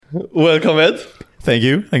Welcome, Ed. Thank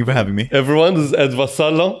you for having me. Everyone, this is Ed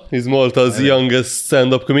Vassallo. He's Malta's youngest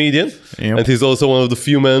stand-up comedian. Yep. And he's also one of the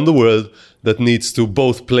few men in the world that needs to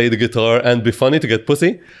both play the guitar and be funny to get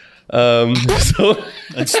pussy. So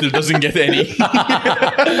And still doesn't get any.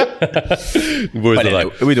 Words But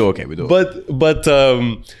alive. we do okay.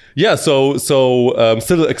 So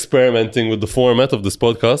still experimenting with the format of this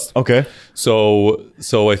podcast. Okay.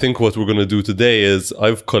 So I think what we're going to do today is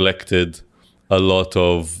I've collected a lot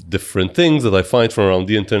of different things that I find from around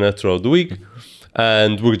the internet throughout the week,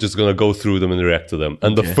 and we're just going to go through them and react to them.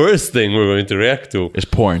 And the first thing we're going to react to It's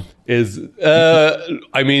porn. is,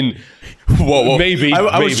 Whoa. maybe.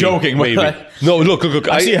 I was joking. Maybe. But No, look.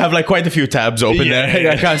 I see you have like quite a few tabs open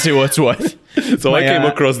there. I can't see what's what. So I came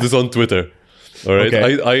across this on Twitter. All right,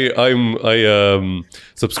 Okay. I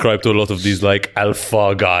subscribe to a lot of these like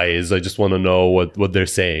alpha guys. I just want to know what they're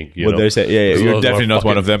saying. What they're saying. Yeah. There's a lot You're of definitely not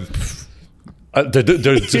one of them.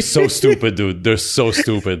 They're just so stupid, dude. They're so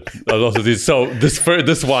stupid. A lot of these. So this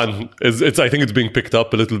one is. I think it's being picked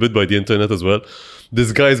up a little bit by the internet as well.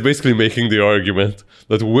 This guy is basically making the argument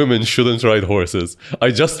that women shouldn't ride horses.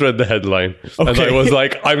 I just read the headline and I was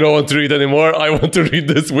like, I don't want to read anymore. I want to read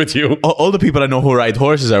this with you. All the people I know who ride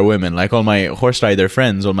horses are women. Like all my horse rider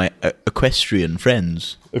friends, all my equestrian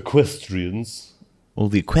friends. Equestrians. All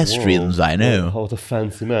the equestrians I know. How a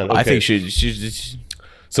fancy man. I Okay. think she's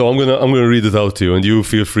So I'm gonna read it out to you, and you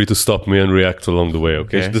feel free to stop me and react along the way.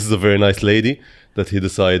 Okay. Okay. This is a very nice lady that he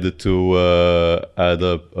decided to add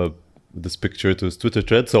this picture to his Twitter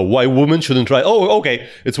thread. So why women shouldn't ride? Oh, okay,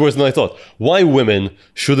 it's worse than I thought. Why women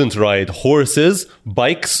shouldn't ride horses,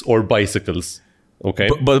 bikes, or bicycles? Okay,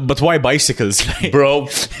 but why bicycles? Like, bro,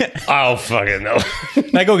 I don't fucking know.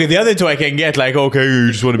 like okay, the other two I can get. Like okay,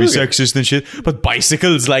 you just want to be sexist and shit. But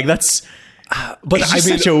bicycles, like that's. But It's I just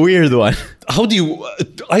mean, such a weird one. how do you?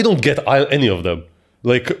 I don't get any of them.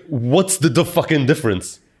 Like, what's the fucking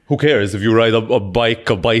difference? Who cares if you ride a bike,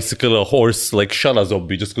 a bicycle, a horse? Like, shana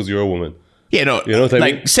zombie just because you're a woman. Yeah, no, You know what I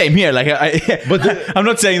like mean? same here. Like, But I'm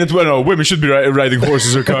not saying that women should be riding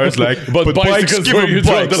horses or cars. Like, But bicycles, bikes, give where them you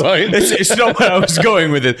draw bikes. the line. It's not where I was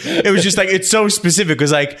going with it. It was just like it's so specific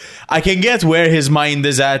because like I can get where his mind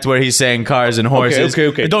is at, where he's saying cars and horses.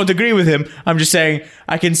 Okay. I don't agree with him. I'm just saying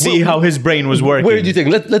I can see how his brain was working. Where do you think?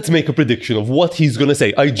 Let's make a prediction of what he's gonna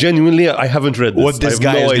say. I haven't read this. what this I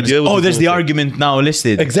guy have no is idea. gonna, What oh, he's there's the gonna say. argument now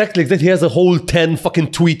listed. Exactly. He has a whole 10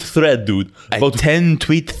 fucking tweet thread, dude. A About 10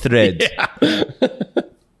 tweet thread.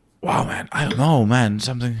 Wow, man. I don't know, man.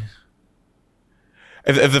 Something.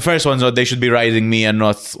 If the first one's they should be riding me and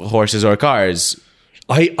not horses or cars.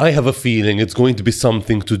 I have a feeling it's going to be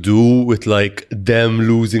something to do with like them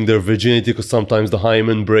losing their virginity because sometimes the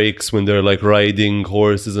hymen breaks when they're like riding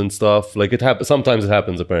horses and stuff. Like it happens. Sometimes it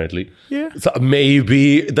happens apparently. Yeah. So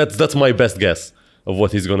maybe that's my best guess of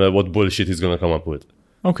what bullshit he's gonna come up with.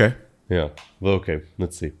 Okay. Yeah. Well, okay.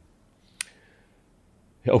 Let's see.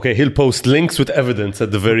 Okay, he'll post links with evidence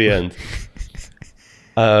at the very end.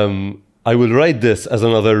 I will write this as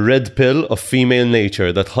another red pill of female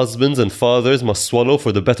nature that husbands and fathers must swallow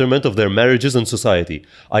for the betterment of their marriages and society.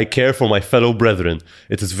 I care for my fellow brethren.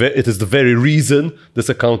 It is the very reason this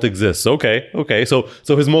account exists. Okay. So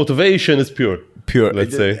his motivation is pure.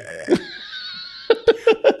 Let's say.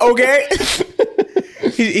 Okay.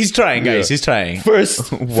 He's trying, guys. Yeah. He's trying.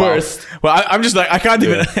 First. Well, I'm just like I can't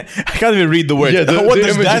even read the words. Yeah, what the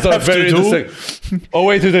does images that are have very to do? distinct. Oh,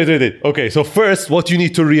 wait. Okay, so first, what you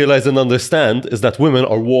need to realize and understand is that women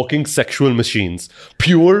are walking sexual machines,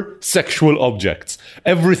 pure sexual objects.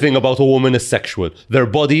 Everything about a woman is sexual. Their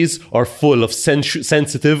bodies are full of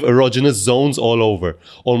sensitive, erogenous zones all over.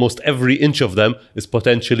 Almost every inch of them is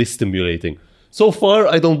potentially stimulating. So far,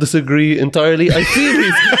 I don't disagree entirely. I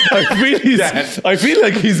feel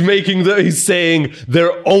like he's saying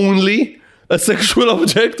they're only a sexual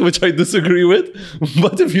object, which I disagree with.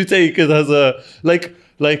 But if you take it as a like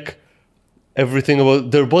everything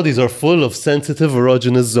about their bodies are full of sensitive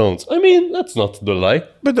erogenous zones. I mean, that's not the lie.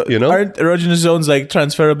 But aren't erogenous zones like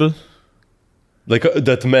transferable? Like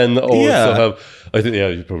that men also have. I think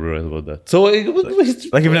you're probably right about that. So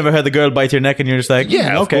Like you've never had a girl bite your neck and you're just like,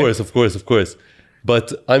 okay. Of course.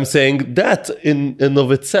 But I'm saying that in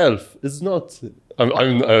of itself is not.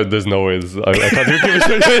 There's no way. I can't even give a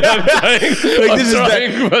shit. I'm trying.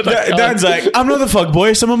 Dan's like, I'm not a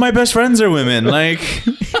fuckboy. Some of my best friends are women. Like,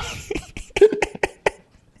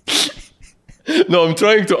 no, I'm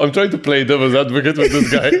trying to play devil's advocate with this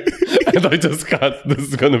guy, and I just can't. This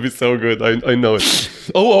is gonna be so good. I know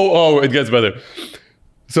it. Oh, it gets better.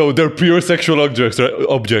 So they're pure sexual objects,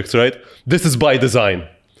 right? This is by design.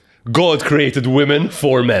 God created women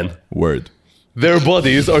for men. word. Their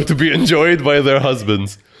bodies are to be enjoyed by their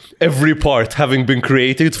husbands, every part having been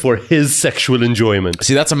created for his sexual enjoyment.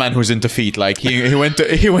 See, that's a man who's into feet. Like he went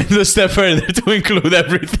a step further to include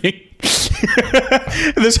everything.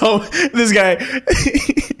 This guy,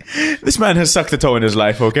 this man has sucked a toe in his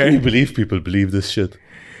life. Can Okay. you believe people believe this shit?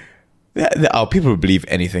 Oh, people believe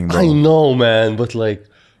anything, bro. I know, man, but like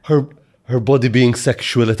her body being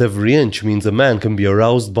sexual at every inch means a man can be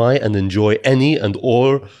aroused by and enjoy any and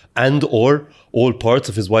or all parts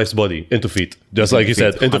of his wife's body. Into feet. Just like you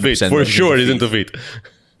said, into feet. 100% For sure he's into into feet.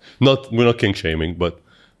 We're not kink shaming, but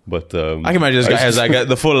I can imagine this guy has like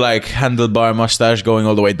the full like handlebar mustache going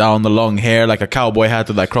all the way down, the long hair, like a cowboy hat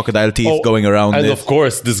with like crocodile teeth going around and it. of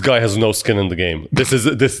course this guy has no skin in the game.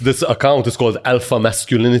 This account is called Alpha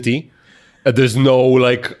Masculinity. There's no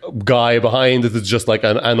like guy behind it. It's just like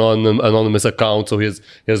an anonymous account. So he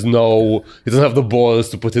doesn't have the balls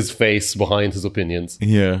to put his face behind his opinions.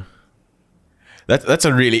 Yeah. That's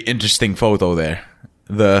a really interesting photo there.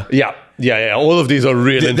 Yeah. All of these are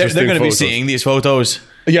really interesting. They're going to be photos. seeing these photos.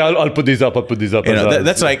 Yeah, I'll put these up. You know,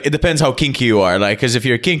 that's like, it depends how kinky you are. Like, because if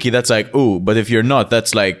you're kinky, that's like, ooh. But if you're not,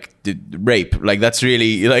 that's like rape. Like, that's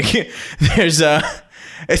really like,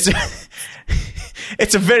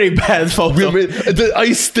 it's a very bad photo.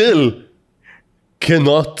 I still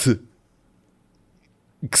cannot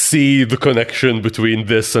see the connection between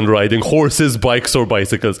this and riding horses, bikes, or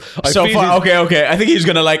bicycles. Okay. I think he's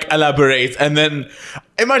gonna like elaborate, and then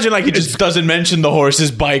imagine like he just doesn't mention the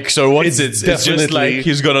horses, bikes, or what is it? It's just like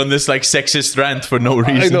he's gone on this like sexist rant for no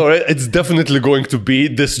reason. I know, right? It's definitely going to be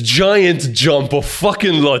this giant jump of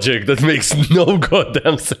fucking logic that makes no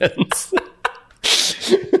goddamn sense.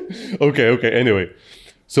 Okay. Anyway,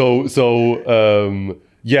 so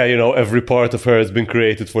yeah, you know, every part of her has been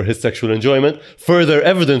created for his sexual enjoyment. Further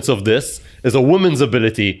evidence of this is a woman's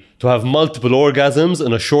ability to have multiple orgasms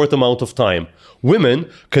in a short amount of time. Women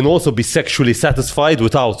can also be sexually satisfied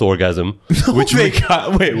without orgasm. Wait,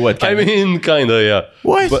 what? I mean, kinda, yeah.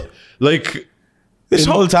 What? But like This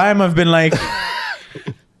whole time I've been like,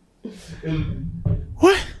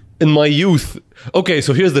 what? in my youth. Okay,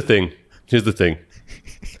 so here's the thing.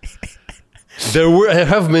 There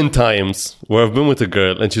have been times where I've been with a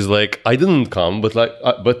girl and she's like, I didn't come,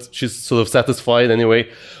 but she's sort of satisfied anyway.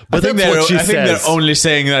 But I think they're only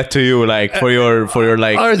saying that to you, like for your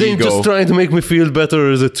like. Are they ego. just trying to make me feel better,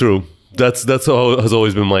 or is it true? That's how has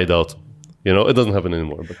always been my doubt. You know, it doesn't happen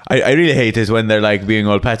anymore. But I really hate it when they're like being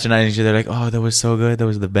all patronizing. They're like, oh, that was so good, that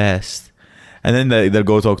was the best. And then they'll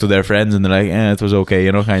go talk to their friends and they're like, it was okay,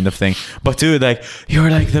 you know, kind of thing. But dude, like,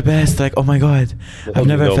 you're like the best. Like, oh my God, I've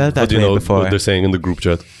never felt that way before. What they're saying in the group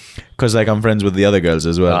chat. Because like I'm friends with the other girls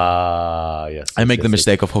as well. Yes. I make the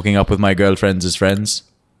mistake of hooking up with my girlfriends as friends.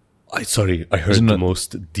 I heard the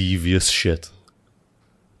most devious shit.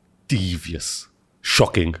 Devious.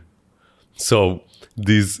 Shocking. So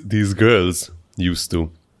these girls used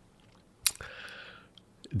to,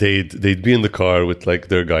 they'd be in the car with like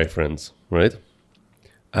their guy friends, right?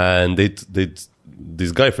 And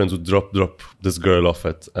these guy friends would drop this girl off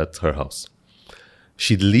at her house.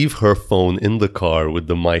 She'd leave her phone in the car with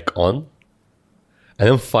the mic on, and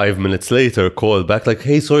then 5 minutes later call back like,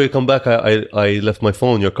 hey, sorry, come back, I left my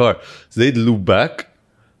phone in your car. So they'd loop back,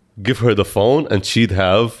 give her the phone, and she'd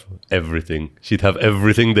have everything. She'd have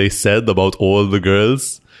everything they said about all the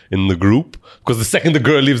girls in the group, because the second the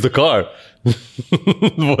girl leaves the car,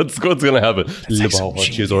 what's gonna happen? Live how hot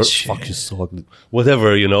she is, or fuck, she's so ugly.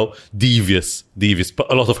 Whatever, you know, devious.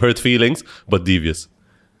 A lot of hurt feelings, but devious.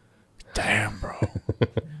 Damn, bro.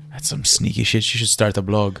 That's some sneaky shit. She should start a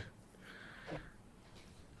blog.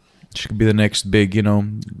 She could be the next big, you know,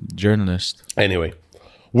 journalist. Anyway,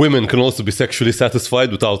 women can also be sexually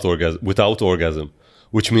satisfied without orgasm,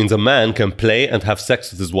 which means a man can play and have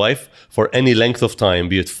sex with his wife for any length of time,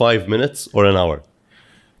 be it 5 minutes or an hour.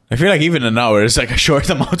 I feel like even an hour is like a short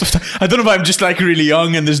amount of time. I don't know if I'm just like really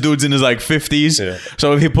young and this dude's in his like 50s. Yeah.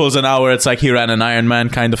 So if he pulls an hour, it's like he ran an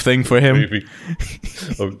Ironman kind of thing for him. Maybe.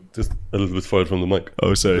 Oh, just a little bit far from the mic.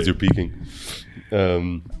 Oh, sorry. Because you're peeking.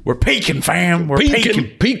 We're peeking, fam. We're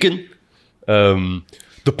peeking.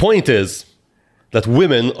 The point is that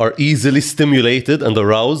women are easily stimulated and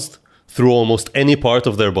aroused through almost any part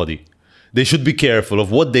of their body. They should be careful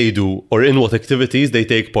of what they do or in what activities they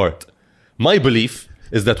take part. My belief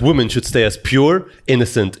is that women should stay as pure,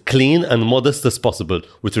 innocent, clean, and modest as possible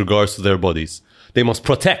with regards to their bodies. They must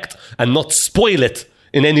protect and not spoil it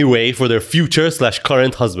in any way for their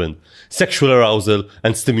future/current husband. Sexual arousal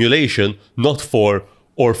and stimulation not for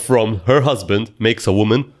or from her husband makes a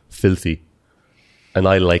woman filthy. And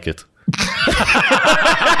I like it.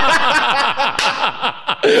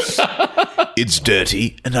 It's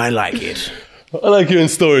dirty and I like it. I like hearing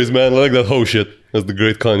stories, man. I like that whole shit, as the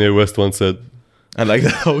great Kanye West once said. I like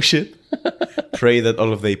that whole shit. Pray that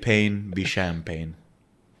all of thy pain be champagne.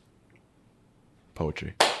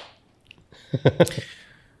 Poetry.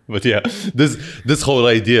 But yeah, this whole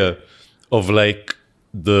idea of like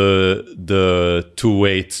the two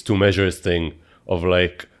weights, two measures thing of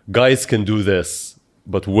like guys can do this,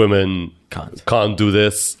 but women can't do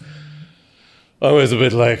this. I was a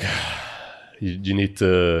bit like, you need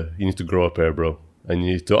to grow up here, bro.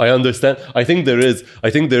 I understand. I think there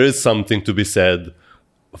is something to be said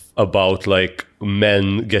about like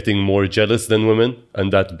men getting more jealous than women,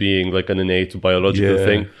 and that being like an innate biological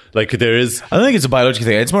thing. Like there is. I don't think it's a biological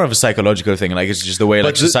thing. It's more of a psychological thing. Like it's just the way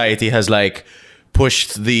like society has like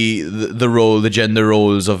pushed the gender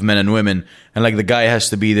roles of men and women, and like the guy has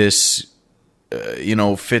to be this,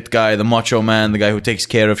 fit guy, the macho man, the guy who takes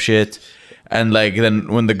care of shit, and like then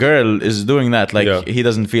when the girl is doing that, like he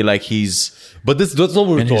doesn't feel like he's. But that's not what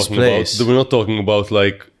we're talking about. We're not talking about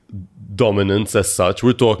like dominance as such.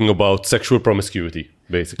 We're talking about sexual promiscuity,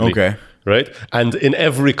 basically. Okay. Right? And in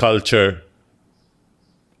every culture,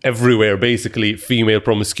 everywhere, basically, female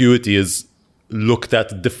promiscuity is looked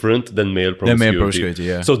at different than male promiscuity.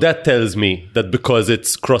 Yeah. So that tells me that because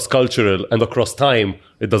it's cross-cultural and across time,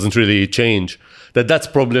 it doesn't really change. That's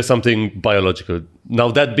probably something biological.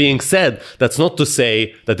 Now, that being said, that's not to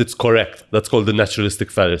say that it's correct. That's called the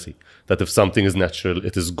naturalistic fallacy. That if something is natural,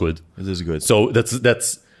 it is good. It is good. So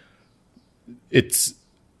it's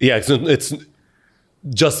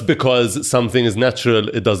just because something is natural,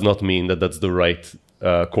 it does not mean that that's the right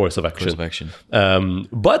course of action.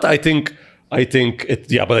 But I think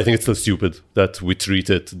it's still stupid that we treat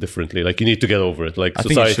it differently. Like you need to get over it. Like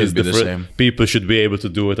society is different. People should be able to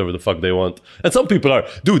do whatever the fuck they want. And some people are,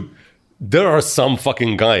 dude. There are some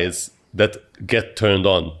fucking guys that get turned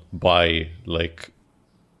on by like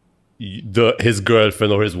his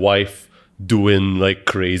girlfriend or his wife doing like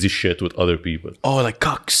crazy shit with other people. Oh, like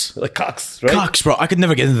cocks, right? Cocks, bro. I could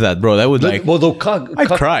never get into that, bro. That would like. Well, though, I'd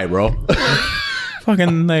cry, bro.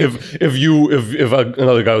 Fucking like if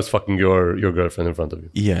another guy was fucking your girlfriend in front of you.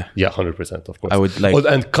 Yeah, 100%, of course. I would like.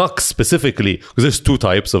 And cocks specifically, because there's two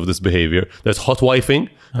types of this behavior. There's hot wifing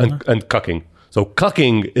and cucking. So hot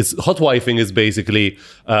wifing is basically,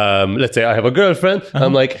 let's say I have a girlfriend.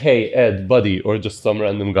 I'm like, hey, Ed, buddy, or just some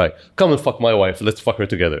random guy, come and fuck my wife. Let's fuck her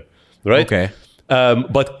together. Right? Okay.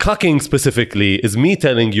 But cucking specifically is me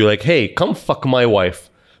telling you like, hey, come fuck my wife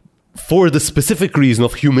for the specific reason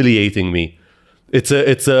of humiliating me. There's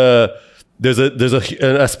an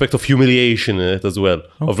aspect of humiliation in it as well.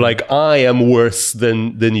 Okay. Of like, I am worse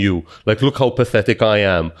than you. Like, look how pathetic I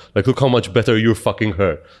am. Like, look how much better you're fucking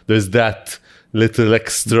her. There's that little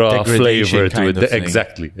extra flavor to it.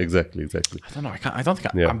 Exactly. I don't know. I don't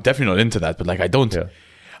think I'm definitely not into that, but like I don't. Yeah.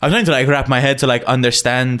 I'm trying to like wrap my head to like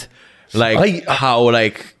understand like how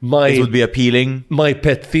like it would be appealing. My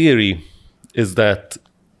pet theory is that.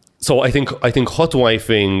 So I think hot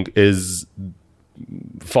wifing is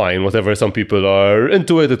fine. Whatever, some people are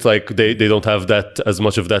into it. It's like they don't have that as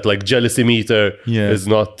much of that like jealousy meter is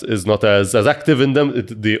not as active in them.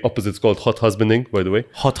 The opposite's called hot husbanding, by the way.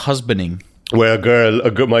 Hot husbanding. Where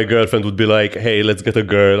my girlfriend would be like, hey, let's get a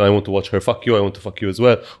girl. I want to watch her fuck you. I want to fuck you as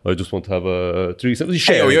well. Or I just want to have a threesome.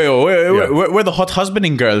 Where the hot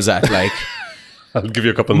husbanding girls at? Like, I'll give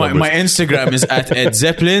you a couple numbers. My Instagram is at Ed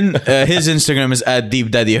Zeppelin. His Instagram is at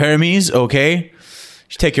Deep Daddy Hermes. Okay.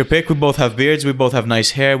 Take your pick. We both have beards. We both have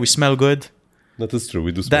nice hair. We smell good. That is true.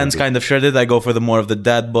 We do smell Dan's good. kind of shredded. I go for the more of the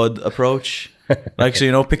dad bod approach. Like,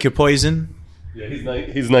 so, pick your poison. Yeah,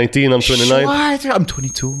 he's 19. I'm 29. What? I'm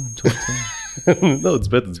 22. No, it's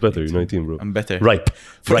better. You're 19, bro. I'm better. Ripe,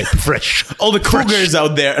 fresh. All the cougars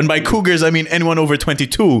out there, and by cougars I mean anyone over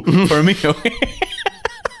 22 for me. Okay?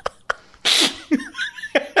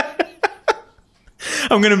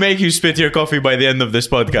 I'm gonna make you spit your coffee by the end of this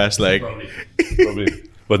podcast, like. Probably.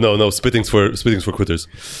 But no, spitting's for quitters.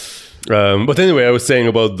 But anyway, I was saying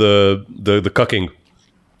about the cucking.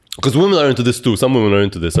 Because women are into this too. Some women are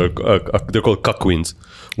into this. They're called cuck queens.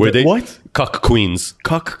 What? Cuck queens.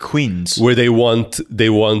 Cuck queens. Where they want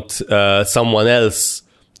someone else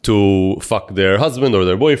to fuck their husband or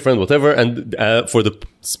their boyfriend, whatever, and for the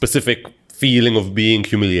specific feeling of being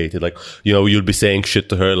humiliated. Like, you'll be saying shit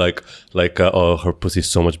to her like oh, her pussy is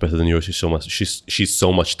so much better than yours. She's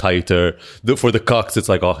so much tighter. For the cocks, it's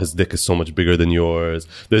like, oh, his dick is so much bigger than yours.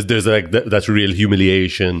 There's like that real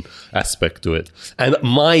humiliation aspect to it. And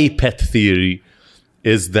my pet theory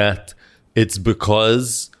is that it's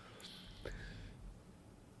because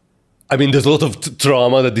I mean, there's a lot of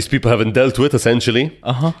trauma that these people haven't dealt with, essentially.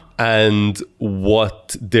 And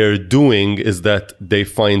what they're doing is that they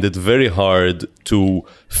find it very hard to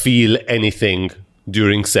feel anything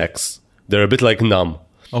during sex. They're a bit like numb.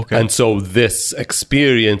 Okay. And so this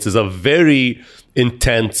experience is a very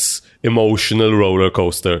intense emotional roller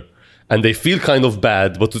coaster. And they feel kind of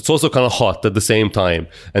bad, but it's also kind of hot at the same time.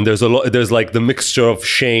 And there's like the mixture of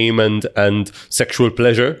shame and sexual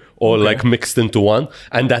pleasure, all like mixed into one.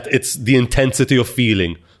 And that it's the intensity of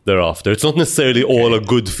feeling thereafter. It's not necessarily all a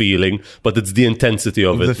good feeling, but it's the intensity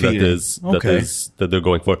of it that they're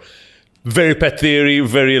going for. Very pet theory,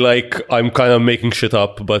 very like I'm kind of making shit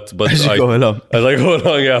up, but As you go along. As I go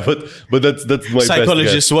along, yeah. But that's my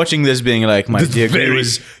psychologist best guess. watching this being like, my degree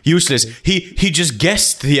was useless. He just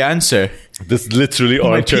guessed the answer. This literally My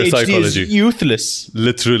armchair PhD psychology. is youthless.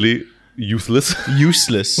 Literally useless.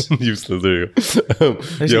 Useless. Useless. There you go.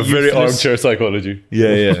 Yeah, very useless. armchair psychology.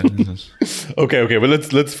 Yeah. Okay, but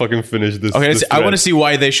let's fucking finish this. Okay, this I want to thread. see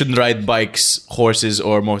why they shouldn't ride bikes, horses,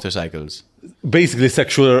 or motorcycles. Basically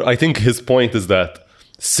sexual. I think his point is that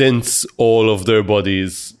since all of their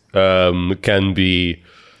bodies can be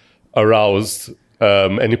aroused,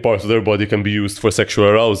 any part of their body can be used for sexual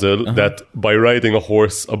arousal, that by riding a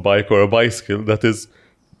horse, a bike, or a bicycle, that is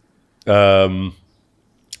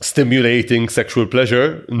stimulating sexual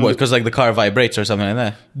pleasure. What? Because like the car vibrates or something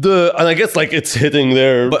like that. And I guess like it's hitting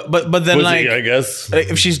their But then pussy, like, I guess.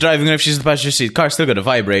 if she's driving or if she's in the passenger seat, car's still gonna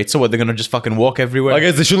vibrate. So what? They're gonna just fucking walk everywhere. I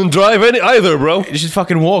guess they shouldn't drive any either, bro. They should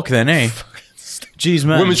fucking walk then, eh? Jeez,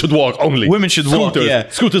 man. Women should walk only. Women should walk, Scooters. yeah.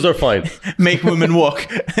 Scooters are fine. Make women walk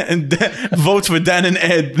and vote for Dan and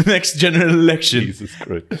Ed the next general election. Jesus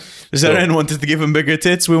Christ. Zaren wanted to give them bigger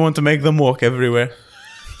tits. We want to make them walk everywhere.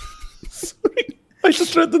 Sorry. I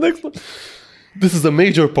just read the next one. This is a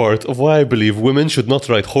major part of why I believe women should not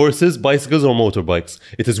ride horses, bicycles, or motorbikes.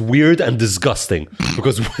 It is weird and disgusting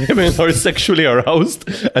because women are sexually aroused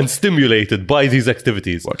and stimulated by these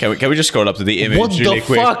activities. Well, can we just scroll up to the image What really the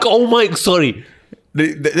quick? fuck? Oh my... Sorry.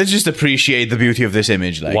 Let's just appreciate the beauty of this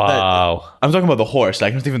image. Like, Wow. I'm talking about the horse,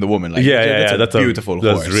 like not even the woman. Like, Yeah. that's a beautiful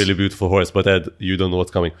horse. That's a really beautiful horse. But Ed, you don't know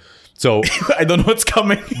what's coming. So... I don't know what's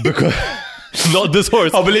coming. because not this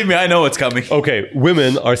horse. Oh, believe me, I know what's coming. Okay,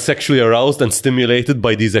 women are sexually aroused and stimulated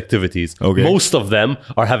by these activities. Okay. Most of them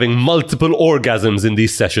are having multiple orgasms in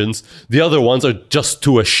these sessions. The other ones are just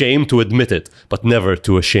too ashamed to admit it, but never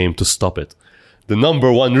too ashamed to stop it. The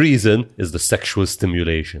number one reason is the sexual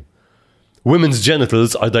stimulation. Women's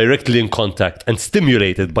genitals are directly in contact and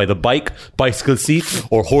stimulated by the bike, bicycle seat,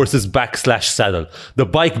 or horse's back/saddle. The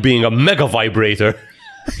bike being a mega vibrator.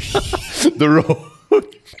 The road.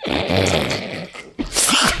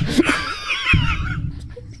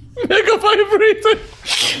 Mega vibrator.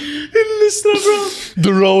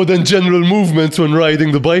 The road and general movements when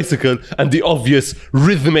riding the bicycle, and the obvious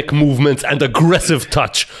rhythmic movements and aggressive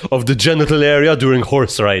touch of the genital area during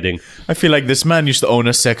horse riding. I feel like this man used to own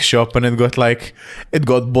a sex shop and it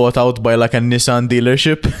got bought out by like a Nissan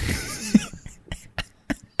dealership.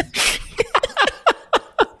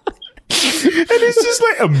 And it's just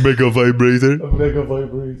like a mega vibrator. A mega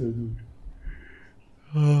vibrator, dude.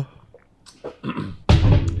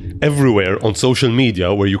 Everywhere on social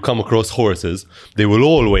media where you come across horses, they will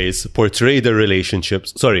always portray their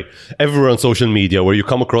relationships. Everywhere on social media where you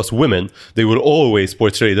come across women, they will always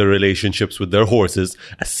portray their relationships with their horses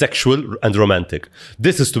as sexual and romantic.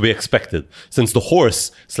 This is to be expected, since the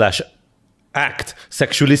horse/act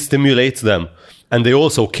sexually stimulates them, and they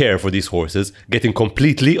also care for these horses, getting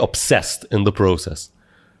completely obsessed in the process.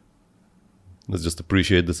 Let's just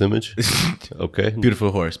appreciate this image. Okay.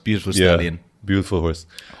 Beautiful horse, beautiful stallion. Yeah, beautiful horse.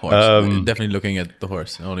 Definitely looking at the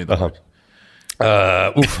horse, only the horse. There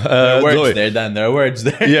are words Zoe. there, Dan. There are words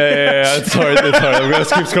there. Yeah. It's hard. I'm going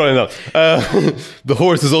to keep scrolling down. The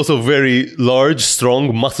horse is also very large,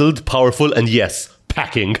 strong, muscled, powerful, and yes,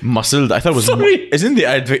 packing. Muscled. I thought it was. Sorry. Isn't the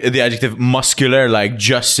adjective muscular like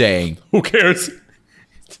just saying? Who cares?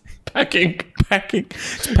 Packing.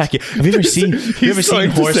 It's packing. Have you ever seen trying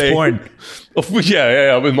to horse say- porn?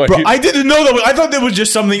 Yeah. With my Bro, I didn't know that. I thought that was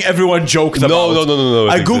just something everyone joked about. No.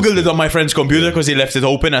 I It googled exists. it on my friend's computer because he left it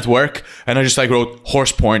open at work, and I just like wrote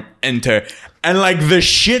horse porn, enter, and like the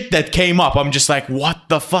shit that came up, I'm just like, what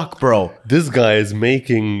the fuck, bro? This guy is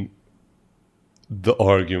making the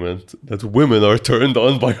argument that women are turned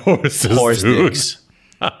on by horses. Horse dude. dicks.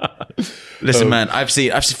 Listen, man, I've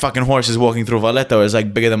seen fucking horses walking through Valletto. It's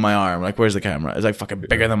like bigger than my arm. Like, where's the camera? It's like fucking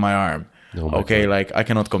bigger than my arm. Oh my okay, God. like I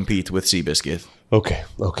cannot compete with Seabiscuit. Okay.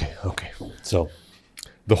 So,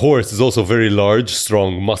 The horse is also very large,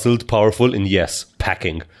 strong, muscled, powerful, and yes,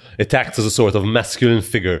 packing. It acts as a sort of masculine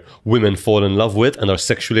figure women fall in love with and are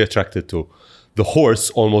sexually attracted to. The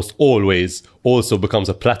horse almost always also becomes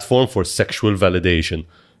a platform for sexual validation.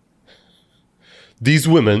 These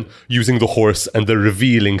women using the horse and the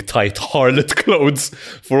revealing tight harlot clothes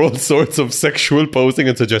for all sorts of sexual posing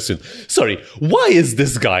and suggestion. Sorry, why is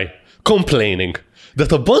this guy complaining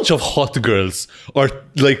that a bunch of hot girls are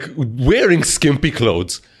like wearing skimpy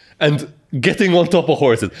clothes and getting on top of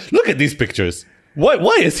horses? Look at these pictures. Why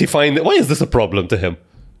is this a problem to him?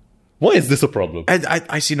 Why is this a problem?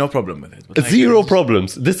 I see no problem with it. But Zero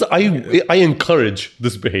problems. I encourage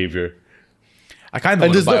this behavior. I kind of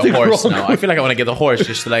want to buy a horse now. I feel like I want to get a horse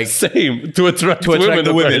just to like... Same, to attract the women.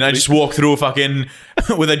 Apparently. I just walk through fucking...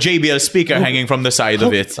 with a JBL speaker hanging from the side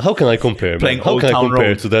of it. How can I compare, Playing man? How Old can I Town compare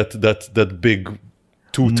Road. to that big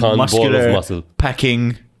 2-ton ball of muscle?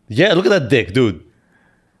 Packing. Yeah, look at that dick, dude.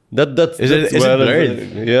 Is it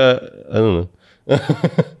blurred? Yeah, I don't know.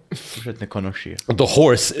 The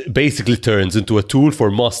horse basically turns into a tool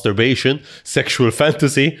for masturbation, sexual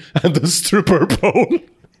fantasy, and a stripper pole.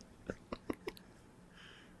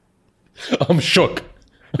 I'm shook.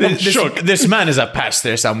 This man is a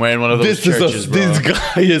pastor somewhere in one of those churches, bro. This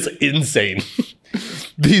guy is insane.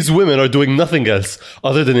 These women are doing nothing else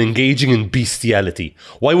other than engaging in bestiality.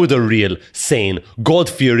 Why would a real, sane,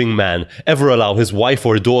 God-fearing man ever allow his wife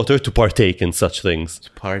or daughter to partake in such things?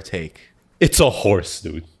 Partake. It's a horse,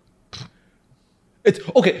 dude. It's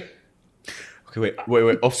okay. Okay,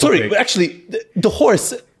 wait. Sorry, actually, the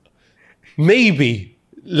horse. Maybe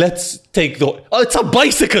let's take the. Oh, it's a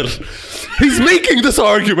bicycle. He's making this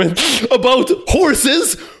argument about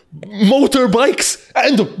horses, motorbikes,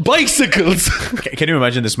 and bicycles. Can you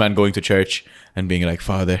imagine this man going to church and being like,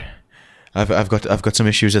 "Father, I've got some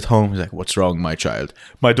issues at home." He's like, "What's wrong, my child?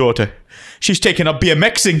 My daughter, she's taken up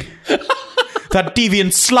BMXing. That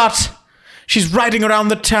deviant slut. She's riding around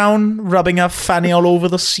the town, rubbing her fanny all over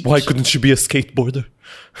the seat. Why couldn't she be a skateboarder?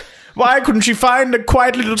 Why couldn't she find a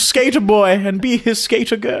quiet little skater boy and be his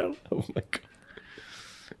skater girl? Oh my god.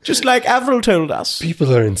 Just like Avril told us.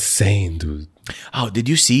 People are insane, dude. Oh, did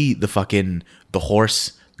you see the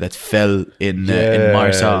horse that fell in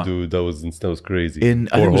Marsa? Dude, that was crazy. I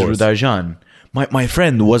think it was Rudarjan. My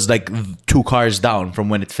friend was like 2 cars down from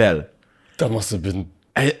when it fell. That must have been...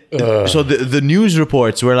 So the news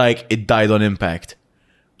reports were like, it died on impact.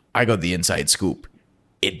 I got the inside scoop.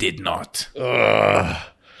 It did not.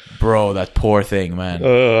 Bro, that poor thing, man.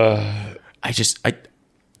 It's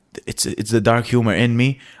the dark humor in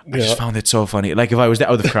me. I just found it so funny. Like if I was there,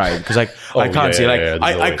 I would have cried because like I can't see.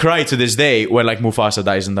 I cry to this day when like Mufasa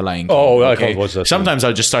dies in The Lion King. Oh, okay? I can't watch that. Sometimes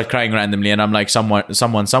I'll just start crying randomly, and I'm like someone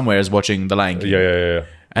somewhere is watching The Lion King. Yeah.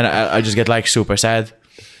 And I just get like super sad.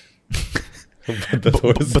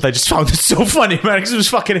 But I just found it so funny, man, because it was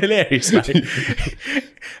fucking hilarious.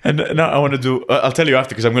 And now I want to do... I'll tell you after,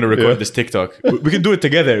 because I'm going to record this TikTok. We can do it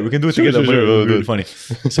together. Sure. It's really funny.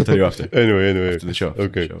 So I'll tell you after. Anyway. After the show.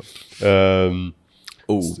 Okay.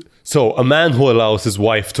 So a man who allows his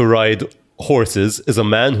wife to ride horses is a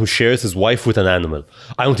man who shares his wife with an animal.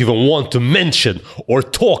 I don't even want to mention or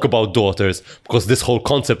talk about daughters, because this whole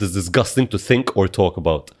concept is disgusting to think or talk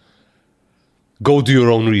about. Go do your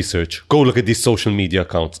own research. Go look at these social media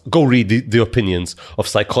accounts. Go read the opinions of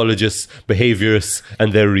psychologists, behaviorists,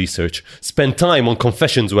 and their research. Spend time on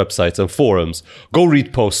confessions websites and forums. Go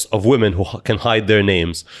read posts of women who can hide their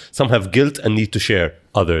names. Some have guilt and need to share.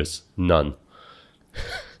 Others, none.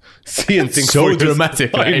 See and think so for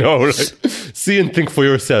dramatic. I know, right? See and think for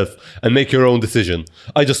yourself and make your own decision.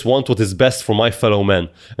 I just want what is best for my fellow men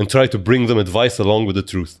and try to bring them advice along with the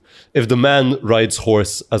truth. If the man rides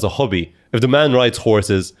horses as a hobby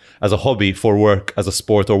for work, as a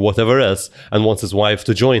sport, or whatever else, and wants his wife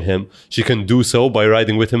to join him, she can do so by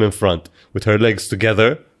riding with him in front, with her legs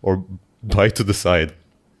together or by to the side.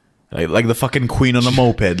 Like the fucking queen on a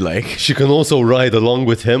moped, like. She can also ride along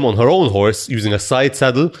with him on her own horse, using a side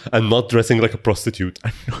saddle and not dressing like a prostitute.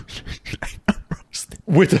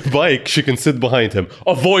 With a bike, she can sit behind him.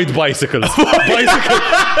 Avoid bicycles.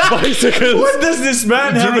 Bicycles. What does this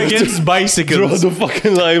man have against bicycles? Draw the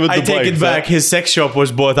fucking line with the bike. I take it back. His sex shop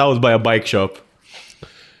was bought out by a bike shop.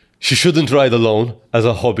 She shouldn't ride alone, as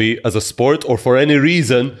a hobby, as a sport, or for any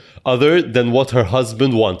reason other than what her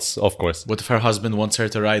husband wants, of course. What if her husband wants her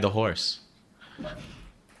to ride a horse?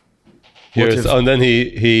 And then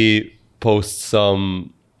he posts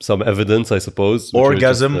some evidence, I suppose.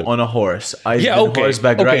 Orgasm on a horse. I've been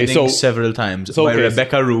horseback riding several times by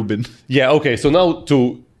Rebecca Rubin. Yeah, okay. So now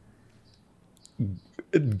to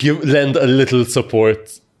lend a little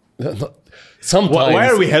support. sometimes... Why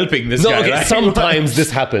are we helping this guy? Okay, Like, sometimes this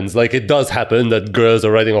happens. Like, it does happen that girls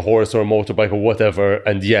are riding a horse or a motorbike or whatever,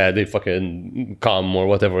 and yeah, they fucking come or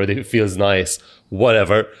whatever. It feels nice,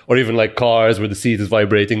 whatever. Or even like cars where the seat is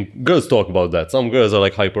vibrating. Girls talk about that. Some girls are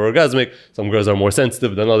like hyper-orgasmic. Some girls are more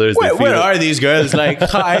sensitive than others. where are these girls? Like,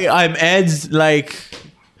 hi, I'm Ed. Like,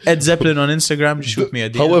 Ed Zeppelin on Instagram. Shoot me a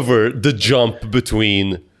DM. However, the jump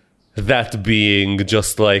between that being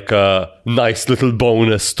just like a nice little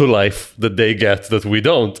bonus to life that they get that we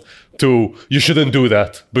don't, to you shouldn't do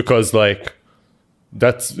that because like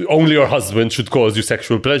that's only your husband should cause you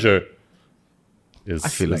sexual pleasure. I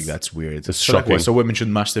feel like that's weird. It's So, like, shocking. what, so women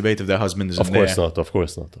shouldn't masturbate if their husband isn't Of course there? not. Of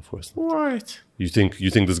course not. Of course not. What? You think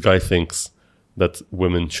this guy thinks that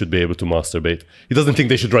women should be able to masturbate? He doesn't think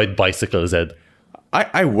they should ride bicycles, Ed.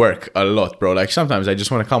 I work a lot, bro. Like, sometimes I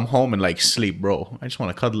just want to come home and, like, sleep, bro. I just want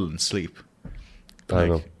to cuddle and sleep. I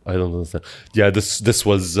know. I don't understand. Yeah, this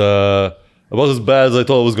was about as bad as I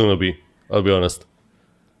thought it was gonna be. I'll be honest.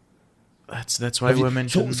 That's why women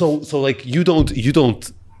shouldn't... So like you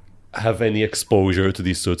don't have any exposure to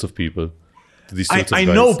these sorts of people, to these sorts of I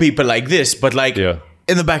guys. know people like this, but, like, Yeah.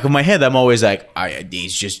 in the back of my head, I'm always like,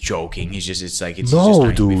 he's just joking. It's just No,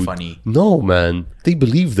 trying to be dude. funny. No, man. They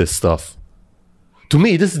believe this stuff. To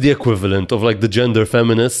me, this is the equivalent of like the gender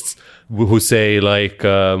feminists who say like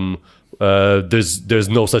there's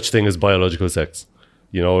no such thing as biological sex.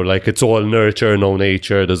 You know, like it's all nurture, no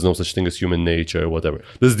nature. There's no such thing as human nature, whatever.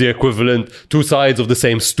 This is the equivalent, two sides of the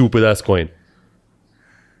same stupid ass coin.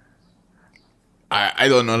 I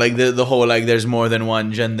don't know, like the whole, like, there's more than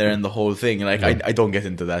one gender and the whole thing. Like, I don't get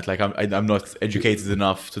into that. Like, I'm not educated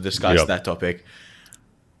enough to discuss Yeah. that topic.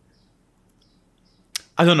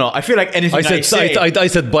 I don't know. I feel like anything I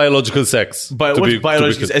said biological sex. But to what's be- to be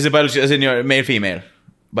biological? clear. Is it biological as in your male female?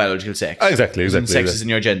 Biological sex. Exactly, As in exactly, sex exactly. is in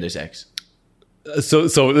your gender sex. So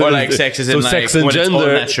Or like sex is in, like, when it's all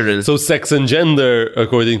natural. So sex and gender,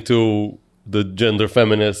 according to the gender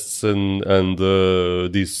feminists and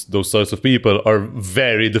those sorts of people, are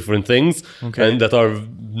very different things, Okay. and that are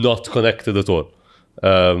not connected at all.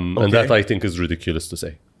 And Okay. that I think is ridiculous to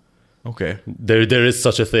say. Okay. There is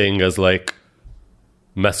such a thing as like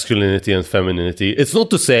masculinity and femininity. It's not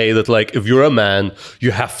to say that like if you're a man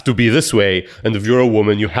you have to be this way, and if you're a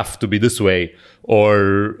woman you have to be this way,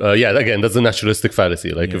 or again, that's a naturalistic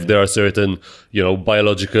fallacy. Like if there are certain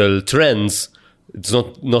biological trends, it's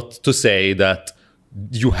not to say that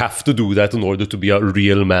you have to do that in order to be a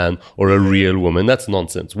real man or a real woman. That's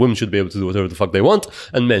nonsense. Women should be able to do whatever the fuck they want,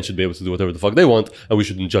 and men should be able to do whatever the fuck they want, and we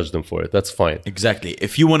shouldn't judge them for it. That's fine. Exactly.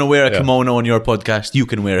 If you want to wear a kimono on your podcast, you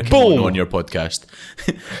can wear a kimono Boom. on your podcast.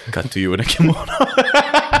 Cut to you in a kimono.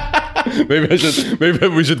 Maybe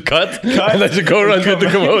we should cut. And I should go around with the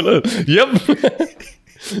kimono.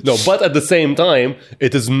 Yep. No, but at the same time,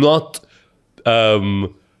 it is not.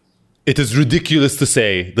 It is ridiculous to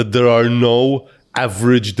say that there are no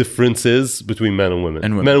average differences between men and women.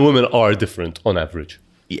 Men and women are different on average.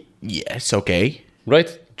 Yes. Okay.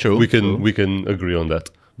 Right? True. We can agree on that.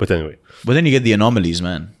 But anyway, But then you get the anomalies,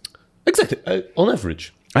 man. exactly on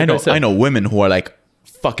average. I Like said. know women who are like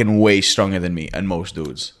fucking way stronger than me and most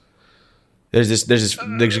dudes. There's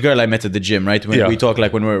a girl I met at the gym, right? When we talk,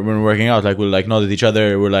 like when we're working out, like we'll like nod at each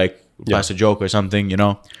other, we're like pass a joke or something,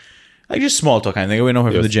 like just small talk kind of thing. We know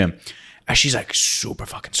her from the gym, and she's like super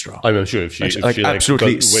fucking strong. I'm sure if she absolutely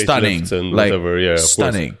got stunning, weightlifts and like whatever, yeah, of course.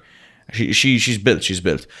 stunning. She's built. She's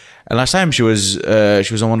built. And last time she was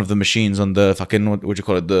on one of the machines on the fucking what you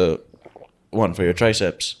call it, the one for your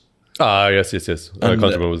triceps. Yes. I can't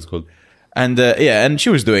remember what it's called. And and she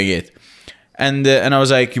was doing it. And I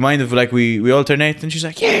was like, you mind if like we alternate? And she's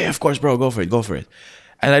like, yeah, of course, bro, go for it.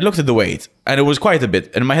 And I looked at the weight, and it was quite a bit.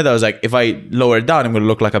 And in my head, I was like, if I lower it down, I'm going to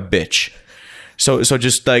look like a bitch. So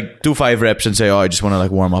just like do 5 reps and say, I just want to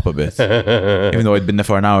like warm up a bit. Even though I'd been there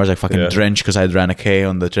for an hour, I was like fucking drenched because I'd ran a K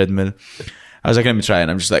on the treadmill. I was like, let me try.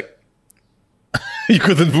 And I'm just like, You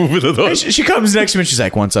couldn't move it at all. she comes next to me and she's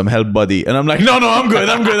like, want some help, buddy? And I'm like, no, I'm good.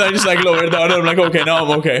 I just like lower it down. And I'm like, okay, now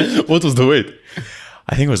I'm okay. What was the weight?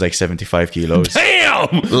 I think it was like 75 kilos.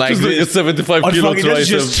 Damn! Like just a 75 on kilo fucking, that's tricep.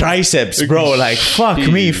 just triceps, bro. Like, fuck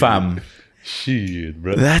me, fam. Shit,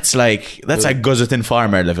 bro. That's like Guzzleton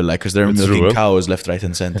farmer level, like, because they're It's milking true. cows left, right,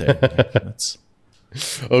 and center. That's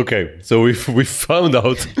Okay, so we found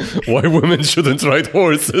out why women shouldn't ride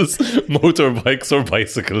horses, motorbikes, or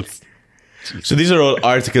bicycles. so these are all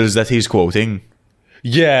articles that he's quoting.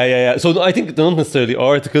 Yeah. So I think they're not necessarily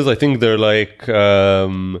articles. I think they're like,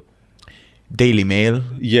 Daily Mail.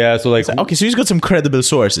 yeah. So like, Okay, so he's got some credible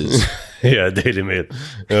sources. yeah, Daily Mail.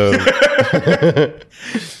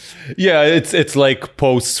 Yeah, it's like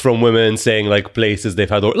posts from women saying like places they've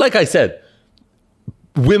had, or like I said,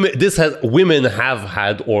 women have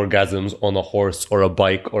had orgasms on a horse or a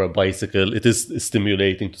bike or a bicycle. It is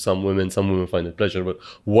stimulating to some women. Some women find it pleasure, but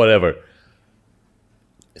whatever.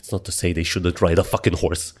 It's not to say they shouldn't ride a fucking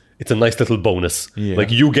horse. It's a nice little bonus. Yeah.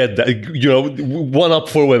 Like you get that, one up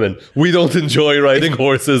for women. We don't enjoy riding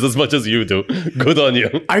horses as much as you do. Good on you.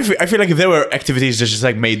 I feel like if there were activities that just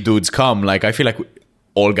like made dudes come, like I feel like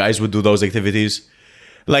all guys would do those activities.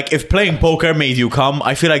 Like if playing poker made you come,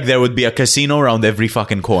 I feel like there would be a casino around every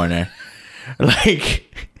fucking corner.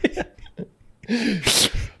 Like,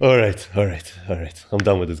 all right. I'm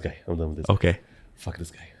done with this guy. okay, Fuck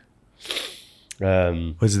this guy.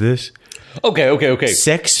 what's this? Okay.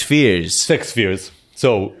 Sex fears.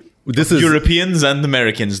 So this is Europeans and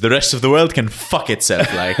Americans. The rest of the world can fuck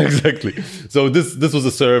itself. Like exactly. So this was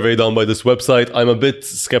a survey done by this website. I'm a bit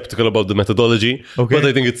skeptical about the methodology, but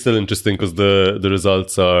I think it's still interesting because the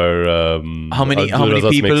results are how many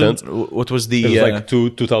people? What was the? It was like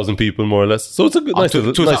 2,000 people more or less. So it's a good,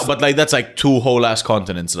 nice. But like that's like 2 whole ass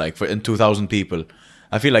continents. Like for in 2,000 people.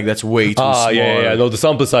 I feel like that's way too small. Yeah. No, the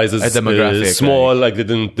sample size is small. Like they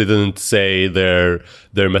didn't say their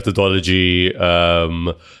methodology,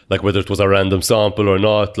 like whether it was a random sample or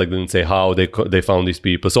not. Like they didn't say how they found these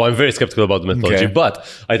people. So I'm very skeptical about the methodology, but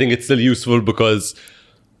I think it's still useful because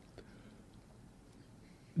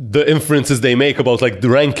the inferences they make about like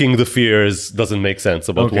ranking the fears doesn't make sense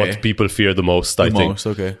about what people fear the most. I think,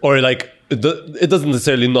 or like it doesn't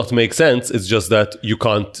necessarily not make sense. It's just that you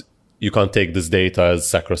can't take this data as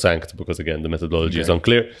sacrosanct because, again, the methodology is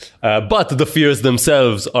unclear. But the fears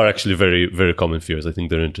themselves are actually very, very common fears. I think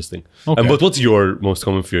they're interesting. Okay. But what's your most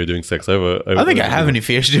common fear during sex? I think I have any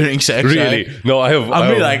fears during sex. Really? No, I have. I'm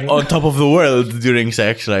really like on top of the world during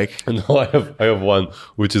sex. Like, no, I have one,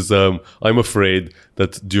 which is I'm afraid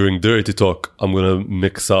that during dirty talk I'm gonna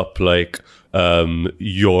mix up like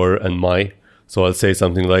your and my. So I'll say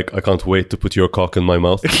something like, I can't wait to put your cock in my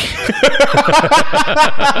mouth. I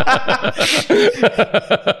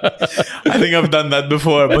think I've done that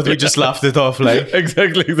before, but we just laughed it off. Like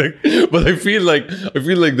Exactly. But I feel like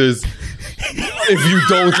there's, if you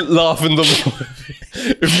don't laugh in the moment,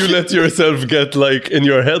 if you let yourself get like in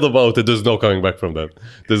your head about it, there's no coming back from that.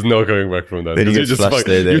 Then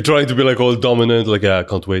you're trying to be like all dominant, like, I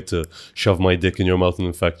can't wait to shove my dick in your mouth. And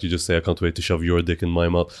in fact, you just say, I can't wait to shove your dick in my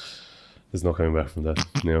mouth. There's no coming back from that.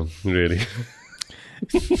 No, really.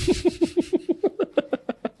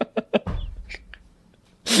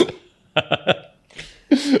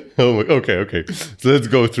 Okay. So let's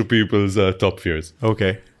go through people's top fears.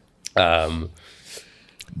 Okay. Number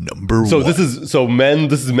one. So this is men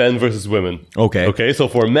versus women. Okay. So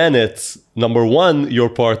for men, it's number 1, your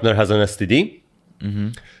partner has an STD.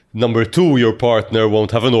 Mm-hmm. Number 2, your partner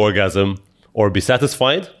won't have an orgasm or be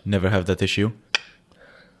satisfied. Never have that issue.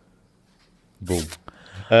 Boom.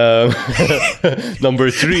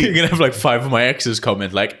 Number 3. You're gonna have like 5 of my exes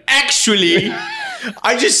comment like, actually,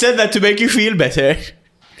 I just said that to make you feel better.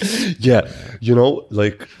 Yeah,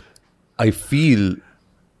 like I feel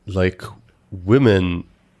like women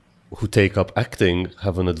who take up acting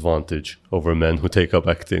have an advantage over men who take up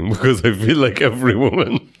acting, because I feel like every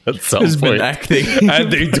woman at some point been acting and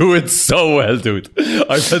they do it so well, dude.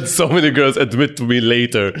 I've had so many girls admit to me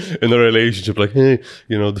later in a relationship like, hey,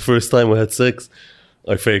 the first time I had sex,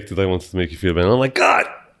 I faked it, I wanted to make you feel better. And I'm like, God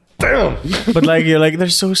damn. But like, you're like, they're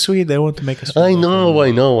so sweet, they want to make us feel I know,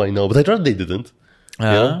 but I'd rather they didn't.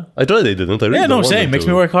 I'd rather they didn't. I really don't same. Makes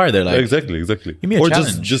me work harder. Like, exactly. Give me a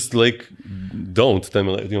challenge. just like don't tell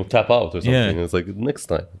me, like, tap out or something. Yeah. It's like next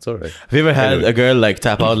time. It's all right. Have you ever had a girl like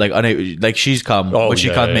tap out, like she's come, but she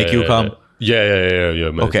can't make you come? Yeah.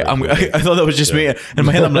 Okay, I thought that was just me. In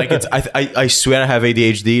my head, I'm like, I swear I have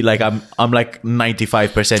ADHD. Like I'm like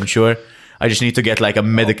 95% sure. I just need to get like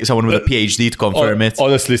someone with a PhD to confirm it.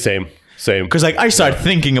 Honestly, same. Because like I started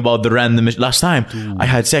thinking about the random. Last time I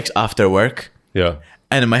had sex after work. Yeah.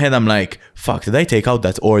 And in my head, I'm like, fuck, did I take out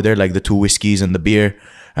that order, like the 2 whiskeys and the beer?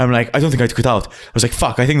 And I'm like, I don't think I took it out. I was like,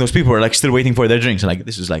 fuck, I think those people were like still waiting for their drinks. And like,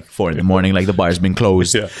 this is like 4 a.m, like the bar's been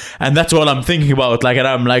closed. Yeah. And that's what I'm thinking about. Like, and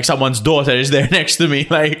I'm like, someone's daughter is there next to me.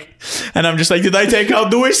 Like, and I'm just like, did I take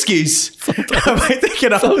out the whiskeys? Have I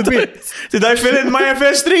taken out the beer? Did I fill in my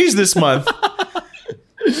FS3s this month?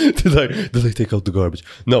 Did I take out the garbage?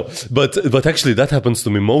 No, but actually that happens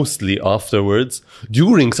to me mostly afterwards.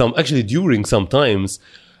 During some times,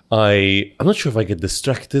 I'm not sure if I get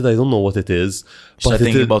distracted. I don't know what it is. Start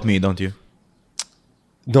thinking about me, don't you?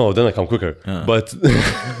 No, then I come quicker. But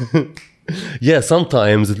yeah,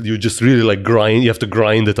 sometimes you just really like grind. You have to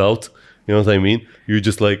grind it out. You know what I mean? You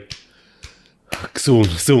just like soon.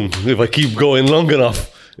 If I keep going long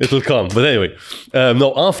enough, It'll come. But anyway,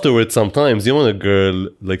 no, afterwards, sometimes, you know, when a girl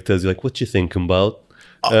like tells you, like, what you thinking about?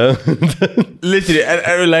 Literally,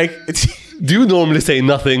 and like, do you normally say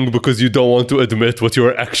nothing because you don't want to admit what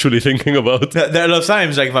you're actually thinking about? there are a lot of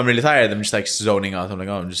times, like, if I'm really tired, I'm just like zoning out. I'm like,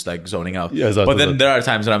 oh, I'm just like zoning out. Yeah, exactly. But then there are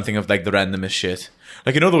times that I'm thinking of like the randomest shit.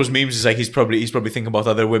 Like, you know those memes? It's like he's probably thinking about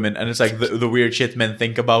other women, and it's like the weird shit men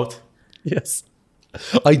think about. Yes.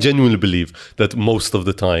 I genuinely believe that most of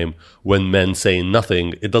the time when men say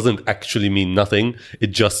nothing, it doesn't actually mean nothing.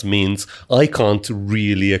 It just means I can't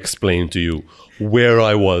really explain to you where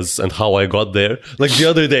I was and how I got there. Like the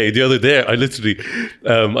other day, I literally,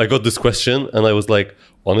 I got this question and I was like,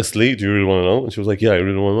 honestly, do you really want to know? And she was like, yeah, I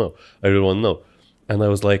really want to know. And I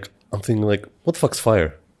was like, I'm thinking like, what the fuck's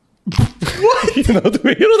fire? What? You know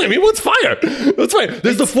what I mean? What's fire? What's fire?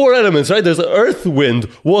 There's the 4 elements, right? There's earth, wind,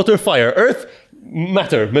 water, fire. Earth,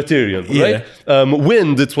 material, right?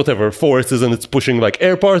 Wind, it's whatever, forces, and it's pushing like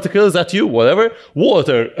air particles at you, whatever.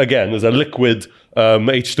 Water, again, is a liquid,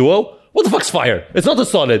 H2O. What the fuck's fire? It's not a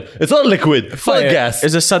solid. It's not a liquid. It's not a gas.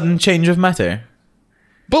 Is a sudden change of matter.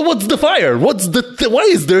 But what's the fire? What's the... why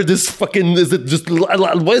is there this fucking... Is it just...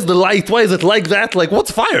 why is the light? Why is it like that? Like, what's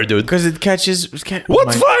fire, dude? Because it catches...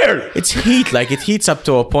 What's fire? It's heat. Like, it heats up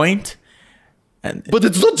to a point. But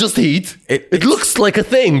it's not just heat. It looks like a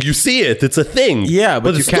thing. You see it. It's a thing. Yeah,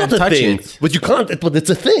 but you it's can't not a touch thing. it. But you can't... But it's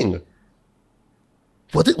a thing.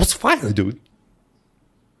 What's fire, dude?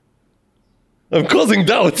 I'm causing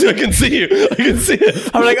doubt. I can see you. I can see it.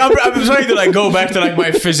 I'm like, I'm trying to like go back to like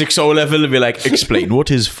my physics O level and be like, explain, what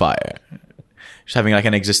is fire? Just having like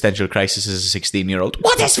an existential crisis as a 16-year-old.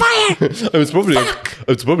 What is fire?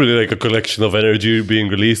 It's probably like a collection of energy being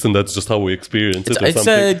released, and that's just how we experience it. It's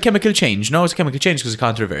a chemical change. No, it's a chemical change because you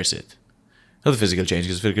can't reverse it. Not a physical change,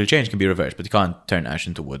 because physical change can be reversed, but you can't turn ash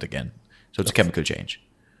into wood again. So it's a chemical change.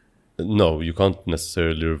 No, you can't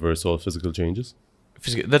necessarily reverse all physical changes.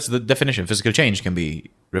 That's the definition. Physical change can be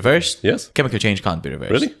reversed. Yes. Chemical change can't be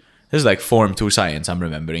reversed. Really? This is like Form 2 science I'm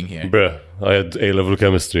remembering here. Bruh, I had A-level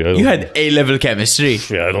chemistry. You had A-level chemistry?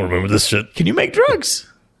 Yeah, I don't remember this shit. Can you make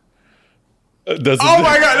drugs? Oh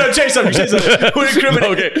my god, no, change something. Who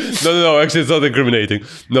incriminating? Okay, no, actually it's not incriminating.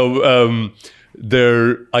 No,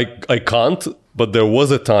 I can't, but there was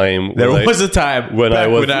a time when I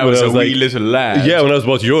was a wee little lad. Yeah, when I was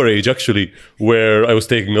about your age, actually, where I was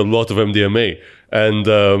taking a lot of MDMA. And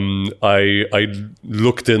I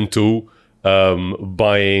looked into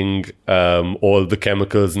buying all the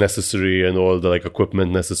chemicals necessary and all the like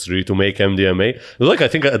equipment necessary to make MDMA. It was like, I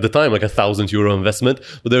think at the time, like €1,000 investment.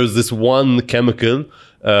 But there was this one chemical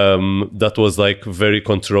that was like very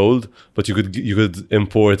controlled, but you could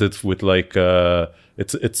import it with like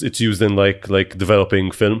it's used in like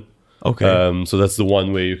developing film. Okay. So that's the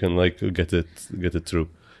one way you can like get it through.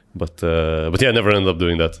 But yeah, I never ended up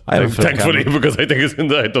doing that. Thankfully, because I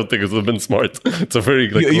don't think it would have been smart. It's a very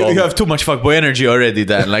like you have too much fuckboy energy already.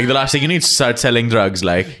 Then, like the last thing you need is to start selling drugs.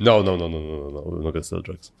 Like no, we're not gonna sell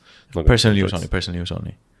drugs. Personal use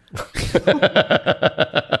only.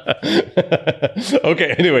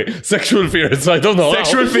 Okay. Anyway, sexual fears. I don't know.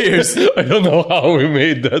 Fears. I don't know how we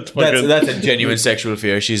made that. That's a genuine sexual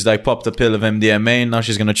fear. She's like popped a pill of MDMA, and now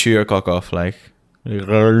she's gonna chew your cock off. Like.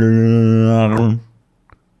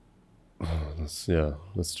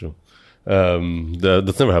 That's true.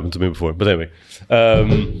 That's never happened to me before. But anyway,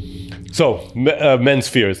 men's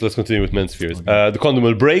fears. Let's continue with men's fears. The condom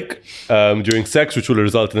will break during sex, which will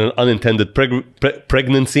result in an unintended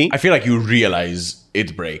pregnancy. I feel like you realize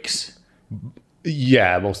it breaks.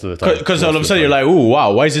 Yeah, most of the time. Because all of a sudden you're like, "Ooh,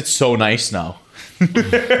 wow! Why is it so nice now?"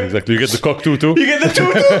 Exactly. You get the cock tutu. You get the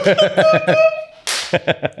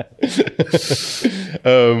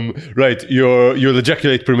tutu. Right. You'll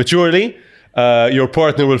ejaculate prematurely. Your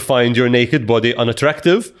partner will find your naked body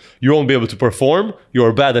unattractive. You won't be able to perform.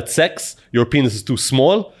 You're bad at sex. Your penis is too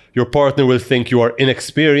small. Your partner will think you are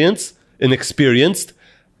inexperienced.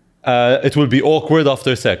 It will be awkward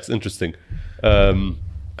after sex. Interesting.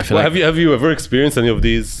 Have you ever experienced any of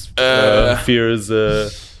these fears?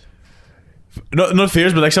 Not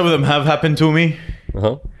fears, but like some of them have happened to me.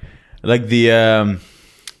 Like the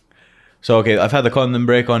so okay, I've had the condom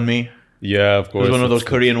break on me. Yeah, of course. It was one of those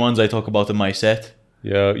Korean ones I talk about in my set.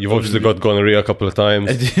 Yeah, you've obviously got gonorrhea a couple of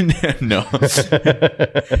times. I didn't. No.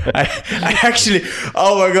 I actually.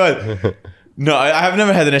 Oh my god. No, I have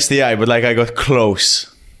never had an STI, but like I got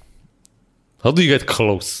close. How do you get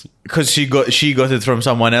close? Because she got it from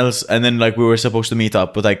someone else, and then like we were supposed to meet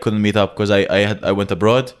up, but I couldn't meet up because I went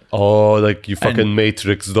abroad. Oh, like you fucking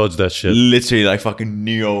Matrix dodged that shit. Literally, like fucking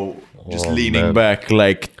Neo, just leaning back,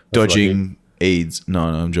 like dodging AIDS. No,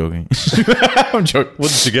 I'm joking. I'm joking.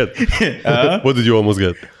 What did you get? What did you almost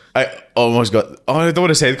get? I almost got. Oh, I don't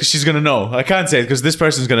want to say it because she's gonna know. I can't say it because this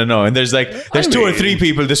person's gonna know. And there's two or three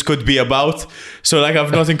people this could be about. So like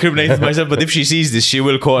I've not incriminated myself. But if she sees this, she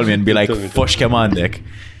will call me and be like, "Fush, come on, Dick."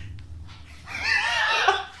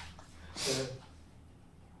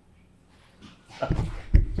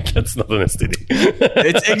 That's not an STD.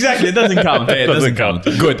 It's exactly. It doesn't count. It doesn't count.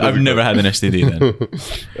 Good. I've never had an STD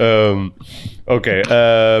then. Okay.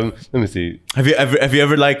 Let me see. Have you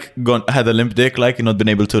ever like had a limp dick, like not been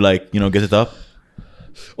able to like get it up?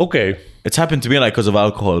 Okay. It's happened to me like because of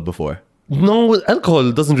alcohol before. No,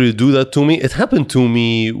 alcohol doesn't really do that to me. It happened to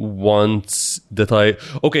me once that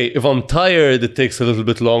if I'm tired, it takes a little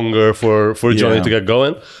bit longer for Johnny to get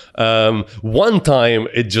going. One time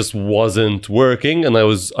it just wasn't working, and I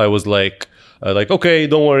was like, okay,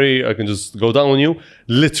 don't worry, I can just go down on you.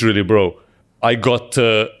 Literally, bro, I got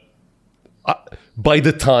by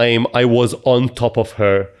the time I was on top of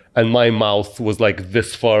her and my mouth was like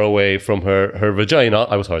this far away from her vagina,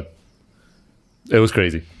 I was hard. It was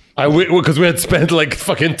crazy. Because we had spent like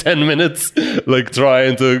fucking 10 minutes like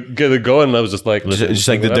trying to get it going, and I was just like, just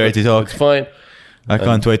like the dirty talk. It's fine. I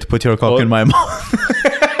can't wait to put your cock in my mouth.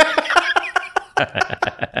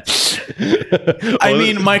 I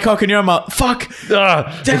mean, my cock in your mouth. Fuck.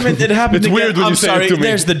 Damn it, it happened it's again. Weird when I'm you say sorry. it to me.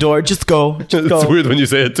 There's the door. Just go. It's weird when you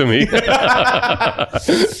say it to me.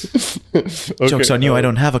 Okay. Joke's on you. I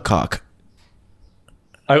don't have a cock.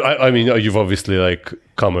 I mean, you've obviously like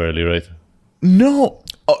come early, right? No.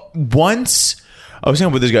 Once I was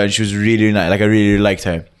hanging with this girl and she was really nice. Like I really liked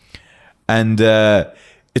her. And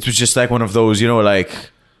it was just like one of those, like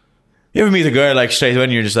you ever meet a girl like straight away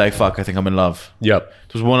and you're just like, fuck, I think I'm in love. Yeah.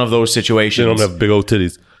 It was one of those situations. They don't have big old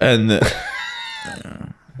titties. And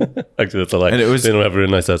actually that's a lie. And they don't have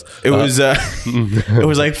really nice ass. It was it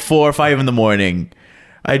was like 4 or 5 in the morning.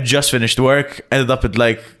 I just finished work, ended up at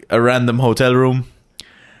like a random hotel room.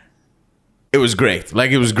 It was great.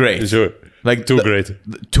 Like it was great. Sure. Like too great.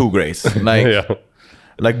 Too great. Like yeah.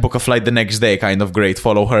 Like book a flight the next day, kind of great.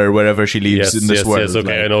 Follow her wherever she leaves in this world. Yes,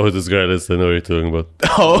 okay. Like, I know who this girl is. I know what you're talking about.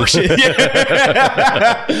 Oh shit!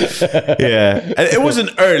 Yeah. Yeah. And it wasn't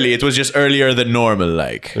early. It was just earlier than normal.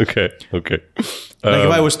 Like okay. Like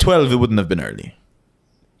if I was 12, it wouldn't have been early.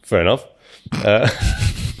 Fair enough.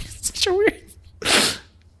 Such a weird.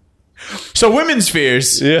 So women's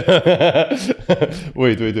fears. Yeah.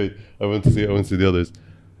 Wait. I want to see the others.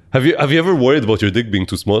 Have you ever worried about your dick being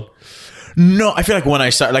too small? No, I feel like when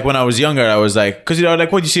I was younger, I was like, because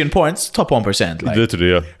like what you see in porn, it's top 1%. Like,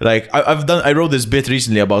 literally, yeah. Like I wrote this bit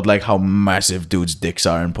recently about like how massive dudes' dicks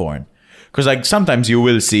are in porn. Because like sometimes you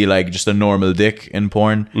will see like just a normal dick in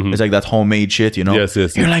porn. Mm-hmm. It's like that homemade shit, Yes.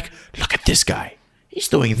 You're like, look at this guy. He's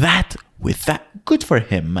doing that with that. Good for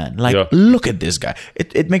him, man. Like, Look at this guy.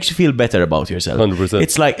 It makes you feel better about yourself. 100%.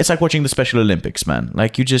 It's like watching the Special Olympics, man.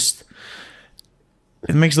 Like it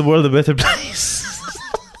makes the world a better place.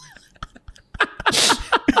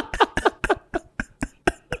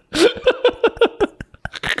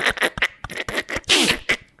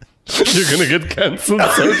 You're gonna get cancelled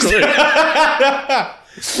so quick.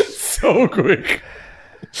 So quick.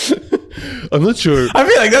 I'm not sure. I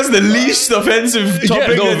feel like that's the least offensive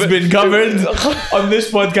topic that's been covered on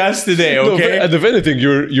this podcast today. Okay, and if anything,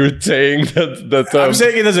 you're saying that I'm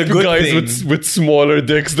saying it as a good guys thing. with smaller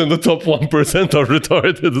dicks than the top 1% are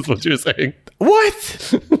retarded. Is what you're saying?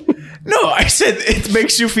 What? No, I said it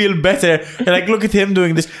makes you feel better. Like, look at him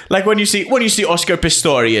doing this. Like when you see Oscar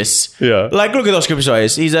Pistorius. Yeah. Like, look at Oscar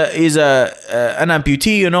Pistorius. He's an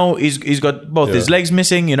amputee. He's got both his legs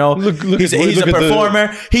missing. Look he's a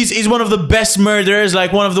performer. He's one of the best murderers.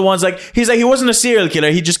 Like one of the ones. Like he wasn't a serial killer.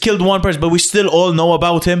 He just killed one person, but we still all know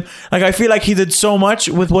about him. Like I feel like he did so much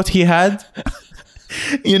with what he had.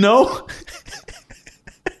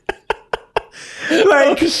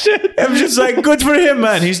 Like, shit. I'm just like, good for him,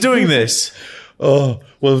 man. He's doing this. Oh,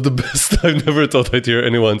 one of the best. I've never thought I'd hear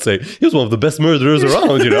anyone say he was one of the best murderers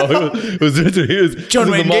around. It was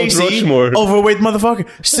John Wayne Gacy, overweight motherfucker,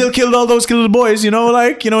 still killed all those little boys. What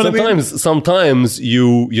I mean? Sometimes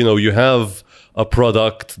you have a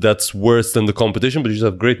product that's worse than the competition, but you just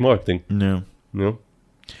have great marketing. No.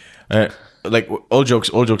 Like all jokes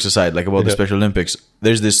aside, like about the Special Olympics.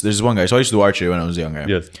 There's one guy. So I used to do archery when I was younger.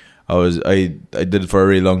 Yes. I did it for a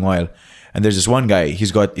really long while, and there's this one guy.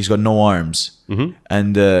 He's got no arms,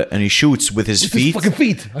 and he shoots with his feet. His fucking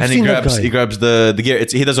feet. And he grabs the gear.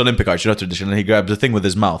 He does Olympic archery, not traditional. And he grabs the thing with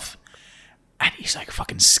his mouth, And he's like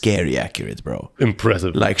fucking scary accurate, bro.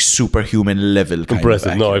 Impressive. Like superhuman level kind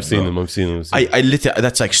Impressive. of No, accurate, I've seen bro. him. I've seen him. I literally,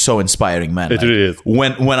 that's like so inspiring, man. It Like, really is.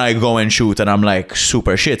 When I go and shoot and I'm like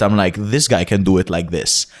super shit, I'm like, this guy can do it like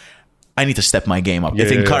this. I need to step my game up.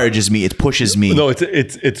 It encourages me. It pushes me. No,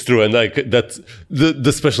 it's true, and like that's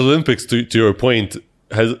the Special Olympics. To your point,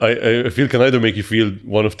 I feel can either make you feel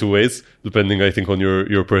one of two ways, depending I think on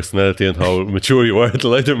your personality and how mature you are.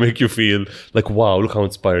 It'll either make you feel like, wow, look how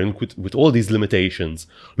inspiring with all these limitations.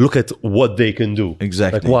 Look at what they can do.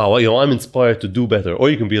 Exactly. Like, wow, I'm inspired to do better. Or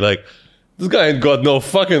you can be like, this guy ain't got no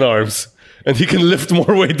fucking arms. And he can lift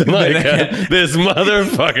more weight than I can. This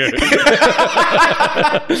motherfucker.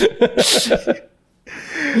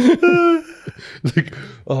 Like,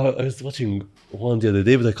 I was watching one the other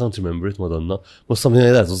day, but I can't remember it. Madonna. It was something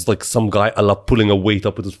like that. It was like some guy pulling a weight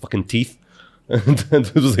up with his fucking teeth. And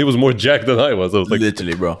he was more jacked than I was. I was like,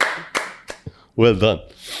 literally, bro. Well done.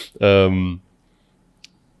 Have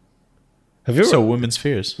you ever... So, women's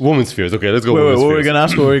fears. Women's fears. Okay, let's go. Wait, women's what were fears. we going to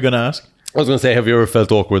ask? What were we going to ask? I was going to say, have you ever felt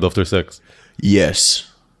awkward after sex? Yes.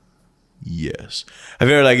 Have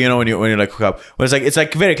you ever, like, you know, when you like hook up, when it's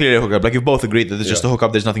like very clearly a hookup, like you've both agreed that it's just a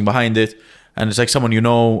hookup, there's nothing behind it, and it's like someone you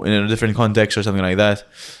know in a different context or something like that,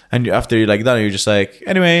 and after you're like done, you're just like,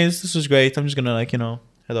 anyways, this was great, I'm just gonna like, you know,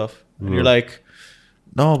 head off, and you're like,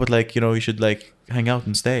 no, but like, you know, you should like hang out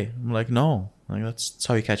and stay. I'm like, no, like that's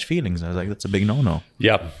how you catch feelings. I was like, that's a big no.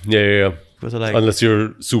 Yeah. But like, unless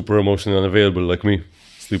you're super emotionally unavailable like me,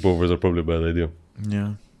 sleepovers are probably a bad idea.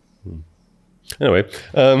 Yeah. Anyway,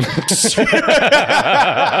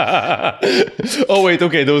 oh wait,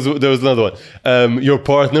 okay. There was another one. Your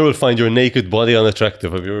partner will find your naked body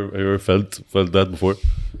unattractive. Have you ever felt that before?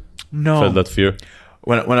 No. Felt that fear?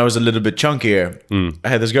 When I was a little bit chunkier, I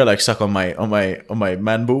had this girl like suck on my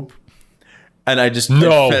man boob, and I just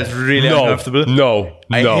felt really uncomfortable.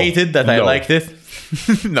 I hated that. I liked it.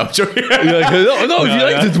 No, I'm joking. You're like, no, if you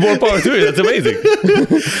liked it, more power to you. That's amazing.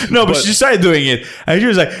 No, but she started doing it, and she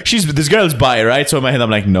was like, this girl's bi, right? So in my head, I'm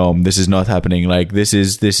like, no, this is not happening. Like, this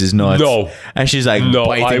is not. No. And she's like,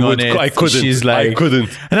 biting on it. I couldn't. She's like, I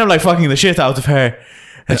couldn't. And I'm like fucking the shit out of her.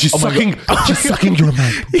 And she's sucking your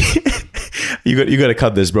man. You got to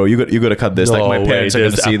cut this, bro. You got to cut this. No, like my parents are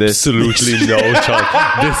going to see this. Absolutely no chance.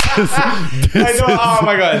 I know. Oh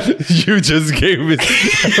my god! You just gave me.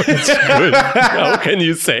 Good. How can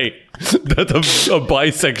you say that a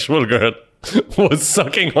bisexual girl was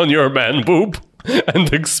sucking on your man boob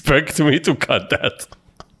and expect me to cut that?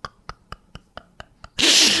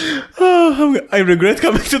 Oh, I regret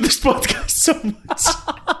coming to this podcast so much.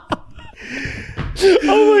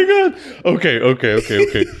 Oh my god. Okay.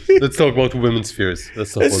 Let's talk about women's fears.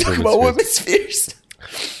 Let's talk about women's fears.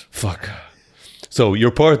 Fuck. So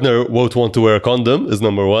your partner won't want to wear a condom is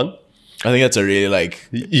number one. I think that's a really like.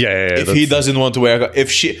 Yeah. If he doesn't want to wear,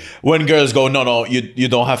 when girls go, no, you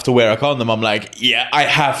don't have to wear a condom. I'm like, yeah, I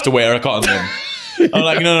have to wear a condom. I'm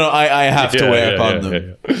like, no, I have to wear a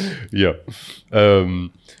condom. Yeah.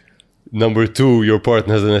 Number two, your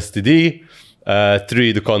partner has an STD.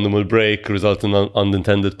 3, the condom will break, result in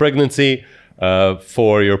unintended pregnancy.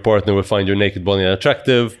 4, your partner will find your naked body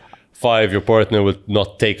unattractive. 5, your partner will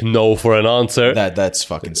not take no for an answer. That's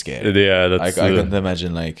fucking scary. Yeah, that's. I can't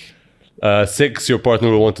imagine like. 6, your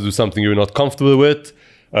partner will want to do something you're not comfortable with.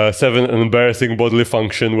 7, an embarrassing bodily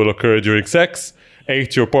function will occur during sex.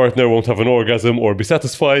 8, your partner won't have an orgasm or be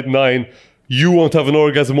satisfied. 9, you won't have an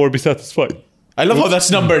orgasm or be satisfied. I love how that's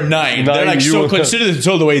number 9. They're like so considered it's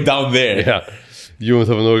all the way down there. Yeah. You won't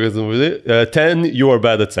have an orgasm with it. 10, you are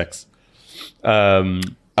bad at sex.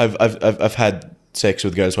 I've had sex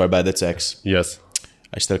with girls who are bad at sex. Yes.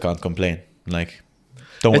 I still can't complain. Like,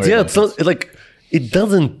 don't worry. It's not like it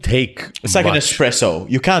doesn't take. It's like an espresso.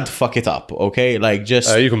 You can't fuck it up. Okay, like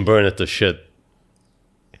just you can burn it to shit.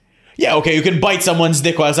 Yeah, okay, you can bite someone's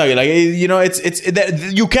dick while it's out. Like, you know,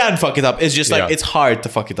 you can fuck it up. It's just like it's hard to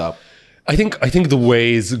fuck it up. I think the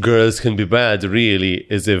ways girls can be bad really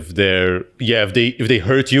is if they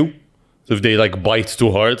hurt you, if they like bite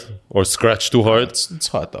too hard or scratch too hard. It's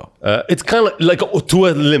hot though. It's kind of like to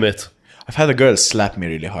a limit. I've had a girl slap me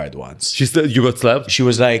really hard once. You got slapped? She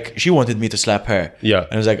was like, she wanted me to slap her. Yeah.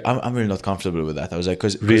 And I was like, I'm really not comfortable with that. I was like,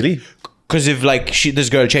 Really? Because if like this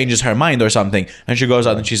girl changes her mind or something, and she goes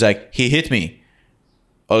out and she's like, he hit me.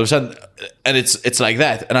 All of a sudden, and it's like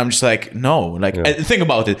that, and I'm just like, no, like think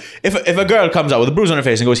about it. If a girl comes out with a bruise on her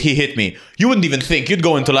face and goes, he hit me, you wouldn't even think. You'd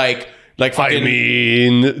go into like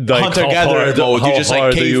fucking like hunter-gatherer mode. You just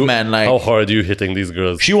like caveman. Like, how hard are you hitting these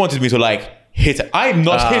girls? She wanted me to like hit her. I'm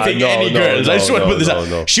not hitting any girls. I just want to put this out.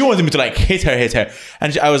 No. She wanted me to like hit her.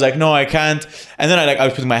 And I was like, no, I can't. And then I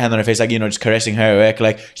was putting my hand on her face, like, you know, just caressing her.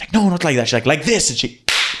 Like, she's like, no, not like that. She's like this. And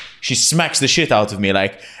she smacks the shit out of me.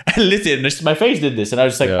 Like, and literally, my face did this. And I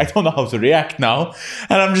was just like, I don't know how to react now.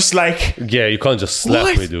 And I'm just like, yeah, you can't just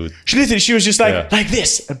slap me, dude. She was just like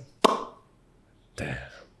this. Damn.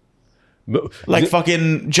 Like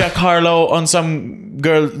fucking Jack Harlow on some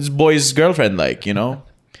boy's girlfriend, like, you know?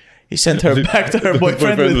 He sent her back to her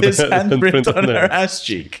boyfriend with his handprint on her ass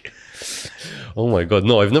cheek. Oh my God.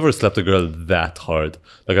 No, I've never slapped a girl that hard.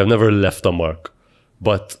 Like, I've never left a mark.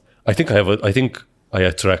 But I think I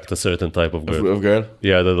attract a certain type of girl. Of girl?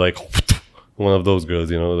 Yeah, they're like one of those girls,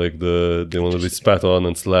 you know, like they want to be spat on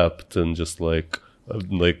and slapped and just like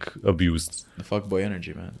abused. The fuckboy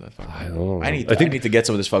energy, man. I don't know. I need to get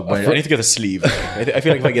some of this fuckboy energy. I need to get a sleeve. I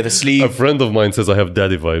feel like if I get a A sleeve... friend of mine says I have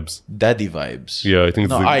daddy vibes. Daddy vibes. Yeah, I think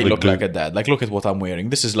No, I look like a dad. Like, look at what I'm wearing.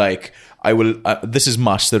 This is like, this is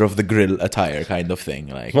master of the grill attire kind of thing.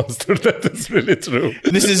 Like, Master, that is really true.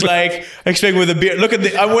 this is like, expect with a beard. Look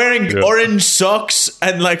at I'm wearing orange socks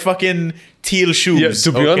and like fucking teal shoes.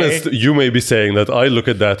 Yeah, to be honest, you may be saying that I look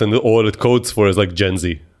at that and all it codes for is like Gen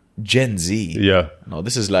Z. Gen Z. Yeah. No,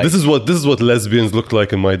 this is like... This is what lesbians looked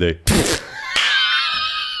like in my day.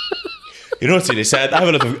 You know what's really sad? I have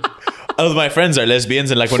a lot of my friends are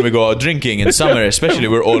lesbians, and like when we go out drinking in summer, especially,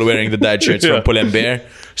 we're all wearing the dad shirts from Pull and Bear.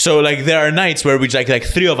 So like there are nights where we like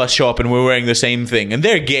three of us show up and we're wearing the same thing, and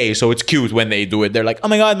they're gay, so it's cute when they do it. They're like, "Oh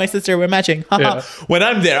my God, my sister, we're matching." Yeah. When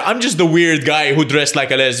I'm there, I'm just the weird guy who dressed like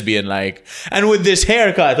a lesbian, like, and with this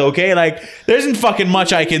haircut, okay, like there isn't fucking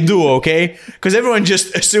much I can do, okay, because everyone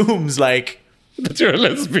just assumes like that you're a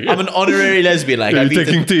lesbian. I'm an honorary lesbian. Like I've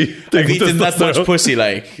eaten that much pussy.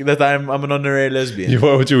 Like that I'm an honorary lesbian. You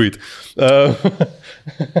are what you eat.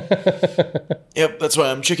 Yep, that's why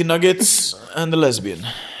I'm chicken nuggets and a lesbian.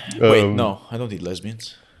 Wait, no, I don't eat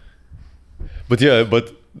lesbians. But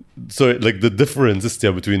so like the difference is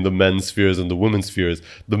between the men's spheres and the women's spheres.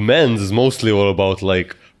 The men's is mostly all about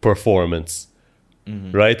like performance.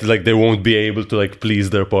 Right? Like they won't be able to like please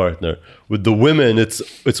their partner. With the women,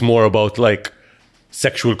 it's more about like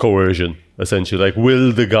sexual coercion, essentially. Like,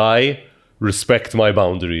 will the guy respect my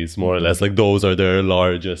boundaries, more or less? Like those are their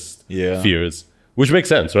largest fears. Which makes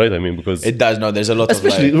sense, right? I mean, because it does. No, there's a lot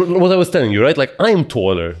especially of like, what I was telling you, right? Like I'm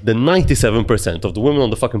taller than 97% of the women on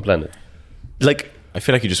the fucking planet. Like I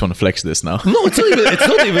feel like you just want to flex this now. No, it's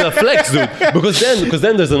not even a flex, dude. Because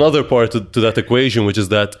then there's another part to that equation, which is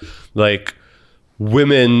that like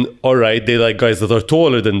women, all right, they like guys that are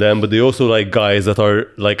taller than them, but they also like guys that are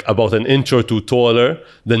like about an inch or two taller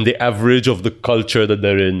than the average of the culture that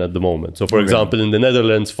they're in at the moment. So, for example, in the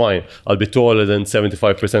Netherlands, fine, I'll be taller than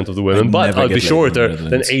 75% of the women, but I'll be shorter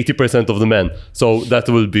than 80% of the men. So that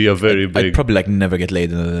will be a very big... I'd probably like never get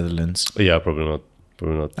laid in the Netherlands. Yeah, probably not.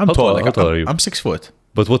 I'm tall. How tall are you? I'm 6 foot.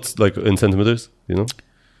 But what's like in centimeters, you know?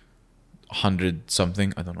 100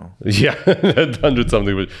 something, I don't know. Yeah, 100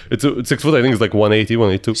 something. But it's 6 foot, I think it's like 180,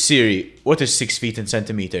 182. Siri, what is 6 feet in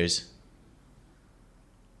centimeters?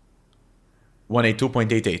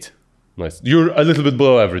 182.88. Nice. You're a little bit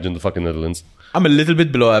below average in the fucking Netherlands. I'm a little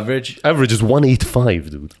bit below average. Average is 185,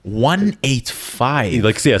 dude. 185?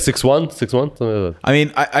 Like, yeah, 6'1", something like that. I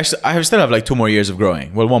mean, I still have like 2 more years of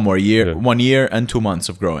growing. Well, 1 more year. Yeah. 1 year and 2 months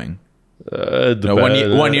of growing. No,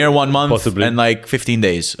 1 year, 1 month, possibly. And like 15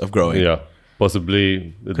 days of growing. Yeah,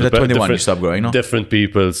 possibly. Because at 21 you stop growing, no? Different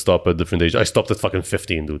people stop at different age. I stopped at fucking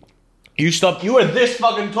 15, dude. You were this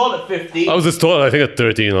fucking tall at 15? I was this tall, I think, at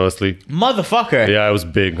 13, honestly. Motherfucker. Yeah, I was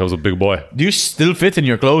big. I was a big boy. Do you still fit in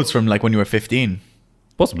your clothes from like when you were 15?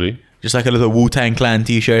 Possibly. Just like a little Wu-Tang Clan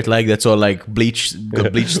t-shirt, like that's all like bleach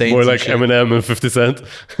stains. More like Eminem and 50 Cent.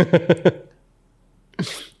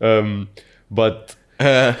 But...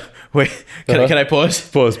 Wait, can I pause?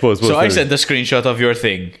 Pause. So I sent a screenshot of your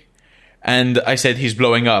thing, and I said he's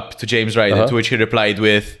blowing up to James Ryder, to which he replied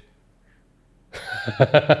with,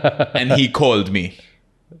 and he called me.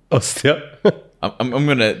 Ostia. I'm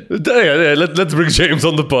gonna... Yeah, let's bring James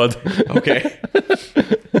on the pod. Okay.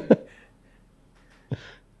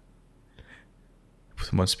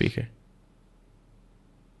 Put him on speaker.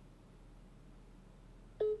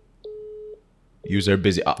 User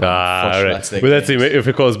busy. All right. But let's see. If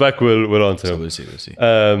he calls back, we'll answer him. So we'll see.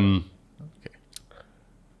 Okay.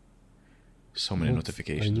 So many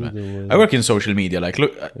notifications, man. I work in social media. Like,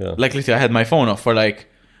 look, like literally, I had my phone off for like,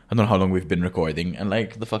 I don't know how long we've been recording, and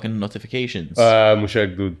like the fucking notifications.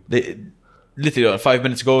 Mushak, dude. They literally 5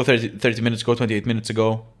 minutes ago, 30 minutes ago, 28 minutes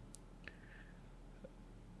ago.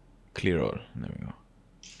 Clear all. There we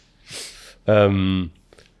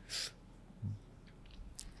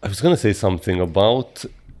go. I was gonna say something about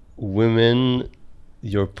women,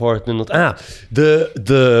 your partner not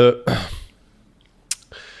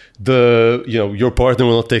your partner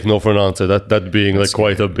will not take no for an answer. That being like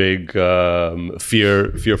quite a big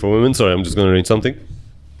fear for women. Sorry, I'm just gonna read something.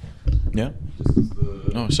 Yeah.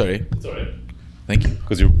 No, sorry. It's alright. Thank you.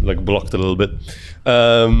 Because you're like blocked a little bit.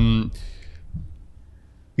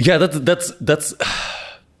 Yeah, that's.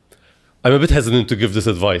 I'm a bit hesitant to give this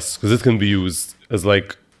advice because it can be used as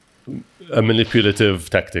like a manipulative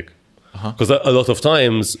tactic. Because a lot of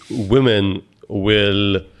times women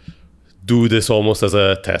will do this almost as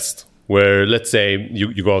a test, where let's say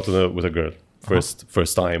you go out with a girl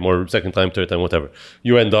first time or second time, third time, whatever.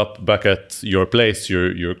 You end up back at your place.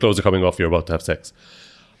 Your clothes are coming off. You're about to have sex.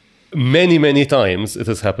 Many times it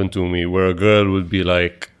has happened to me where a girl would be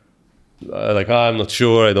like, I'm not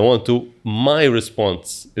sure, I don't want to. My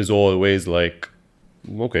response is always like,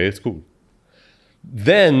 okay, it's cool.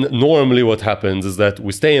 Then normally what happens is that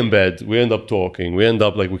we stay in bed, we end up talking, we end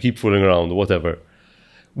up like we keep fooling around, whatever.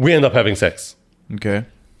 We end up having sex. Okay.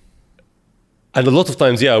 And a lot of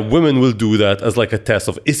times, yeah, women will do that as like a test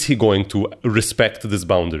of, is he going to respect this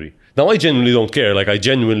boundary? Now, I genuinely don't care. Like, I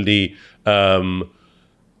genuinely,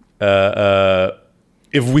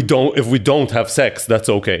 if we don't have sex, that's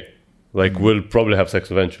okay. Like, we'll probably have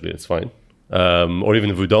sex eventually. It's fine. Or even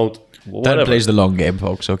if we don't, whatever. Dan plays the long game,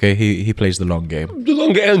 folks. Okay, he plays the long game. The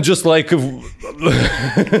long game, just like, I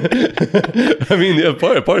mean, yeah,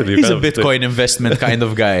 partly. He's a Bitcoin investment kind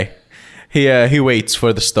of guy. He waits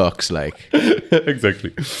for the stocks, like.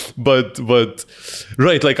 Exactly, but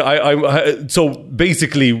right, like I so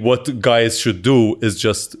basically what guys should do is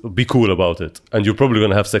just be cool about it, and you're probably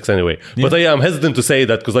gonna have sex anyway. Yeah. But I'm hesitant to say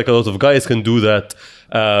that because like a lot of guys can do that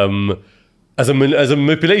as a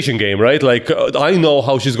manipulation game, right? Like I know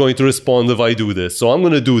how she's going to respond if I do this, so I'm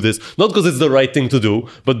gonna do this not because it's the right thing to do,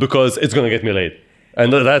 but because it's gonna get me laid.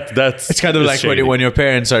 And that's it's kind of like when your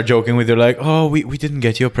parents are joking with you, like, oh, we didn't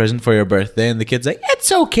get you a present for your birthday, and the kid's like, it's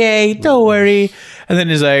okay, don't worry, and then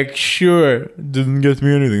he's like, sure, didn't get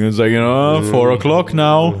me anything. It's like, 4 o'clock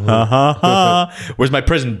now, where's my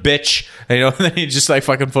present, bitch? And, and then he just like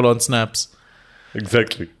fucking full on snaps.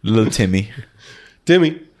 Exactly. Little Timmy,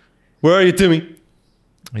 where are you, Timmy?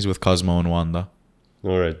 He's with Cosmo and Wanda.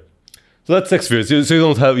 All right, so that's sex fears. So you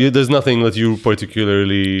don't have there's nothing that you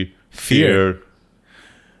particularly fear.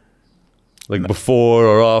 Like before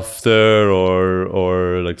or after,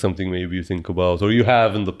 or like something maybe you think about, or you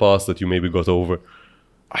have in the past that you maybe got over.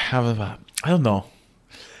 I don't know.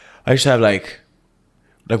 I used to have like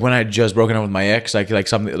when I had just broken up with my ex, like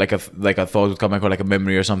something like a thought would come back, or like a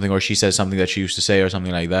memory or something, or she says something that she used to say or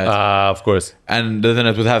something like that. Of course. And then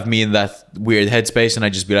it would have me in that weird headspace, and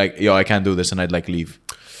I'd just be like, yo, I can't do this, and I'd like leave.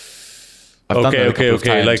 Okay.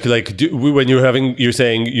 When you're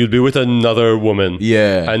saying you'd be with another woman,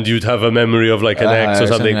 yeah, and you'd have a memory of like an ex or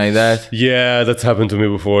something like that. Yeah, that's happened to me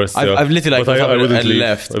before. So. I've literally like I wouldn't leave.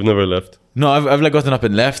 Left. I've never left. No, I've like gotten up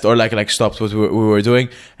and left, or like stopped what we were doing,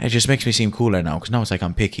 and it just makes me seem cooler now, because now it's like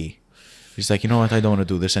I'm picky. She's like, you know what, I don't want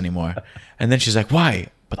to do this anymore, and then she's like, why?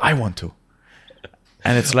 But I want to.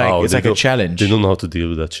 And it's like it's like a challenge. They don't know how to deal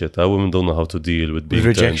with that shit. Our women don't know how to deal with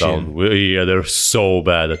being turned down. Yeah, they're so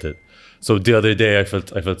bad at it. So the other day I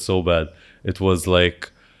felt so bad. It was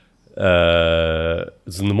like it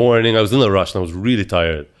was in the morning. I was in a rush and I was really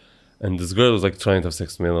tired. And this girl was like trying to have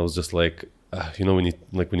sex with me, and I was just like, we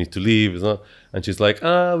need to leave. And she's like,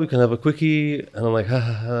 we can have a quickie. And I'm like,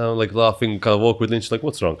 I'm like laughing, kind of awkwardly. And she's like,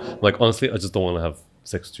 what's wrong? I'm like, honestly, I just don't want to have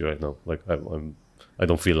sex with you right now. Like I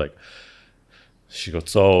don't feel like. She got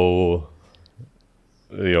so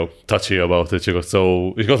touchy about it. She got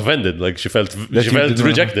offended. Like she felt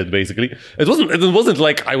rejected. Basically, it wasn't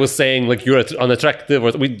like I was saying like you're unattractive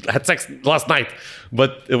or we had sex last night,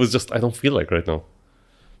 but it was just I don't feel like right now.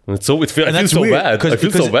 And I feel so bad. I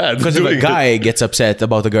feel so bad because if a guy gets upset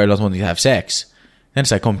about a girl not wanting to have sex, then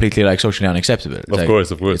it's like completely like socially unacceptable. Of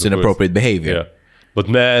course, it's inappropriate behavior. Yeah, but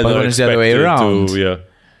men when it's the other way around,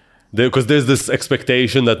 because there's this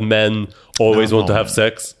expectation that men always want to have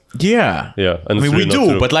sex. Yeah. And I mean, we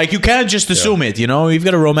do, but like you can't just assume it. You've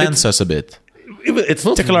got to romance us a bit. It's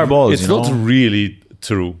not tickle our balls. It's not really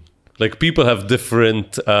true. Like people have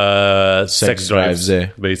different sex drives,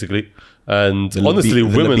 basically, and honestly,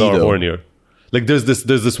 women are hornier. Like there's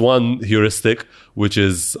this one heuristic which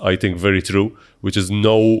is I think very true, which is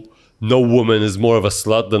no woman is more of a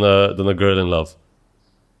slut than a girl in love.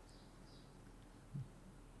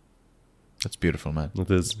 That's beautiful, man.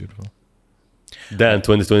 It is beautiful. Dan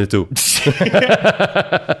 2022.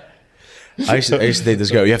 I used to date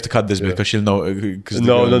this girl. You have to cut this bit because she'll know.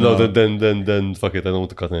 No. Then fuck it. I don't want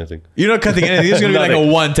to cut anything. You're not cutting anything. It's gonna be like a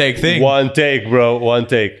one take thing. One take, bro. One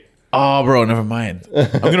take. Oh, bro, never mind.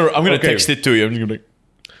 I'm gonna Okay. text it to you. I'm just gonna.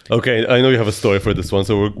 Okay, I know you have a story for this one,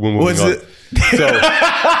 so we're moving What's on. it? So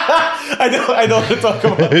I don't want to talk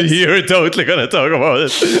about it. you're totally gonna talk about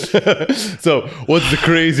it. So, what's the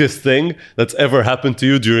craziest thing that's ever happened to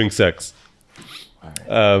you during sex?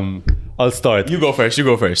 I'll start. You go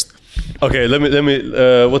first. Okay, let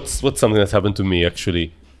me. What's something that's happened to me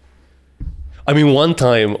actually? I mean, one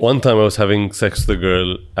time I was having sex with a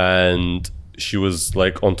girl and she was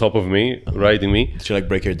like on top of me, riding me. Did you like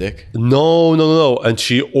break your dick? No. And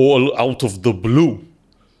she all out of the blue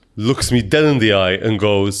looks me dead in the eye and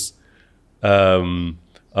goes,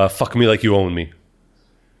 fuck me like you own me.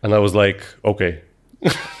 And I was like, okay.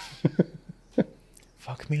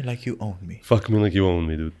 Fuck me like you own me. Fuck me like you own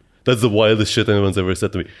me, dude. That's the wildest shit anyone's ever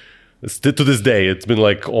said to me. To this day, it's been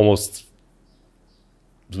like 7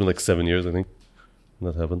 years, I think,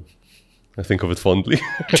 when that happened. I think of it fondly.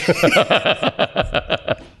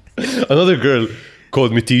 Another girl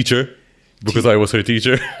called me teacher because I was her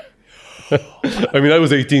teacher. I mean, I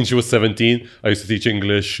was 18, she was 17. I used to teach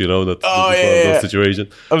English, you know, that's one of those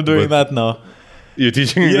situations. I'm doing that now. You're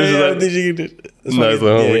teaching English? Yeah, I'm teaching English. Nice.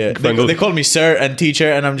 They call me sir and teacher,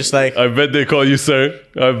 and I'm just like... I bet they call you sir.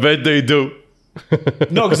 I bet they do.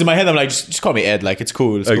 No, because in my head I'm like, just call me Ed. Like, it's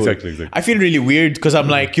cool. Exactly. I feel really weird because I'm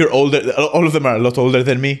like, you're older. All of them are a lot older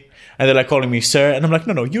than me. And they're like calling me sir. And I'm like,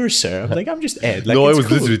 no, you're sir. I'm like, I'm just Ed. Like, no, I was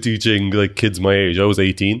cool. literally teaching like kids my age. I was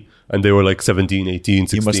 18 and they were like 17, 18,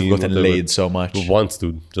 16. You must have gotten whatever. laid so much. Once,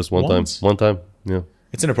 dude. Just one Once? time. One time. Yeah.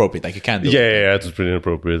 It's inappropriate. Like, you can't do it. Yeah, it was pretty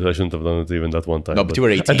inappropriate. I shouldn't have done it even that one time. No, but you were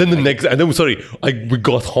 18. And then we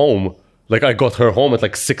got home. Like, I got her home at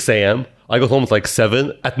like 6 a.m. I got home at like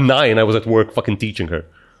 7. At 9, I was at work fucking teaching her.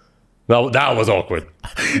 Now, that was awkward.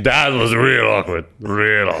 That was real awkward.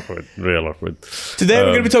 Real awkward. Today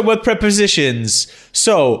we're going to be talking about prepositions.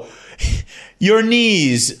 So, your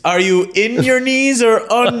knees. Are you in your knees or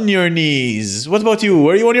on your knees? What about you?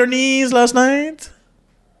 Were you on your knees last night?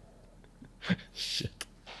 Shit.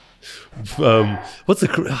 What's the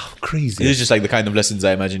crazy? This is just like the kind of lessons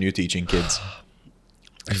I imagine you teaching kids.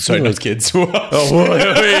 Sorry, not kids. Hey.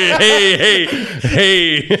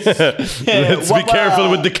 Let's be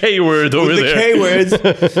careful with the K word over there. The K words.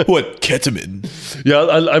 What? Ketamine.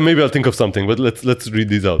 Yeah, maybe I'll think of something, but let's read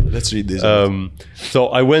these out. Let's read these. So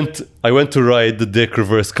I went to ride the dick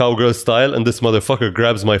reverse cowgirl style, and this motherfucker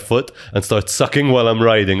grabs my foot and starts sucking while I'm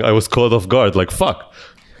riding. I was caught off guard, like fuck.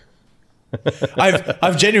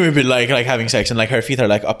 I've genuinely been like having sex and like her feet are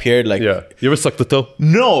like up here, like Yeah. You ever sucked the toe?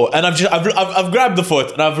 no, and I've grabbed the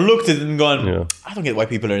foot and I've looked at it and gone, Yeah. I don't get why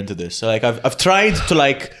people are into this. So like I've tried to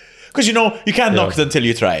like, because you can't knock it until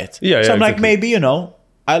you try it. Yeah, so I'm like, exactly. maybe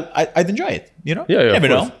I'd enjoy it. Yeah, never of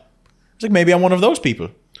course. know. It's like maybe I'm one of those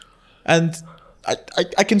people, and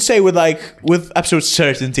I can say with absolute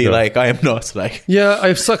certainty, like I am not. Like Yeah,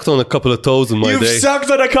 I've sucked on a couple of toes in my you've day. sucked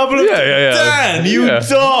on a couple of Yeah. Dan, you Yeah.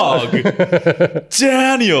 dog,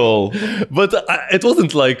 Daniel. But it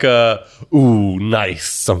wasn't like, ooh,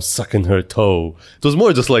 nice, I'm sucking her toe. It was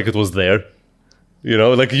more just like it was there. You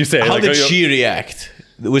know, like you said. How like, did she react?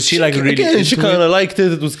 Was she like really? Again, she into it? kind of liked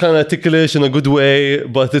it. It was kind of ticklish in a good way.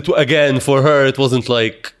 But again, for her, it wasn't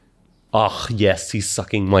like, yes, he's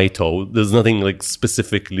sucking my toe. There's nothing like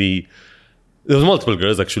specifically. There was multiple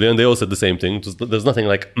girls actually, and they all said the same thing. There's nothing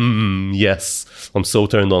like, yes, I'm so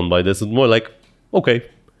turned on by this. It's more like, okay,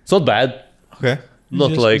 it's not bad. Okay. Not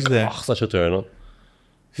Just like, was there. such a turn on.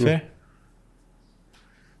 Fair.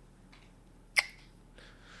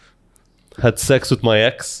 Had sex with my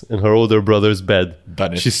ex in her older brother's bed.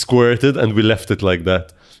 Done it. She squirted and we left it like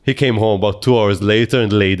that. He came home about 2 hours later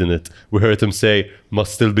and laid in it. We heard him say,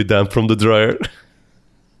 must still be damp from the dryer.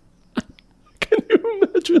 Can you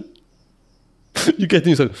imagine? You get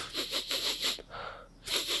these like,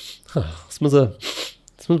 smells a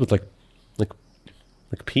bit like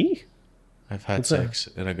pee? I've had sex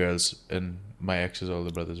in my ex's older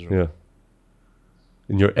brother's room. Yeah.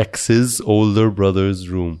 In your ex's older brother's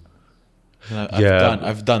room. And Yeah.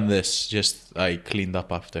 I've done this. Just I cleaned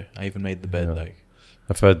up after. I even made the bed. Yeah. Like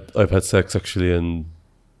I've had sex actually in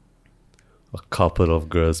a couple of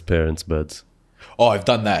girls' parents' beds. oh, I've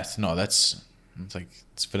done that. No, it's like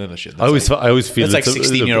it's vanilla shit. I always feel that's like it's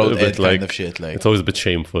a 16-year-old bit Ed kind of shit. Like it's always a bit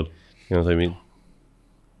shameful. You know what I mean?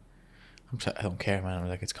 I don't care, man. I'm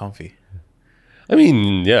like it's comfy. I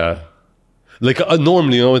mean, yeah. Like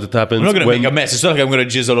normally, you know what happens. I'm not gonna make a mess. It's not like I'm gonna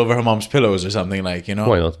jizz all over her mom's pillows or something. Like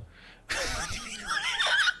Why not?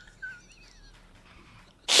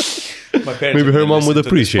 My parents Maybe are her gonna mom would listen to this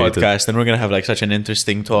appreciate it. podcast, and we're gonna have like such an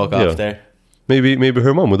interesting talk Yeah. after. Maybe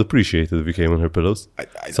her mom would appreciate it if we came on her pillows.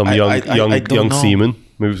 Some I don't young know. semen.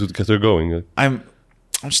 Maybe it would get her going. I'm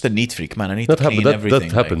just a neat freak, man. I need That to clean happens. everything.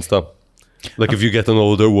 That happens. Stop. Like if you get an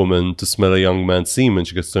older woman to smell a young man's semen,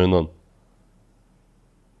 she gets turned on.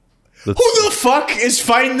 Who the fuck is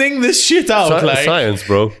finding this shit out? Like Science,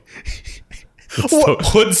 bro. what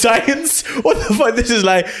hood science? What the fuck? This is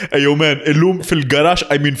like, hey, yo man, illum fil-garax,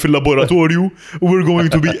 I mean fil-laboratorju, we're going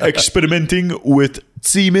to be experimenting with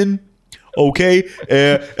semen, okay?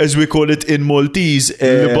 As we call it in Maltese.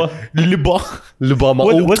 Liba.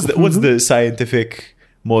 What's the scientific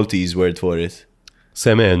Maltese word for it?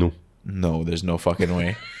 Semenu. No, there's no fucking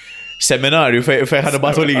way. Seminarju fej ħana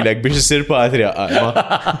batu lilek biex issir patria.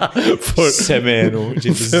 Semenu.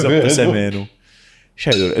 Semenu.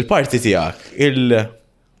 Xejdur, il-parti tijak,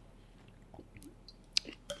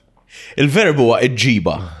 il-verb huwa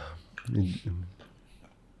iġġiba.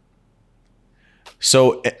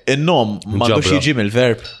 So, il-nom m'għandux jiġi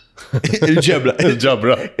mill-verb. Il-ġabra.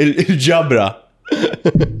 Il-ġabra.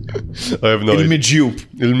 I have no idea. Il-miġjub.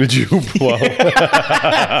 Il-miġjub, wow.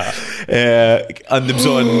 Għandi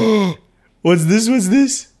bżon. What's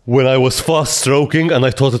this? When I was fast stroking and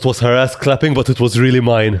I thought it was her ass clapping, but it was really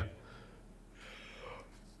mine.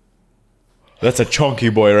 That's a chunky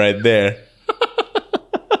boy right there.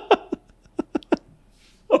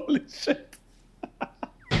 Holy shit.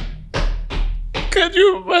 Can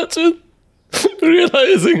you imagine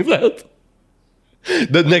realizing that?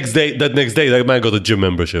 That next day, that man got a gym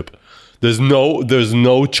membership. There's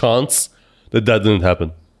no chance that didn't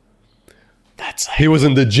happen. That's like, He was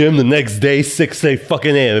in the gym the next day, 6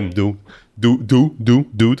 fucking a.m. Dude.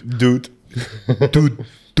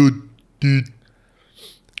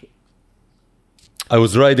 I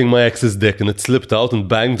was riding my ex's dick and it slipped out and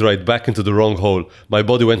banged right back into the wrong hole. My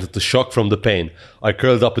body went into shock from the pain. I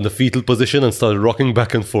curled up in the fetal position and started rocking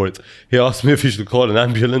back and forth. He asked me if he should call an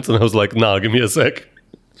ambulance and I was like, nah, give me a sec.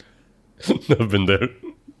 I've been there.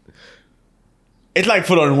 it like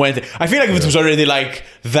full on went. I feel like if it was already like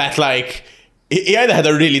that, like he either had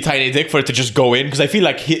a really tiny dick for it to just go in, because I feel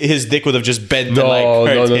like his dick would have just bent and like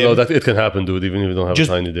hurt him. No, that it can happen, dude, even if you don't have Just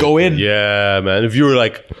a tiny dick. go in. Yeah, man. If you're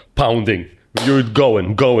like pounding, you're going,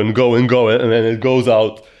 and then it goes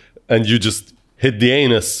out and you just hit the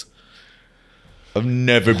anus. I've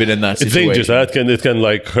never been in that It's situation. dangerous. Huh? It can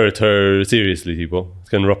like hurt her seriously, people. It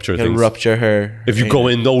can rupture It can things. rupture her. If you go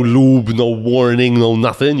in, no lube, no warning, no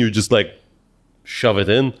nothing, you just like shove it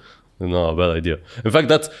in. No, bad idea. In fact,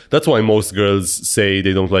 that's why most girls say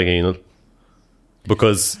they don't like anal,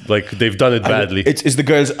 because like they've done it badly. It's the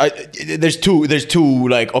girls. There's two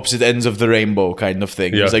like opposite ends of the rainbow kind of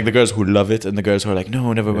thing. Yeah. There's like the girls who love it and the girls who are like,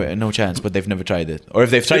 no, never, no chance. But they've never tried it, or if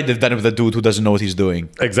they've tried, they've done it with a dude who doesn't know what he's doing.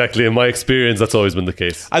 Exactly. In my experience, that's always been the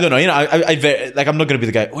case. I don't know. You know, like I'm not gonna be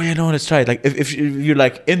the guy. Oh yeah, no, let's try it. Like if you're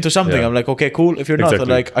like into something, Yeah. I'm like, okay, cool. If you're not,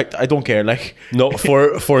 Exactly. I'm like, I don't care. Like No,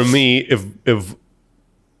 for me,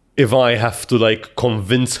 if I have to like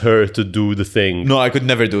convince her to do the thing, no, I could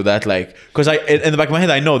never do that. Like, because in the back of my head,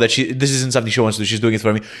 I know that this isn't something she wants to do. She's doing it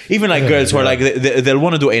for me. Even like girls who are like they'll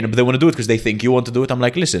want to do anal, but they want to do it because they think you want to do it. I'm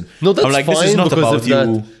like, listen, no, that's I'm like, fine. this is not because about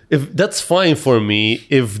you. If that's fine for me,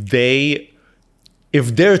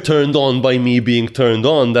 if they're turned on by me being turned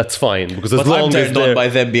on, that's fine. Because as But long I'm as turned they're on by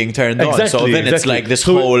them being turned on. So Exactly, then it's exactly. like this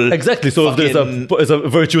So- whole exactly. So if fucking- there's a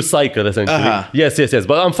virtuous cycle essentially. Uh-huh. Yes.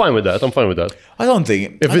 But I'm fine with that. I don't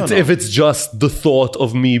think If it's just the thought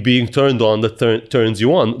of me being turned on that turns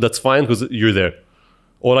you on, that's fine because you're there.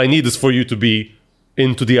 All I need is for you to be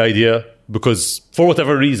into the idea, because for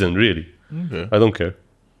whatever reason, really, Okay. I don't care.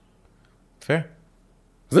 Fair.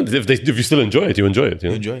 If you still enjoy it, you enjoy it. You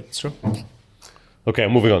know? Enjoy it. It's true. Okay,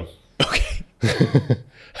 moving on. Okay.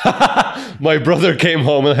 My brother came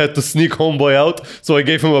home and I had to sneak homeboy out, so I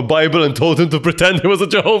gave him a Bible and told him to pretend he was a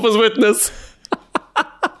Jehovah's Witness.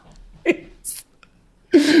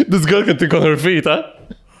 This girl can think on her feet, huh?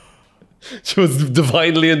 She was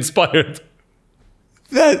divinely inspired.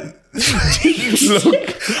 That.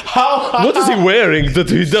 Look, How? what is he wearing that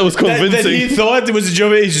was That convincing? he thought it was a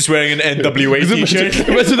Jehovah. He's just wearing an NWA t-shirt.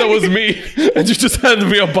 Imagine that was me, and you just handed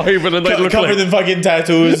me a Bible and I look covered like... in fucking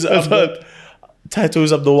tattoos.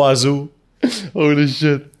 Tattoos up the wazoo. Holy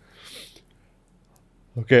shit.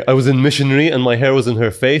 Okay, I was in missionary and my hair was in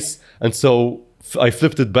her face, and so I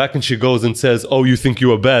flipped it back and she goes and says, "Oh, you think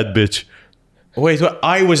you a bad bitch." Wait,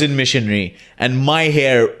 I was in missionary and my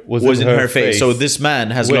hair was in her face. So this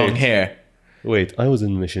man has Wait. long hair. Wait, I was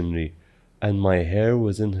in missionary and my hair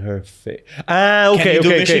was in her face. Ah, okay, Can you do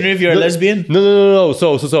okay, missionary okay. if you're a lesbian? No.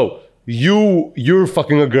 So you're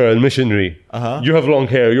fucking a girl, missionary. You have long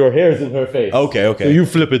hair. Your hair's in her face. Okay. So you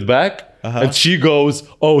flip it back, and she goes,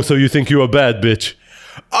 "Oh, so you think you're a bad bitch?"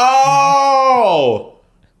 Oh!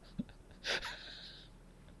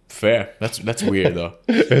 Fair. That's weird though.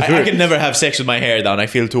 I can never have sex with my hair down. I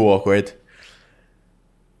feel too awkward.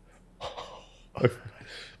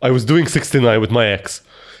 I was doing 69 with my ex.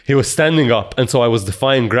 He was standing up, and so I was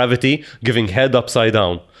defying gravity, giving head upside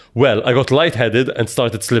down. Well, I got lightheaded and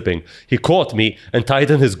started slipping. He caught me and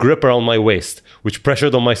tightened his grip around my waist, which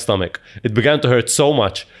pressured on my stomach. It began to hurt so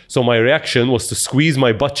much, so my reaction was to squeeze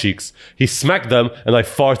my butt cheeks. He smacked them, and I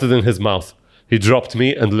farted in his mouth. He dropped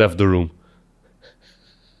me and left the room.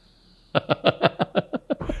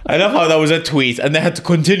 I love how that was a tweet, and they had to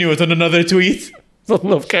continue it on another tweet. Not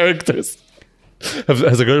enough characters.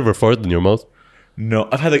 Has a girl ever farted in your mouth? No,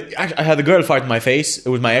 I had a girl fart in my face. It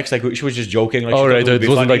was my ex. Like she was just joking. Like, oh right, it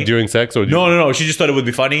wasn't funny. like during sex or no. She just thought it would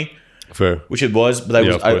be funny. Fair, which it was. But I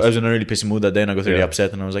of was in a really pissy mood that day, and I got really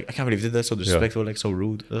upset. And I was like, I can't believe you did that. So disrespectful, like so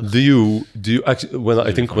rude. Ugh. Do you actually? When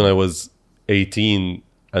I was 18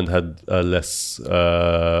 and had less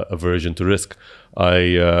aversion to risk,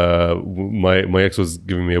 my ex was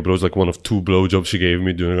giving me a blowjob, like one of 2 blowjobs she gave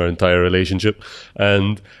me during our entire relationship,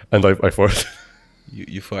 and I farted.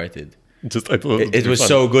 You farted. I thought it was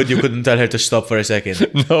so good you couldn't tell her to stop for a second.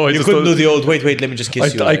 No, you couldn't do the old wait, let me just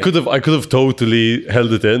kiss you. I could have totally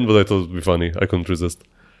held it in, but I thought it would be funny. I couldn't resist.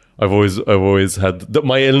 I've always had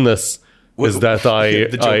my illness is that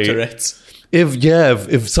the joke Tourette's. If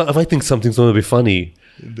I think something's gonna be funny,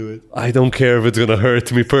 do it. I don't care if it's gonna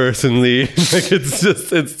hurt me personally. Like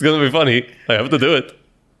it's gonna be funny. I have to do it.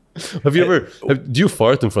 Have you ever? Do you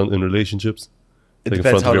fart in relationships? It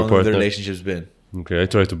depends how long the relationship's been. Okay, I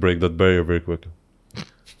try to break that barrier very quickly.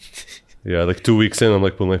 Yeah, like 2 weeks in, I'm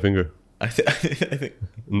like, pull my finger. I think.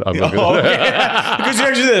 I'm not gonna. Because you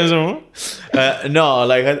actually did. No,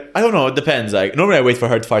 like I don't know. It depends. Like normally I wait for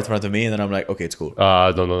her to fart in front of me, and then I'm like, okay, it's cool. No.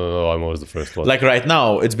 I'm always the first one. Like right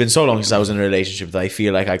now, it's been so long since I was in a relationship that I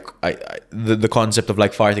feel like the concept of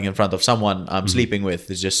like farting in front of someone I'm sleeping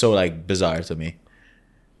with is just so like bizarre to me.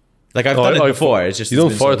 Like I've done it before. It's just you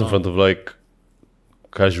don't fart in front of like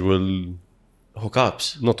casual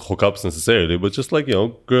hookups. Not hookups necessarily, but just like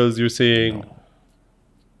girls you're seeing.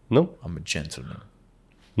 No? I'm a gentleman.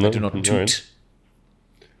 No? I do not toot.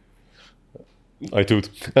 Right. I toot.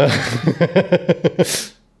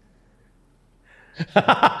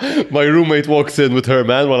 My roommate walks in with her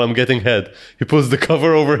man while I'm getting head. He pulls the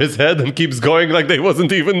cover over his head and keeps going like they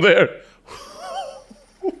wasn't even there.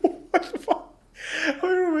 What the fuck? My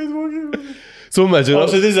roommate walking in. So imagine. Oh,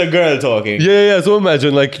 so this is a girl talking. Yeah. So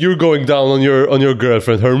imagine like you're going down on your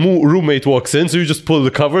girlfriend. Her roommate walks in, so you just pull the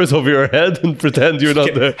covers over your head and pretend you're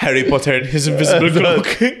not there. Harry Potter and his invisible cloak.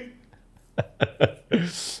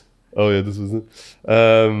 Oh yeah, this was it.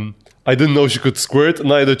 I didn't know she could squirt.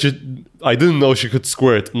 I didn't know she could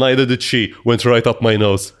squirt. Neither did she. Went right up my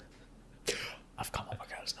nose. I've come up a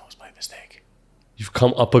girl's nose by mistake. You've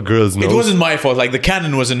come up a girl's nose. It wasn't my fault. Like the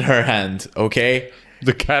cannon was in her hand. Okay.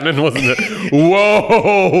 The cannon wasn't there.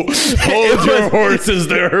 Whoa! Hold your horses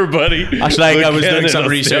there, buddy. Actually, I was doing some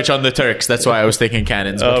research on the Turks. That's why I was thinking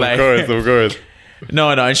cannons. But of course. No,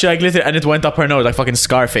 and she like literally, and it went up her nose like fucking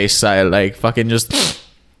Scarface style, like fucking just.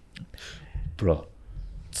 Bro,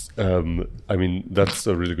 I mean that's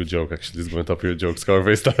a really good joke. Actually, this went up your joke,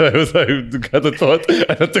 Scarface style. I kind of thought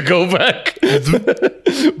I had to go back,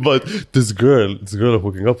 but this girl I'm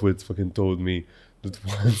hooking up with, fucking told me that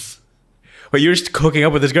once. But you're just hooking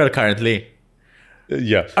up with this girl currently.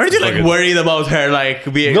 Yeah. Aren't you like worried about her like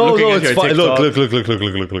being looking at your fine. TikTok? Look.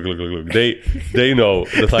 They know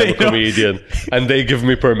that I'm a comedian and they give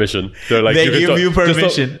me permission. They're like, they give you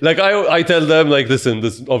permission. Like I tell them like, listen,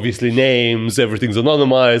 this obviously names, everything's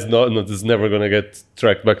anonymized. No, this is never gonna get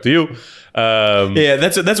tracked back to you. Yeah,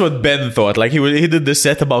 that's what Ben thought. Like he did this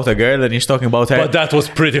set about a girl and he's talking about her. But that was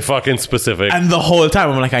pretty fucking specific. And the whole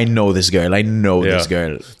time I'm like, I know this girl. This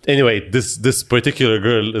girl. Anyway, this particular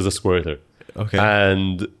girl is a squirter. Okay.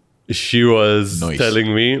 And she was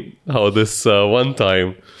telling me how this one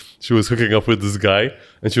time she was hooking up with this guy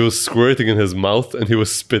and she was squirting in his mouth and he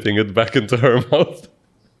was spitting it back into her mouth.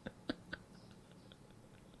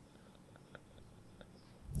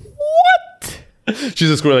 What? She's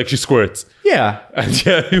a squirter, like she squirts. Yeah. And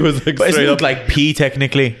yeah, he was like but straight isn't up. it like pee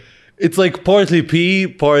technically? It's like partly pee,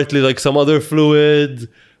 partly like some other fluid.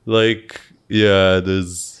 Like, yeah,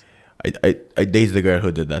 there's... I dated a girl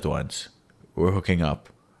who did that once. We were hooking up.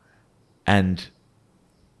 And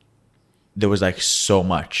there was like so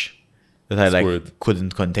much that I like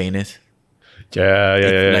couldn't contain it.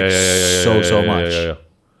 Yeah. So much. Yeah.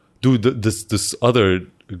 Dude, this other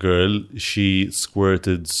girl, she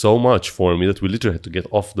squirted so much for me that we literally had to get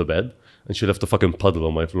off the bed, and she left a fucking puddle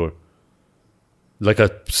on my floor. Like a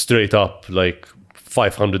straight up, like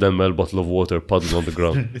 500 ml bottle of water puddle on the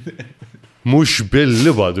ground. Mush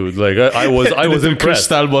bil-liba, dude. Like I was impressed.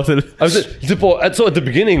 Crystal bottle. So at the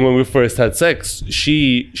beginning when we first had sex,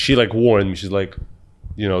 she like warned me. She's like,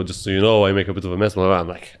 you know, just so you know, I make a bit of a mess. I'm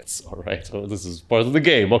like, it's all right. Oh, this is part of the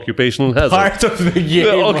game. Occupational hazard. Part of the game.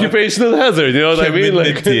 The occupational hazard. You know what I mean?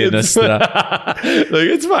 Like it's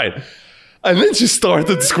fine. And then she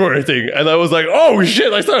started squirting, and I was like, "Oh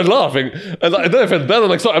shit!" I started laughing, and then I felt bad. I'm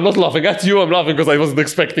like, "So I'm not laughing at you. I'm laughing because I wasn't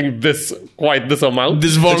expecting this amount,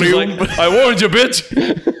 this volume." Like, I warned you, bitch.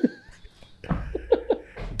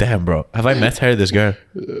 Damn, bro. Have I met her? This girl?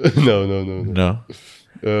 No.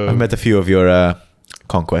 I've met a few of your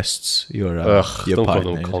conquests. Your don't partners.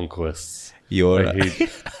 call them conquests.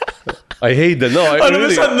 I hate them. No, all of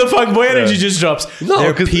a sudden the fuckboy energy just drops. No,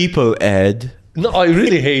 they're people, Ed. No, I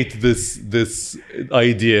really hate this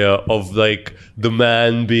idea of like the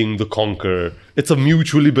man being the conqueror. It's a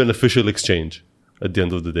mutually beneficial exchange at the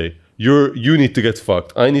end of the day. You need to get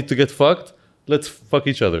fucked. I need to get fucked. Let's fuck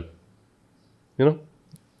each other. You know?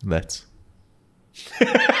 Let's. I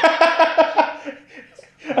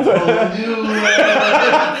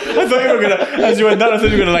thought you were gonna, as you went down, I thought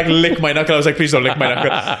you were gonna like lick my knuckle. I was like, please don't lick my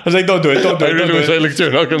knuckle. I was like, don't do it. I really wish I licked your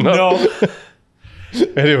knuckle now. No.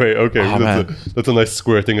 Anyway, okay, that's a nice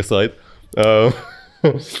squirting aside.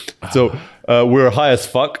 So we're high as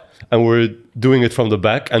fuck, and we're doing it from the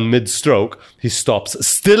back, and mid-stroke, he stops,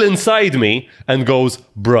 still inside me, and goes,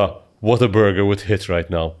 "Bruh, what a burger would hit right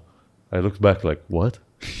now." I looked back like, what?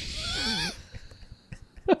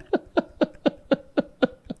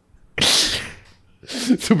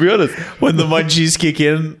 To be honest, when the munchies kick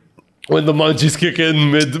in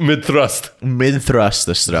mid-thrust. Mid-thrust,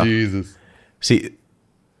 the strap. Jesus. See,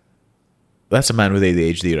 that's a man with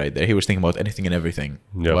ADHD right there. He was thinking about anything and everything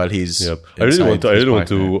while he's. Yep. I really want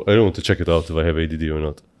to check it out if I have ADD or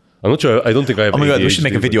not. I'm not sure. I don't think I have. Oh my ADHD, god, we should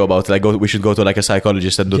make a video about it. Like, we should go to like a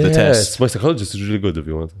psychologist and do the test. Yes, my psychologist is really good. If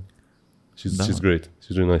you want, she's great.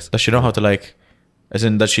 She's really nice. Does she know how to like? As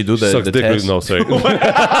in, does she do the Sucks dick test? No, sorry.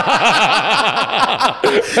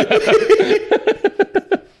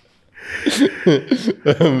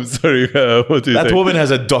 I'm sorry. What do you That say? woman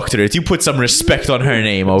has a doctorate. You put some respect on her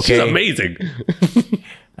name, okay? She's amazing.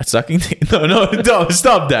 That's sucking. No,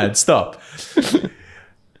 stop, Dad, stop.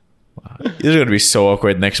 This is gonna be so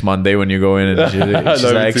awkward next Monday when you go in and she's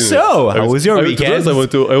like, "So, how was your weekend?" I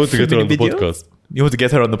want to get her on the podcast. You want to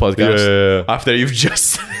get her on the podcast? Yeah. After you've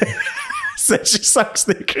just said she sucks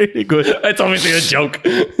dick really good. It's obviously a joke.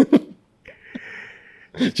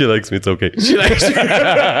 She likes me. It's okay. She likes you.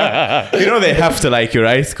 You know they have to like you,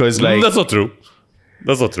 right? Because like that's not true.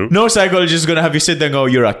 No psychologist is gonna have you sit there and go,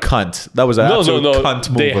 "You're a cunt." That was an absolute cunt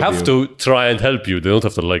move. They have to try and help you. They don't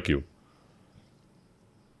have to like you.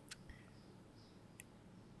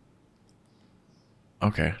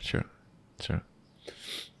 Okay, sure.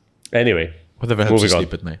 Anyway, whatever helps you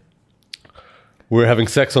sleep at night. We're having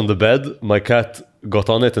sex on the bed. My cat got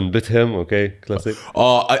on it and bit him. Okay, classic.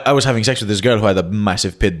 Oh, I was having sex with this girl who had a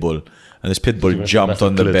massive pit bull, and this pit bull jumped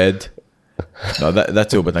on the bed. No, that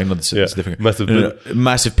too, but I know it's different.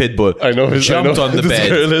 Massive pit bull. I know. Jumped on the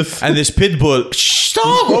bed, and this pit bull. Stop!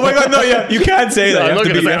 Oh my god, no, you can't say that. You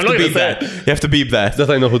have to beep that. You have to beep that. That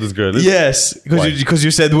I know who this girl is. Yes, because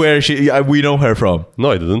you said where we know her from.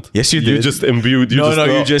 No, I didn't. Yes, you did. You just imbued.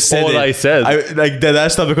 You just said all it. I said.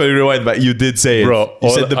 That's not because you rewind, but you did say it. Bro,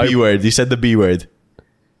 you said the B word. You said the B word.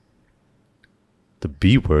 The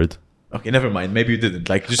B word. Okay, never mind. Maybe you didn't.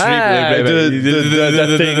 Like, just that thing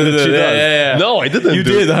that she does. Yeah. No, I didn't. You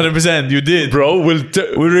did, 100%. You did. Bro, we'll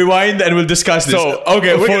rewind and we'll discuss this. So,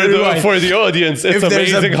 okay, for the audience, it's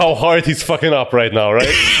amazing how hard he's fucking up right now,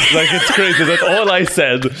 right? Like, it's crazy that all I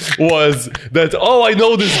said was that, I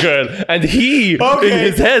know this girl. And he, in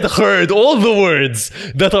his head, heard all the words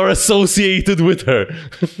that are associated with her.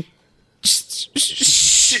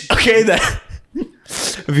 Okay, then.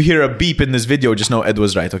 If you hear a beep in this video, just know Ed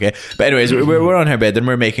was right, okay? But anyways, we're on her bed and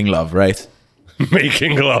we're making love, right?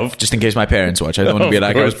 Making love. Just in case my parents watch. I don't want to be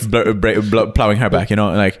like, I was plowing her back, you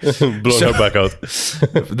know? Like blowing her back out.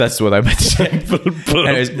 That's what I meant to say.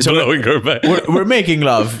 Anyways, so blowing her back. We're making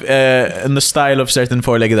love in the style of certain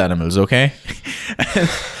four-legged animals, okay?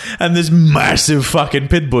 And this massive fucking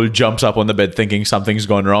pit bull jumps up on the bed thinking something's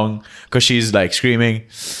gone wrong because she's like screaming.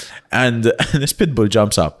 And this pit bull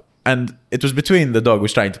jumps up. And it was between the dog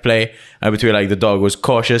was trying to play and between like the dog was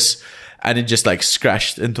cautious and it just like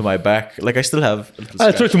scratched into my back. Like I still have a little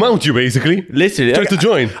I tried to mount you basically. Literally. Tried to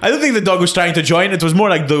join. I don't think the dog was trying to join. It was more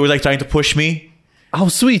like the dog was like trying to push me. How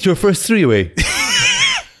sweet, your first three-way.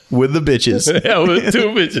 With the bitches. Yeah, with 2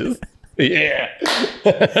 bitches. Yeah.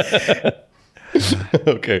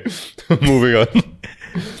 Okay, moving on.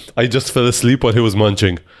 I just fell asleep while he was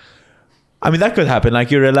munching. I mean, that could happen.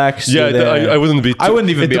 Like, you're relaxed. Yeah, you're there. I wouldn't be. I wouldn't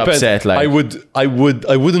even be upset. Like, I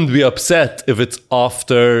wouldn't be upset if it's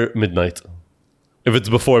after midnight. If it's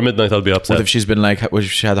before midnight, I'll be upset. what if she's been like, what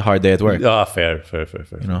if she had a hard day at work? Fair.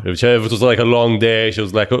 You know? If it was like a long day, she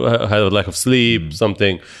was like had a lack of sleep,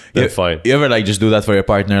 something. Then fine. You ever like just do that for your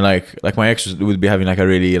partner? Like my ex would be having like a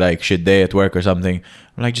really like shit day at work or something.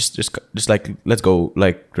 I'm like, just like, let's go,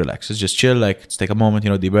 like, relax. Let's just chill. Like, let's take a moment,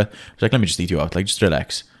 you know, deep breath. She's like, let me just eat you out. Like, just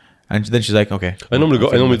relax. And then she's like, okay. I normally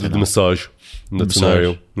do the massage in that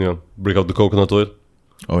scenario. Yeah, break out the coconut oil.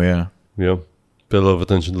 Oh yeah. Yeah, pay a lot of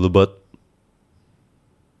attention to the butt.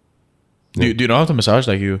 Do you know how to massage?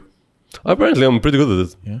 Like you? Apparently, I'm pretty good at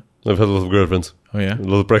it. Yeah. I've had a lot of girlfriends. Oh yeah. A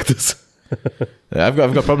lot of practice. Yeah, I've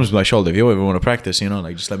got problems with my shoulder. If you ever want to practice, you know,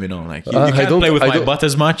 like, just let me know. Like, you can't play with my butt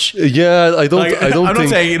as much. Yeah, I don't. Like, I don't. I'm not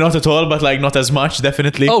saying not at all, but like not as much,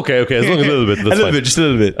 definitely. Okay. As long as a little bit. That's a little fine. bit, just a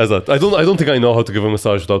little bit. As that. I don't think I know how to give a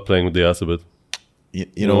massage without playing with the ass a bit.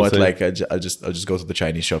 You know what? Like, I'll just go to the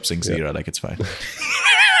Chinese shop, sing Zira. Like, it's fine.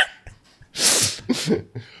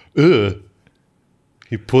 Ugh.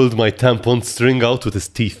 He pulled my tampon string out with his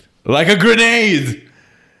teeth. Like a grenade.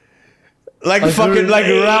 Like a fucking like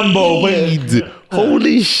Rambo.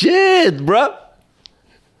 Holy shit, bruh.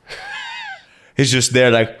 He's just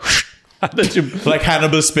there like like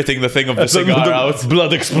Hannibal spitting the thing of the cigar out.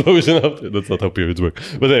 Blood explosion out. That's not how periods work.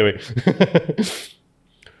 But anyway.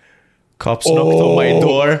 Cops knocked on my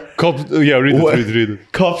door. Read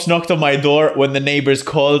it. Cops knocked on my door when the neighbors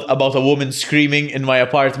called about a woman screaming in my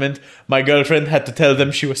apartment. My girlfriend had to tell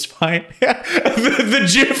them she was fine. the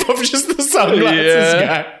gif of just the sunglasses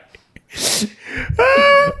guy.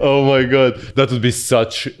 Oh my god, that would be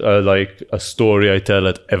such like a story I tell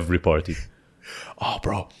at every party. Oh,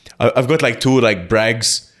 bro, I've got like 2 like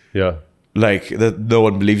brags. Yeah, like that no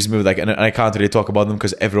one believes me. Like, and I can't really talk about them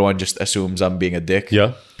because everyone just assumes I'm being a dick.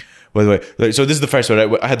 Yeah. By the way, like, so this is the first one.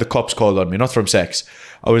 I had the cops called on me, not from sex.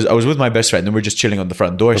 I was with my best friend and we're just chilling on the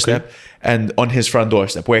front doorstep. Okay. And on his front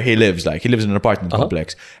doorstep, where he lives, like he lives in an apartment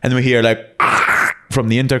complex, and we hear like from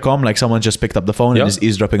the intercom, like someone just picked up the phone and is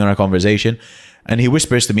eavesdropping on our conversation. And he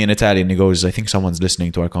whispers to me in Italian. He goes, "I think someone's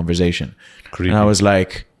listening to our conversation." Creepy. And I was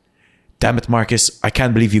like, "Damn it, Marcus! I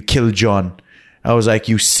can't believe you killed John." I was like,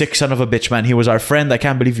 "You sick son of a bitch, man! He was our friend. I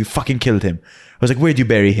can't believe you fucking killed him." I was like, "Where'd you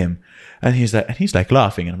bury him?" And he's like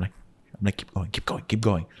laughing, and I'm like, keep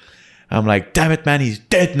going. I'm like, damn it, man, he's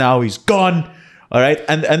dead now. He's gone. All right.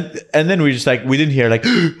 And then we just like, we didn't hear like,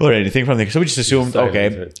 or anything from there. So we just assumed,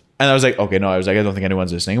 okay. And I was like, okay, no, I don't think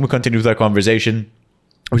anyone's listening. And we continued with our conversation.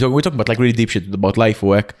 We're talking about like really deep shit about life,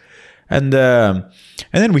 work. And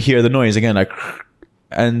then we hear the noise again, like,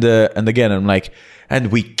 and again, I'm like,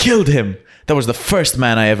 and we killed him. That was the first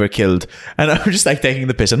man I ever killed. And I'm just like taking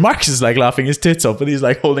the piss. And Marcus is like laughing his tits off, but he's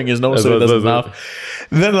like holding his nose so he doesn't laugh.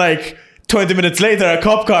 Then like 20 minutes later, a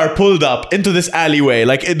cop car pulled up into this alleyway.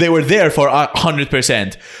 Like they were there for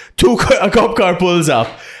 100%. A cop car pulls up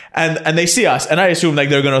and they see us. And I assume like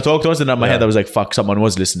they're going to talk to us. And in my head, I was like, fuck, someone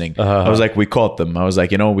was listening. I was like, we caught them. I was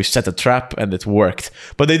like, we set a trap and it worked.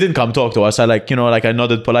 But they didn't come talk to us. I like, I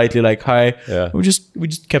nodded politely like, hi. Yeah. We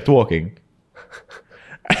just kept walking.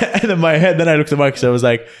 And in my head, then I looked at Marcus and I was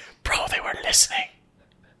like, bro, they were listening.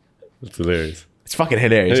 That's hilarious. It's fucking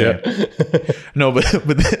hilarious, yeah. No, but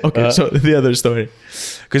okay, so the other story.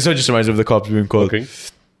 Because it just reminds me of the cops being called. Okay.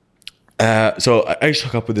 So I used to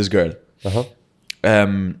hook up with this girl.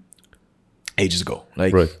 Ages ago.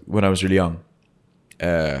 Like when I was really young.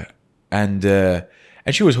 And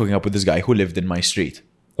she was hooking up with this guy who lived in my street.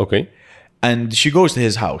 Okay. And she goes to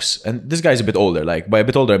his house, and this guy's a bit older. Like by a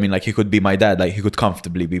bit older, I mean like he could be my dad. Like he could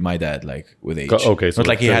comfortably be my dad, like with age. Okay, so not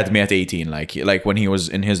like he had me at 18. Like when he was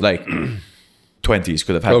in his like 20s,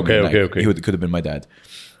 could have had me. Like, he could have been my dad.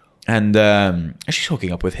 And she's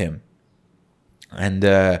hooking up with him. And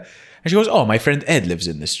she goes, "Oh, my friend Ed lives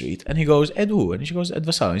in the street." And he goes, "Ed who?" And she goes, "Ed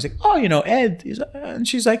Vassallo." He's like, "Oh, Ed." And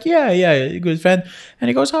she's like, yeah, good friend. And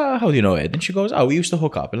he goes, "How do you know Ed?" And she goes, "Oh, we used to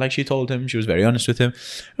hook up." And like she told him, she was very honest with him.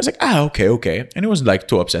 I was like, okay. And he wasn't like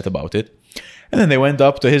too upset about it. And then they went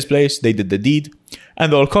up to his place. They did the deed.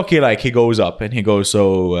 And all cocky, like he goes up and he goes,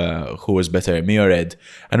 "So who was better, me or Ed?"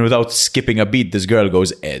 And without skipping a beat, this girl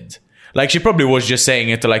goes, "Ed." Like she probably was just saying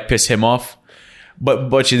it to like piss him off.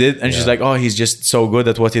 But she did, and she's like, "Oh, he's just so good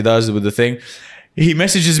at what he does with the thing." He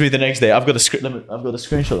messages me the next day. I've got a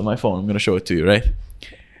screenshot on my phone. I'm going to show it to you, right?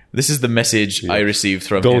 This is the message I received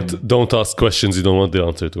from him. Don't ask questions you don't want the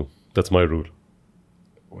answer to. That's my rule.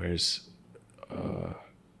 Where's...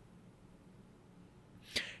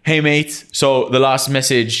 hey mate. So the last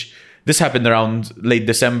message, this happened around late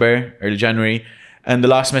December, early January. And the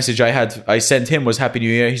last message I sent him was Happy New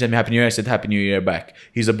Year. He sent me Happy New Year. I said Happy New Year back.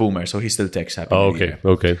 He's a boomer, so he still texts Happy New Year.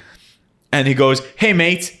 Okay. And he goes, hey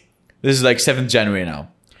mate, this is like 7th January now.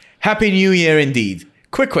 Happy New Year indeed.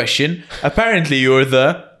 Quick question. Apparently you're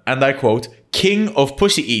the, and I quote, king of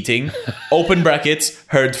pussy eating, open brackets,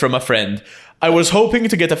 heard from a friend. I was hoping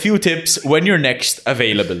to get a few tips when you're next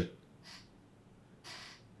available.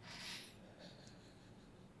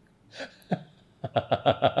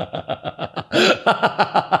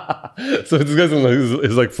 So this guy's in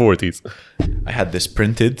his like 40s. I had this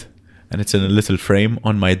printed and it's in a little frame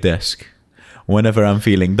on my desk. Whenever I'm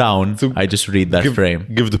feeling down, I just read that frame.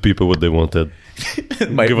 Give the people what they wanted.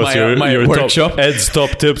 Give us your workshop. Ed's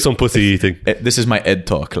top tips on pussy eating. This is my Ed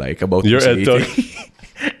talk, like about your pussy Ed talk. eating.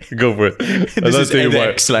 Go for it. This is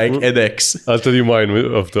edX, like edX. I'll tell you mine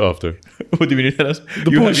after. What do you mean you tell us?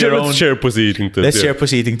 Let's share pussy eating tips. Let's share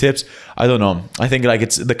pussy eating tips. I don't know. I think like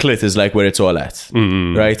it's the clit is like where it's all at,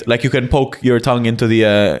 right? Like you can poke your tongue into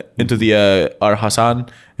the Ar Hassan,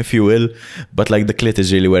 if you will, but like the clit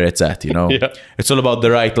is really where it's at. You know, It's all about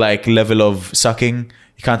the right like level of sucking.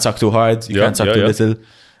 You can't suck too hard. You can't suck too little.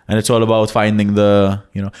 And it's all about finding the,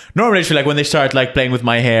 normally I feel like when they start like playing with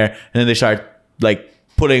my hair and then they start like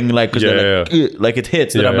pulling like, cause like it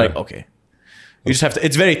hits, then I'm like, okay. You just have to,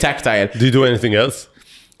 it's very tactile. Do you do anything else?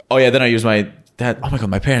 Oh yeah, then I use my dad. Oh my God,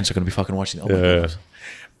 my parents are going to be fucking watching. Oh my God.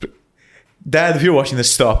 Dad, if you're watching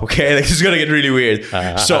this, stop, okay? Like, this is going to get really weird.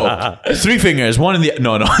 So, 3 fingers, one in the...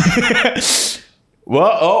 No.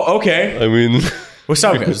 Well, okay. I mean... Well,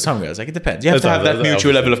 some girls. Like, it depends. You have to have that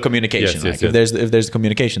mutual level of communication. Yes. If there's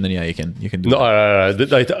communication, then yeah, you can do No,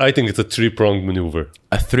 that. I think it's a 3-pronged maneuver.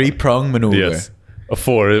 A 3-prong maneuver? Yes. A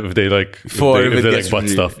 4 if they like... If they like butt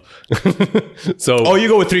stuff. So... Oh, you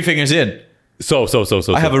go with 3 fingers in? So.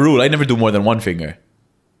 I have a rule. I never do more than 1 finger.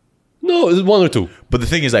 No, it's 1 or 2. But the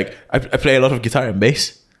thing is, like, I play a lot of guitar and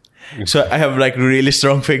bass. So I have, like, really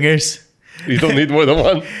strong fingers. You don't need more than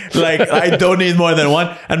 1. Like, I don't need more than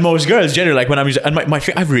 1. And most girls, generally, like, when I'm using... And I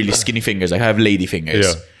have really skinny fingers. Like, I have lady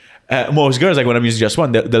fingers. Yeah. Most girls, like, when I'm using just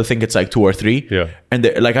 1, they'll think it's, like, 2 or 3. Yeah.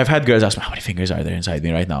 And, like, I've had girls ask me, how many fingers are there inside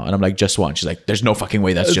me right now? And I'm like, just 1. She's like, there's no fucking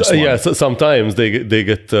way that's just 1. Yeah, so sometimes they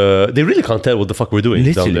get... they really can't tell what the fuck we're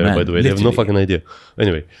doing down there, by the way. They have no fucking idea.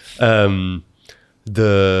 Anyway.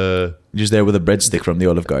 Just there with a breadstick from the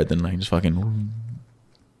Olive Garden, like just fucking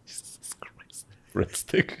Jesus Christ,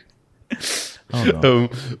 breadstick. Oh, no.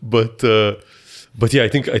 But yeah, I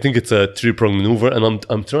think it's a 3-prong maneuver, and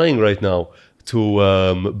I'm trying right now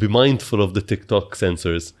to be mindful of the TikTok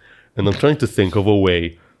censors, and I'm trying to think of a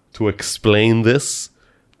way to explain this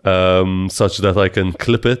such that I can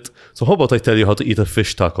clip it. So how about I tell you how to eat a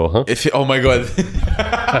fish taco, huh? Oh my God.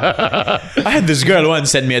 I had this girl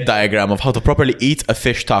once send me a diagram of how to properly eat a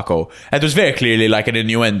fish taco. And it was very clearly like an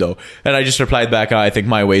innuendo. And I just replied back, I think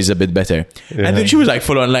my way is a bit better. Yeah. And then she was like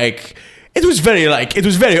full on like, it was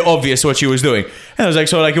very obvious what she was doing. And I was like,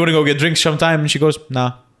 so like, you want to go get drinks sometime? And she goes,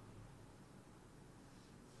 nah.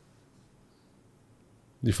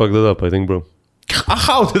 You fucked it up, I think, bro.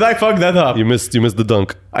 How did I fuck that up? You missed the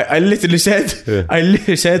dunk. I literally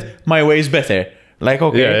said, my way is better. Like,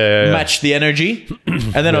 okay, match the energy.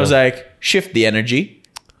 And then I was like, shift the energy.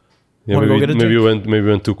 Yeah, maybe you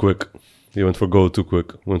went too quick. You went for goal too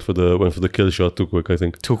quick. Went for the kill shot too quick, I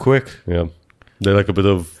think. Too quick? Yeah. They like a bit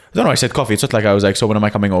of... I don't know, I said coffee. It's not like I was like, so when am I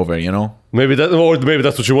coming over, you know? Maybe that's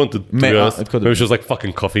what you wanted, maybe she was like,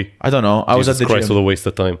 fucking coffee. I don't know. I was at the Christ, gym. what a waste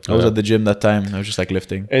of time. I was at the gym that time. I was just like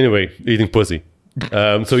lifting. Anyway, eating pussy.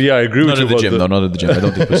 So yeah, I agree with you about not at the gym. I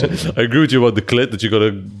don't eat pussy. I agree with you about the clit, that you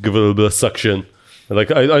gotta give it a little bit of suction.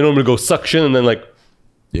 Like I normally go suction and then like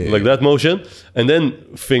that motion, and then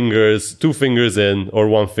 2 fingers in, or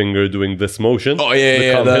 1 finger doing this motion. Oh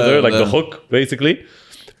yeah, the hook, basically.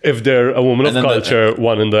 If they're a woman of culture,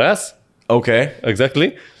 1 in the ass. Okay,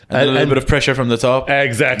 exactly. And a little bit of pressure from the top.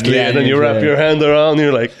 Exactly. And then you wrap your hand around and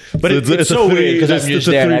you're like... But it's so weird because I'm just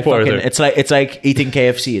there. It's like eating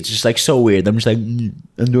KFC. It's just like so weird. I'm just like... I'm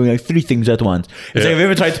doing like 3 things at once. It's like, have you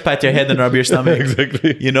ever tried to pat your head and rub your stomach?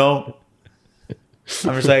 Exactly. You know?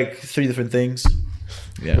 I'm just like 3 different things.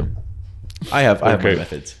 Yeah. I have my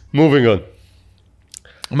methods. Moving on.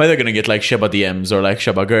 I'm either going to get like Sheba DMs or like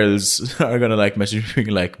Sheba girls are going to like message me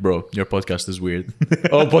like, bro, your podcast is weird.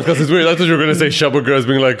 Oh, podcast is weird. I thought you were going to say Sheba girls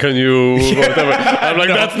being like, can you... Whatever. I'm like,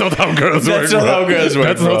 that's not how girls work. That's not how girls work,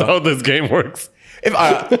 That's not how this game works.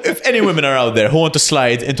 if any women are out there who want to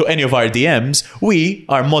slide into any of our DMs, we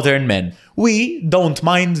are modern men. We don't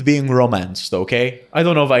mind being romanced, okay? I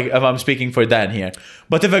don't know if I'm speaking for Dan here,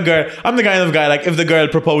 but if a girl, I'm the kind of guy like if the girl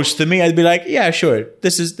proposed to me, I'd be like, yeah, sure.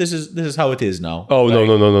 This is how it is now. Oh, like,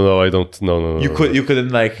 no, I don't. No. You couldn't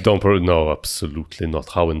like. No, absolutely not.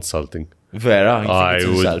 How insulting. Vera,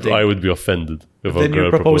 insulting? I would be offended if then a girl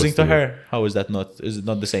you're proposing to me. her. How is that not? Is it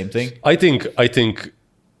not the same thing? I think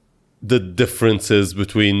the differences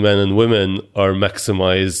between men and women are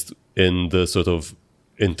maximized in the sort of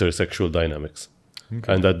intersexual dynamics.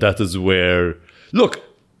 Okay. And that is where, look,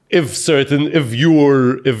 if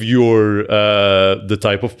you're the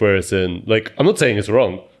type of person, like, I'm not saying it's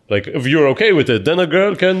wrong. Like, if you're okay with it, then a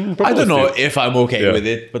girl can propose. I don't know if I'm okay with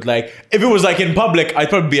it, but like, if it was like in public, I'd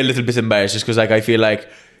probably be a little bit embarrassed just because like I feel like.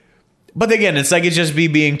 But again, it's like it's just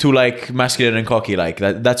being too like masculine and cocky. Like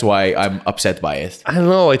that's why I'm upset by it. I don't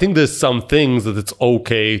know. I think there's some things that it's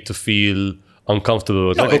okay to feel uncomfortable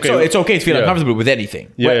with. No, like, it's okay to feel uncomfortable with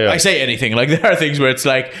anything. Yeah. I say anything. Like there are things where it's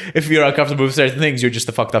like if you're uncomfortable with certain things, you're just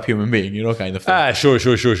a fucked up human being, you know, kind of thing.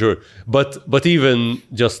 Sure. But even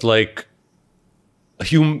just like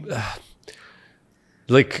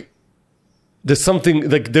like there's something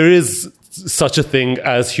like there is such a thing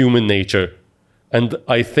as human nature, and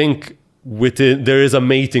I think within there is a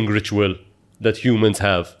mating ritual that humans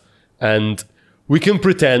have, and we can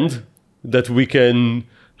pretend that we can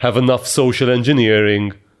have enough social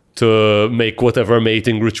engineering to make whatever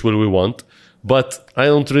mating ritual we want, but I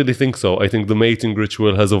don't really think so. I think the mating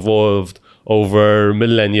ritual has evolved over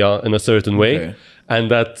millennia in a certain way, and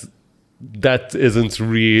that isn't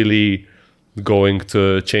really going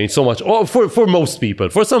to change so much. Or for most people.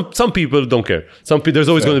 For some people don't care. There's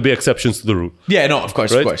always going to be exceptions to the rule. Yeah, no, of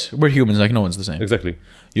course, right? Of course. We're humans, like no one's the same. Exactly.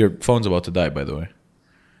 Your phone's about to die, by the way.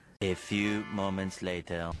 A few moments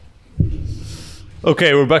later.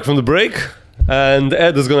 Okay, we're back from the break, and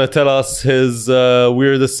Ed is going to tell us his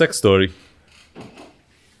weirdest sex story.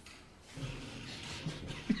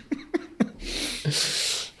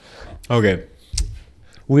 Okay.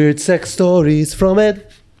 Weird sex stories from Ed.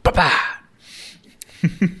 Papa.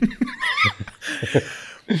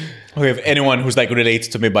 Okay, if anyone who's like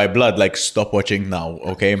related to me by blood, like stop watching now,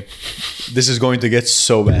 okay? This is going to get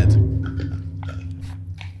so bad.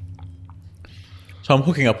 So I'm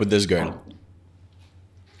hooking up with this girl.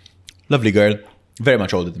 Lovely girl, very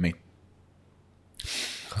much older than me.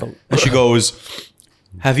 And she goes,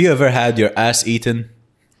 "Have you ever had your ass eaten?"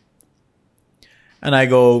 And I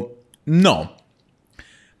go, "No."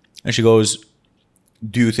 And she goes,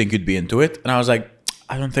 "Do you think you'd be into it?" And I was like,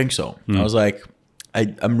 "I don't think so." I was like,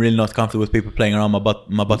 I'm really not comfortable with people playing around my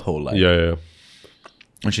butthole. Like. Yeah.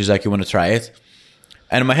 And she's like, "You want to try it?"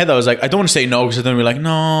 And in my head, I was like, I don't want to say no because I don't be like,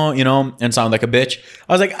 no, you know, and sound like a bitch.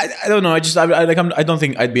 I was like, I don't know. I don't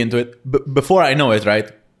think I'd be into it. But before I know it,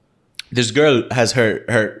 right, this girl has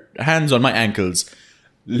her hands on my ankles,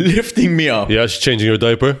 lifting me up. Yeah, she's changing your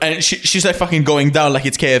diaper. And she's like fucking going down like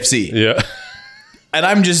it's KFC. Yeah. And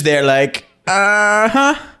I'm just there like,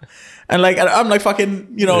 uh-huh. And like I'm like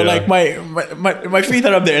fucking, you know, like my feet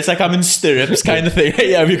are up there. It's like I'm in stirrups kind of thing.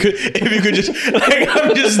 Yeah, if you could just like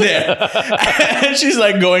I'm just there. And she's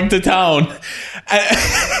like going to town.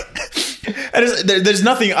 And there's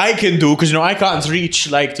nothing I can do because, you know, I can't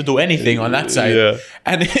reach like to do anything on that side. Yeah.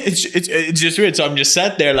 And it's just weird. So I'm just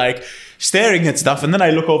sat there like staring at stuff, and then I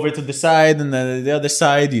look over to the side and then the other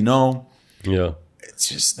side, you know. Yeah. It's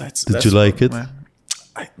just that's. Did you like it?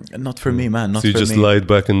 Not for me, man. Not so you for just me. lied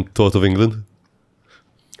back and thought of England?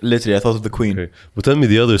 Literally, I thought of the Queen. Okay. But tell me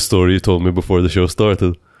the other story you told me before the show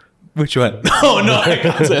started. Which one? Oh, no, I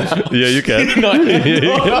can't say that. Yeah, you can. No, I can't.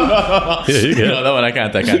 Yeah, you can. No, that one I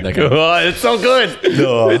can't. Oh, it's so good.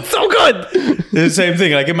 No. It's so good. It's the same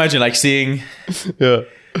thing. Like, imagine, like, seeing... Yeah.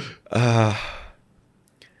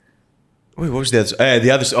 Wait, what was the other...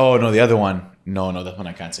 the other... Oh, no, the other one. No, that one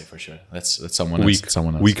I can't say for sure. That's someone else.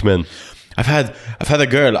 Someone else. Weak men. I've had a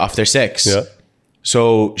girl after sex. Yeah.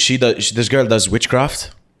 So this girl does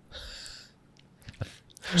witchcraft.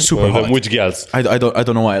 Super hot. Which girls? I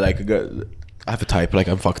don't know why. Like, I have a type. Like,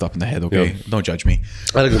 I'm fucked up in the head. Okay, Yeah. Don't judge me.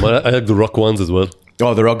 I like the rock ones as well.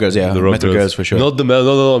 Oh, the rock girls. Yeah, The rock metal girls for sure. Not the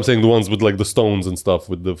no. I'm saying the ones with like the stones and stuff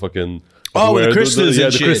with the fucking. Oh, with the crystals yeah,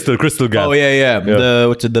 and the shit. crystal gap. Oh yeah. Yeah.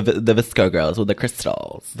 The visco girls with the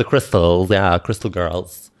crystals. The crystals, yeah, crystal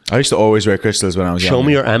girls. I used to always wear crystals when I was young. Show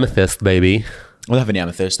me your amethyst, baby. I don't have any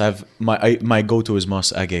amethyst. I have my go-to is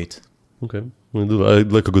moss agate. Okay, I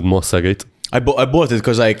like a good moss agate. I bought it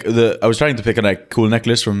because like I was trying to pick a like cool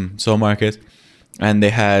necklace from Soul Market, and they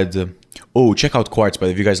had check out quartz. But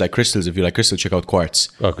if you guys like crystals, if you like crystal, check out quartz.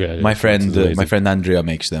 Okay, my friend Andrea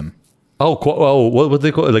makes them. What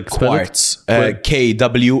they call it? Like spell it? Quartz. Kwartz.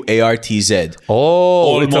 Oh,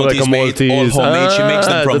 All it's like Maltese a made, all Maltese. homemade. She makes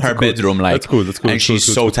them from That's her cool. bedroom. Like, That's cool. And she's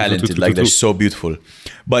so talented. Like, they're so beautiful.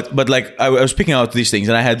 But like, I was picking out these things,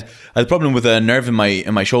 and I had a problem with a nerve in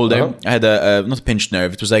my shoulder. I had a not a pinched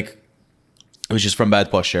nerve. It was just from bad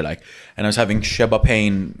posture, like, and I was having Sheba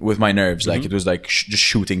pain with my nerves, like it was like just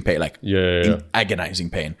shooting pain, like agonizing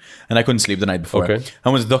pain, and I couldn't sleep the night before. Okay.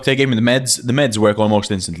 And when the doctor gave me the meds work almost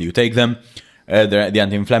instantly. You take them, they're the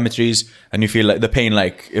anti-inflammatories, and you feel like the pain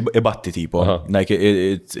like ibatti tipo, like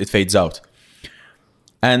it fades out.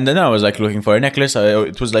 And then I was like looking for a necklace.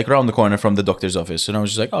 It was like around the corner from the doctor's office, and I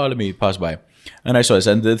was just like, oh, let me pass by. And I saw this,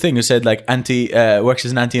 and the thing said like works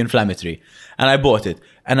as an anti-inflammatory, and I bought it,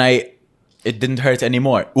 and it didn't hurt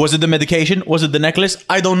anymore. Was it the medication? Was it the necklace?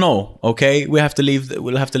 I don't know. Okay, we'll have to leave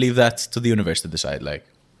that to the universe to decide. Like,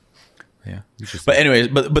 yeah. But anyways,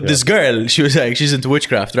 but this girl, she was like, she's into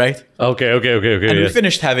witchcraft, right? Okay. And we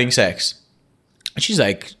finished having sex, and she's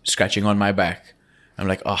like scratching on my back. I'm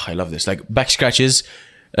like, oh, I love this. Like back scratches.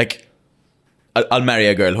 Like, I'll marry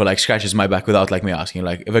a girl who like scratches my back without like me asking.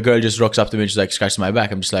 Like, if a girl just rocks up to me and she's like scratches my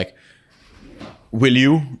back, I'm just like, will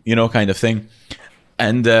you? You know, kind of thing.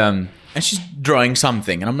 And she's drawing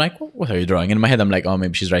something, and I'm like, what are you drawing? And in my head, I'm like, oh,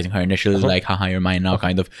 maybe she's writing her initials, like, haha, you're mine now,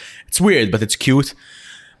 kind of. It's weird, but it's cute.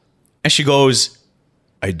 And she goes,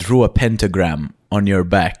 I drew a pentagram on your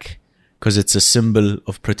back because it's a symbol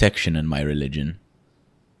of protection in my religion.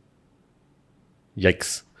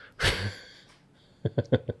 Yikes.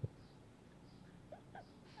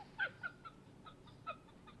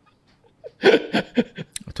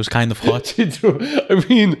 It was kind of hot. I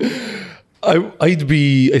mean, I'd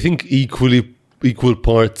be, I think, equal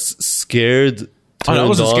parts scared. Oh, no, I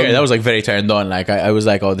wasn't scared. I was like very turned on. Like I was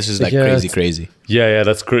like, oh, this is like crazy. Yeah,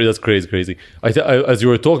 that's crazy. As you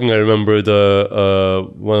were talking, I remembered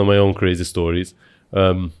one of my own crazy stories.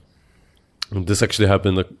 This actually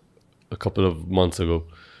happened a couple of months ago.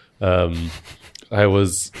 I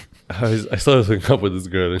started hooking up with this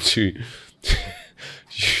girl, and she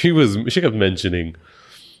kept mentioning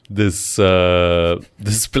this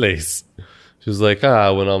place. She was like,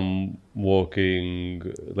 when I'm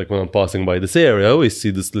walking, like when I'm passing by this area, I always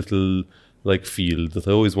see this little like field that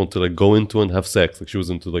I always want to like go into and have sex. Like she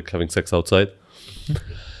was into like having sex outside.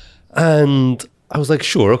 And I was like,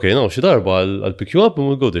 sure, okay, no, Shidarba, I'll pick you up and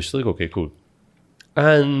we'll go there. She's like, okay, cool.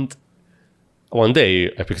 And one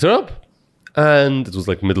day I picked her up, and it was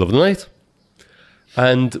like middle of the night,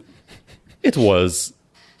 and it was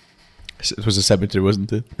a cemetery,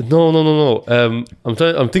 wasn't it? No.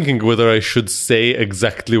 I'm thinking whether I should say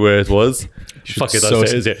exactly where it was. Fuck it, I'll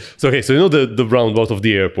say it. Yeah. So okay, so you know the roundabout of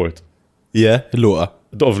the airport? Yeah, Loa.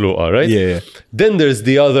 Of Loa, right? Yeah. Then there's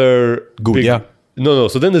the other big... yeah. No.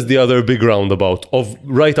 So then there's the other big roundabout of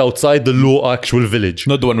right outside the Loa actual village.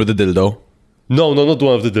 Not the one with the dildo. No, not the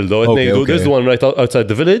one with the dildo. Okay. There's the one right outside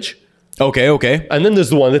the village. Okay. And then there's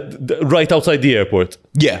the one right outside the airport.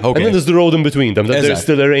 Yeah, okay. And then there's the road in between them that they're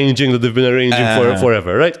still arranging, that they've been arranging for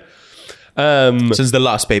forever, right? Since the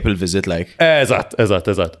last papal visit, like.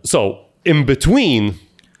 Exat. So, in between,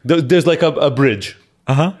 there's like a bridge.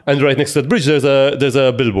 And right next to that bridge, there's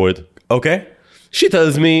a billboard. Okay. She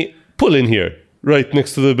tells me, pull in here, right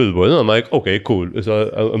next to the billboard. And I'm like, okay, cool.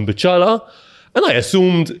 I'm Bichala. And I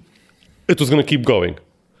assumed it was going to keep going.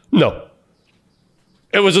 No.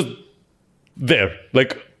 It was just there.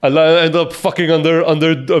 Like, I ended up fucking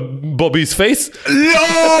under Bobby's face.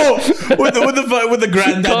 No! with the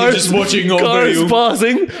granddaddy just watching over you. Cars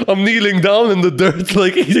passing. I'm kneeling down in the dirt,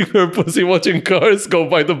 like eating her pussy, watching cars go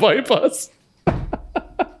by the bypass.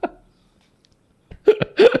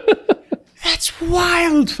 That's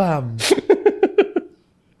wild, fam.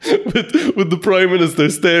 with the Prime Minister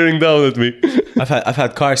staring down at me. I've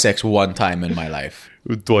had car sex one time in my life.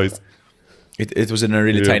 Twice. It was in a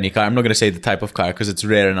really tiny car. I'm not going to say the type of car because it's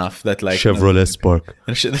rare enough that like... Chevrolet Spark.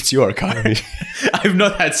 That's your car. I've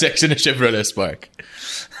not had sex in a Chevrolet Spark.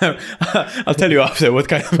 I'll tell you after what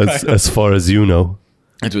kind of car. As far as you know.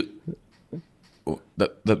 It was,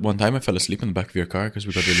 that one time I fell asleep in the back of your car because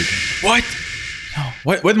we got really... What? No.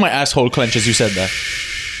 Why did my asshole clench as you said that?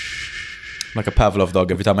 I'm like a Pavlov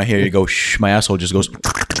dog. Every time I hear you go, shh, my asshole just goes...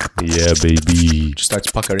 Yeah, baby. Just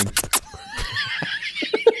starts puckering.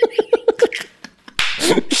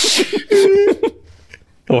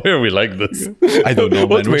 Why are we like this? I don't know,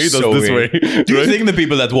 What man. We're made us so this weird. way? Do you Right? think the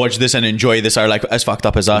people that watch this and enjoy this are like as fucked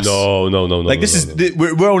up as us? No. Like this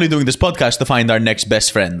we're only doing this podcast to find our next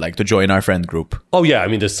best friend, like to join our friend group. Oh yeah, I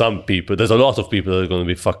mean, there's a lot of people that are going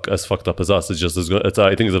to be as fucked up as us. It's just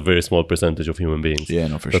I think it's a very small percentage of human beings. Yeah,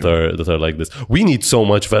 no, for that sure. that are like this. We need so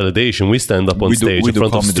much validation. We stand up on We do stage in front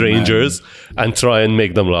of comedy, strangers and try and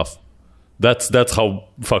make them laugh. That's how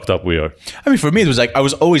fucked up we are. I mean, for me, it was like I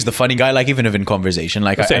was always the funny guy. Like even if in conversation,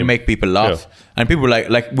 like I Same. make people laugh, Yeah. and people were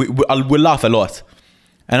like we'll laugh a lot,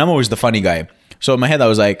 and I'm always the funny guy. So in my head, I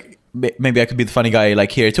was like, maybe I could be the funny guy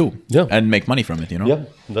like here too, Yeah. and make money from it. You know? Yeah,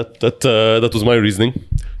 that was my reasoning.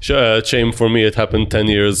 Shame for me, it happened 10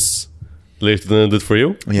 years later than it did for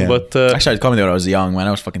you. Yeah. But I started comedy when I was young, man.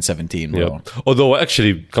 I was fucking 17. Bro. yeah. Although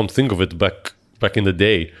actually, come to think of it, back in the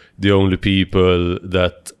day, the only people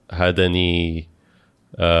that had any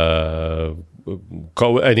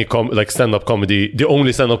like stand-up comedy, the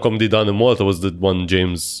only stand-up comedy done in Malta was the one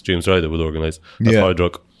James Ryder would organize at Yeah. Hard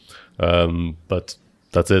Rock. But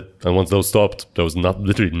that's it. And once those stopped, there was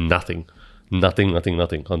literally nothing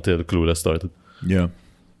until Clueless started. Yeah.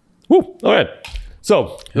 Woo! All right.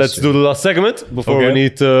 So let's do the last segment before we Okay.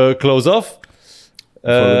 need to close off.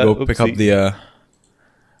 Before we go pick up oopsie.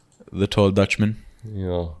 the tall Dutchman.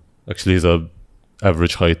 Yeah, actually, he's a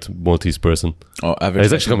average height Maltese person. Oh, average.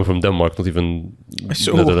 He's actually coming from Denmark, not even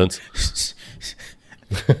So- Netherlands.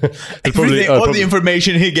 Everything, all the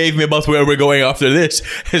information he gave me about where we're going after this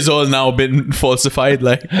has all now been falsified.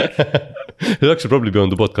 Like, He'll actually probably be on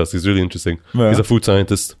the podcast. He's really interesting. Yeah. He's a food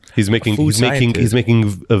scientist. He's making scientist. he's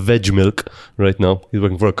making a veg milk right now. He's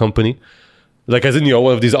working for a company, like as in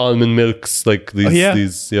one of these almond milks, like these. Oh, yeah.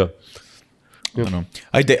 These yeah. I don't know.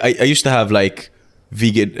 I used to have like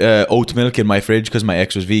vegan oat milk in my fridge because my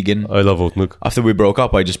ex was vegan. I love oat milk. After we broke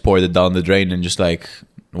up, I just poured it down the drain and just like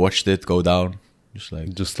watched it go down.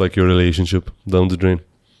 Just like your relationship down the drain.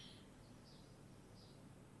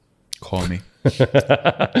 Call me.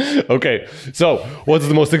 Okay, so what's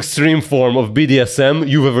the most extreme form of BDSM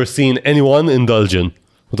you've ever seen anyone indulge in?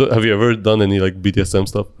 Have you ever done any like BDSM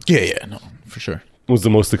stuff? Yeah, no, for sure. What's the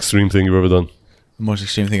most extreme thing you've ever done? The most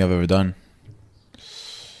extreme thing I've ever done.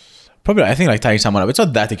 Probably, I think like tying someone up. It's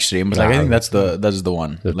not that extreme, but like I think that's the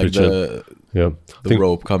one. That's Like pretty the Yeah,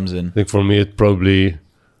 rope comes in. I think for me it probably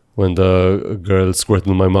when the girl squirted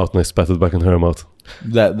in my mouth and I spat it back in her mouth.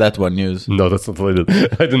 That one news. No, that's not what I did.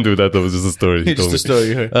 I didn't do that. That was just a story. he Just told a me. story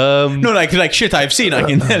you heard. No, No, like shit I've seen. I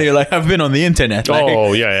can tell you. Like I've been on the internet. Like,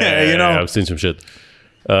 oh yeah, you know. I've seen some shit.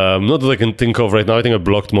 Not that I can think of right now. I think I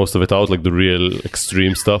blocked most of it out, like the real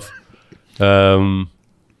extreme stuff. I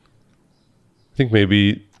think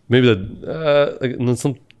maybe that like no, it's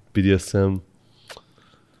not BDSM.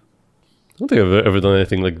 I don't think I've ever done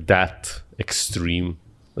anything like that extreme,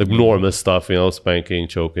 like normal stuff. You know, spanking,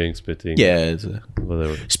 choking, spitting. Yeah, it's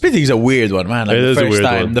whatever. spitting's a weird one, man. Like It is a weird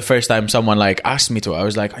one. the first time someone like asked me to, I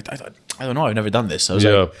was like, I don't know, I've never done this. I was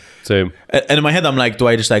Yeah, like, same. and in my head, I'm like, do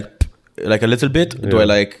I just like a little bit? Do I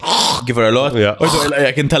like give her a lot? Yeah. Or do I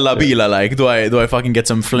like in Tel Abila, like do I fucking get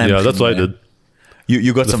some phlegm? Yeah, that's what I did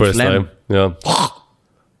You got the some first phlegm. time. Yeah.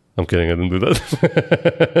 I'm kidding. I didn't do that.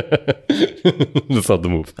 That's not the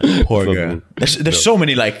move. Poor That's not the girl. move. There's so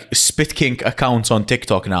many like spit kink accounts on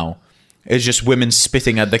TikTok now. It's just women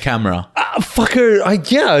spitting at the camera. Fucker,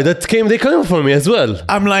 they came up for me as well.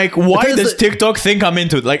 I'm like, why Because does TikTok think I'm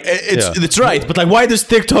into it? Like, it's Yeah. it's right, but like, why does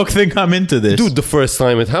TikTok think I'm into this? Dude, the first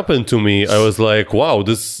time it happened to me, I was like, wow,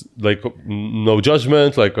 this, like, no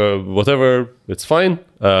judgment, like, whatever, it's fine.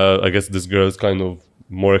 I guess this girl is kind of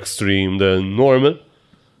more extreme than normal.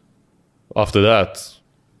 After that,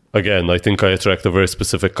 again, I think I attract a very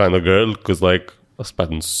specific kind of girl, because, like, I spat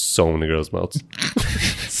in so many girls' mouths.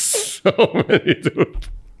 So many, dude.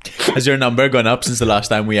 Has your number gone up since the last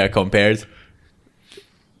time we compared?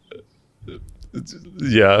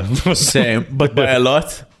 Yeah. Same, but by a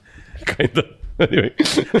lot. Kind of. Anyway.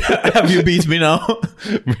 Have you beat me now?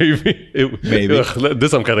 Maybe. Maybe. Ugh,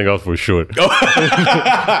 this I'm cutting out for sure. Wait,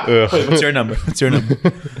 what's your number? What's your number?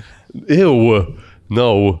 Ew.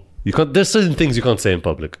 No. You can't. There's certain things you can't say in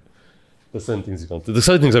public. There's certain things you can't. There's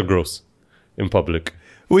certain things are gross in public.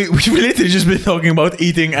 We literally just been talking about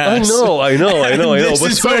eating ass. I know. This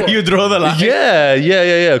But is where you draw the line.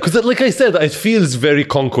 Yeah. Because, like I said, it feels very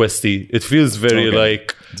conquesty. It feels very Okay.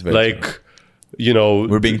 It's very like, you know.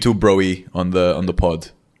 We're being too broy on the pod.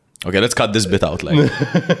 Okay, let's cut this bit out. Like,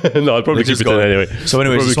 No, I'll probably let's keep just it go. in anyway. So,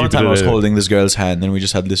 anyways, Probably this one keep it time in I was anyway. holding this girl's hand, and we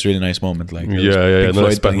just had this really nice moment. Like, Yeah. Pink No,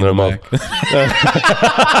 I Floyd spat in playing her the mouth. back.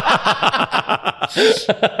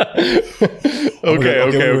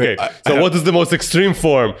 Okay. wait. So, what is the most extreme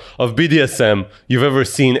form of BDSM you've ever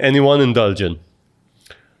seen anyone indulge in?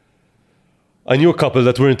 I knew a couple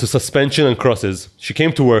that were into suspension and crosses. She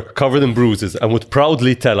came to work covered in bruises and would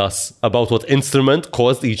proudly tell us about what instrument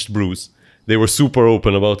caused each bruise. They were super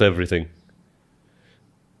open about everything.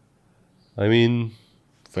 I mean,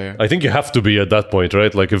 Fair. I think you have to be at that point,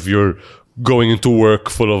 right? Like if you're going into work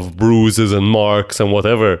full of bruises and marks and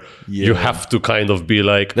whatever, you have to kind of be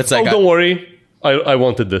like, That's like don't worry, I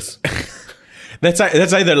wanted this. That's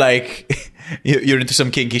either like you're into some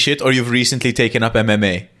kinky shit or you've recently taken up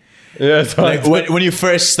MMA. Yeah, Like when you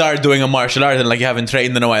first start doing a martial art and like you haven't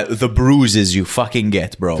trained in a while, the bruises you fucking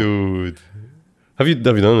get, bro. dude. Have you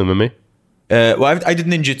done MMA? Well, I did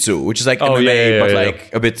ninjutsu, which is like MMA, but like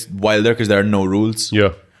a bit wilder because there are no rules.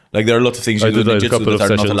 Yeah. Like there are a lot of things you do in ninjutsu that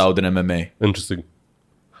are not allowed in MMA. Interesting.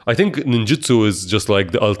 I think ninjutsu is just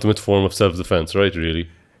like the ultimate form of self-defense, right? Really?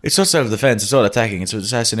 It's not self-defense, it's all attacking, it's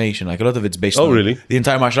assassination. Like a lot of it's based on... Oh, really? The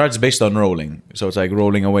entire martial arts is based on rolling. So it's like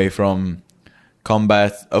rolling away from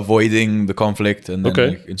combat, avoiding the conflict and then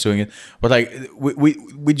like ensuing it. But like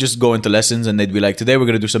we just go into lessons and they'd be like, today we're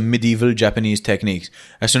going to do some medieval Japanese techniques.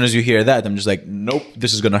 As soon as you hear that, I'm just like, nope,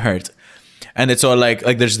 this is going to hurt. And it's all like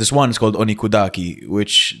there's this one, it's called Onikudaki,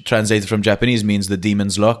 which translated from Japanese means the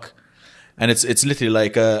demon's lock. And it's literally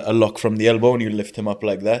like a lock from the elbow, and you lift him up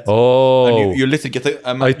like that. Oh, and you literally get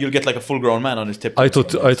you'll get like a full-grown man on his tip. I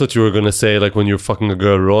thought you were gonna say like when you're fucking a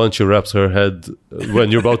girl raw and she wraps her head when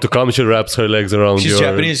you're about to come, she wraps her legs around. She's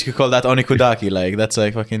Japanese. You could call that Onikudaki. Like that's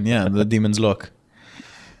like fucking the demon's lock.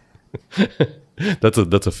 That's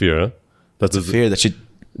a fear, huh? That's a fear that she.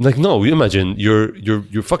 Like no, you imagine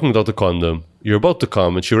you're fucking without a condom. You're about to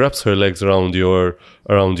come, and she wraps her legs around your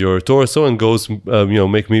torso and goes,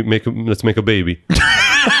 let's make a baby.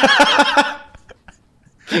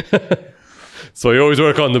 So you always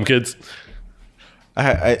wear a condom, kids.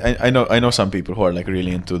 I know some people who are like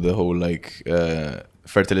really into the whole like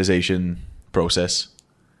fertilization process.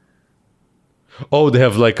 Oh, they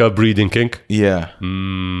have like a breeding kink. Yeah.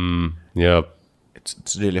 Yeah.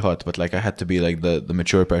 It's really hot, but like I had to be like the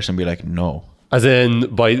mature person, be like, no. As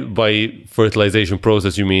in, by fertilization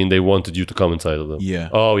process, you mean they wanted you to come inside of them? Yeah.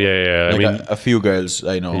 Oh, yeah. Like I mean, a few girls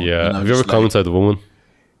I know. Yeah. Have you ever come inside a woman?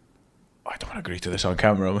 I don't agree to this on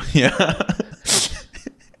camera. Yeah.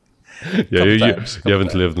 Yeah, you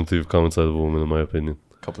haven't lived until you've come inside a woman, in my opinion.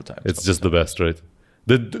 Couple times. It's just the best, right?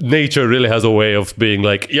 The nature really has a way of being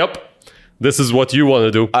like, yep, this is what you want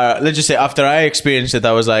to do. Let's just say after I experienced it,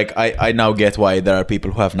 I was like, I now get why there are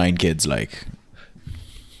people who have 9 kids. Like,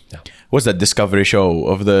 what's that Discovery show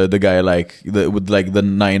of the guy with the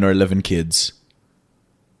 9 or 11 kids?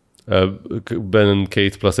 Ben and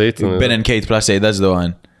Kate plus 8. Ben and Kate plus 8. That's the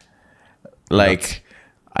one. Like,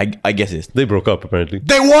 I get it. They broke up apparently.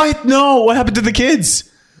 They what? No. What happened to the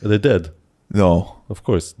kids? They're dead. No. Of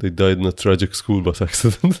course, they died in a tragic school bus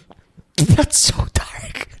accident. That's so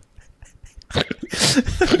dark.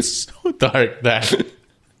 That's so dark, that.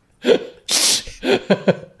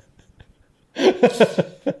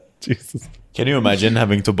 Jesus. Can you imagine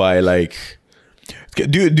having to buy like?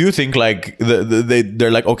 Do you think like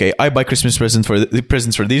they're like, okay, I buy Christmas presents for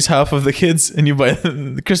these half of the kids, and you buy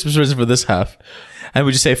the Christmas present for this half, and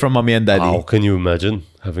would you say from mommy and daddy? How can you imagine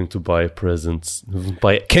having to buy presents?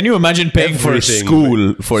 Can you imagine paying for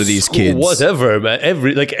school for these kids? Whatever, man.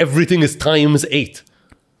 Everything is times 8.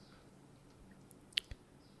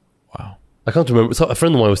 Wow. I can't remember. So a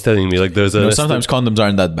friend of mine was telling me like there's a. Sometimes condoms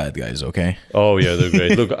aren't that bad, guys. Okay. Oh yeah, they're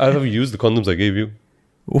great. Look, have you used the condoms I gave you?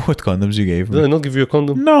 What condoms you gave me? Did I not give you a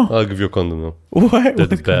condom? No. I'll give you a condom now. What? They're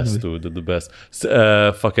the best, dude. They're the best.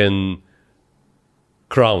 Fucking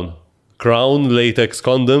Crown latex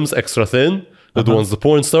condoms, extra thin. They're the ones the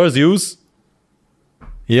porn stars use.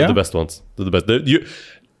 Yeah. They're the best ones. They're the best.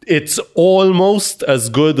 It's almost as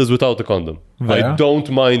good as without a condom. Yeah. I don't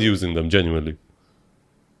mind using them, genuinely.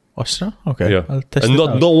 Ostra? Okay. Yeah. I'll test and it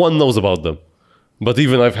out. no one knows about them. But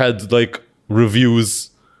even I've had like reviews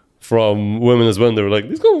from women as well. They were like,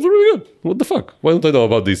 these condoms are really good. What the fuck? Why don't I know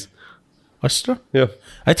about these? Ostra? Yeah.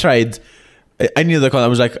 I tried. I needed a condom. I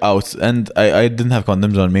was like out, and I didn't have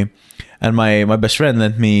condoms on me. And my best friend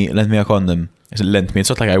lent me a condom. It's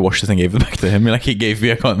not like I washed it and gave it back to him. Like he gave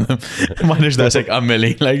me a condom. Managed that. Like I'm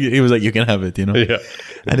Millie. Like he was like, you can have it, you know. Yeah.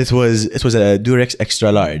 And it was a Durex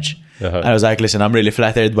extra large. Uh-huh. And I was like, listen, I'm really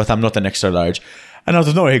flattered, but I'm not an extra large. And out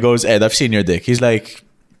of nowhere, he goes, Ed, I've seen your dick. He's like,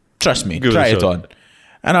 trust me, try it on.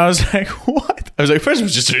 And I was like, what? I was like, first it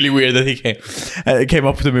was just really weird that he came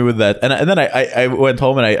up to me with that. And then I went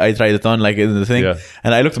home and I tried it on like in the thing. Yeah.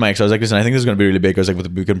 And I looked at my ex. I was like, listen, I think this is going to be really big. I was like,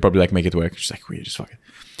 but we can probably like make it work. She's like, weird, just fuck it.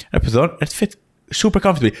 And I put it on. It fit super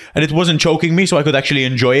comfortably. And it wasn't choking me, so I could actually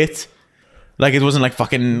enjoy it. Like it wasn't like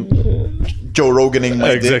fucking Joe Roganing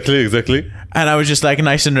my dick. Exactly. And I was just like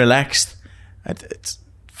nice and relaxed. It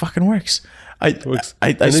fucking works. And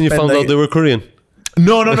then you found out they were Korean.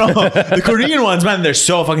 No. The Korean ones, man, they're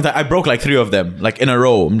so fucking tight. I broke like 3 of them, like in a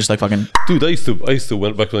row. I'm just like fucking. Dude, I used to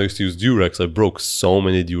back when I used to use Durex. I broke so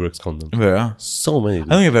many Durex condoms. Yeah. So many. I don't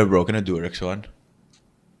think I've ever broken a Durex one.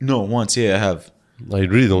 No, once. Yeah, I have. I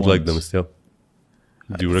really don't like them still.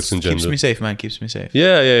 Durex in general. Keeps me safe, man. Keeps me safe.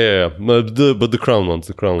 Yeah. But the crown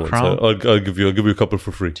ones. Crown? I'll give you a couple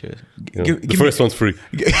for free. Cheers. The first one's free.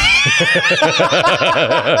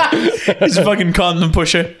 He's a fucking condom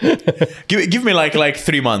pusher. Give me like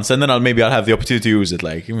 3 months, and then I'll have the opportunity to use it.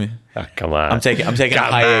 Like, give me. Come on. I'm taking a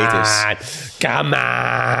hiatus. Come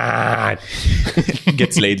on.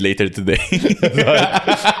 Gets laid later today.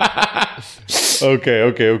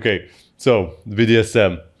 Okay. So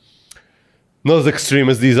BDSM. Not as extreme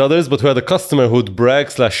as these others, but we had a customer who'd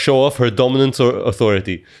brag/show off her dominance or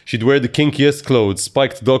authority. She'd wear the kinkiest clothes,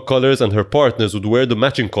 spiked dog collars, and her partners would wear the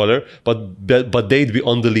matching collar, but they'd be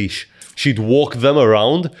on the leash. She'd walk them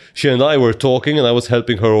around. She and I were talking, and I was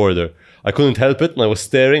helping her order. I couldn't help it, and I was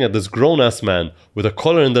staring at this grown-ass man with a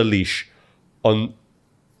collar and a leash on,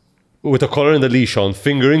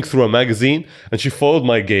 fingering through a magazine, and she followed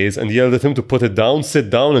my gaze and yelled at him to put it down, sit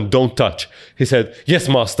down, and don't touch. He said, "Yes,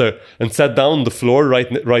 master," and sat down on the floor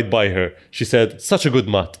right by her. She said, "Such a good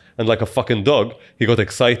mat," and like a fucking dog, he got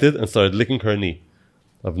excited and started licking her knee.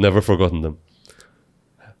 I've never forgotten them.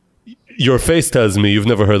 Your face tells me you've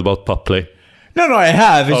never heard about pup play. No, I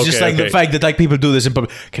have. It's just Okay, like the fact that like people do this in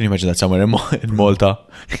public. Can you imagine that somewhere in Malta?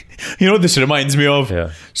 You know what this reminds me of?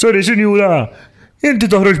 Yeah. Sorry, Sinjura. Inti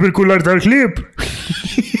toħroġ bil-kullar tal-klib.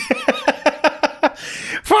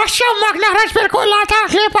 Faxxammak naħroġ bil-kullar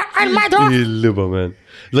tal-klib għal-madu. Illiba, man.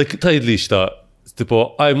 Like, tajdli xta.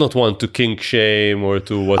 Tipo, I'm not one to kink shame or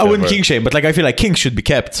to whatever. I wouldn't kink shame, but like I feel like kinks should be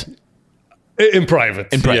kept in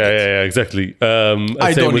private. Yeah, exactly.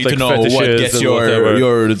 I don't need to know what gets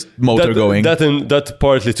your motor going. That's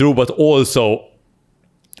partly true, but also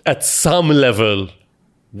at some level,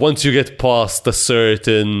 once you get past a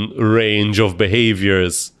certain range of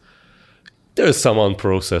behaviors, there's some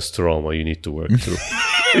unprocessed trauma you need to work through.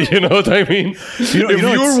 You know what I mean? If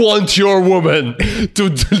you want your woman to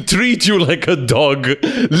treat you like a dog,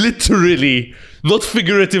 literally, not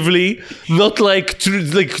figuratively, not like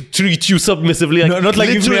treat you submissively, like not like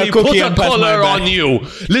literally give me a cookie put and a pat my collar back. on you.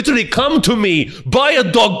 Literally, come to me, buy a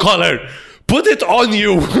dog collar, put it on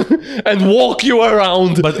you, and walk you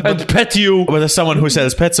around and pet you. But as someone who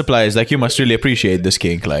sells pet supplies, like you must really appreciate this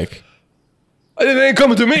kink, like. And they ain't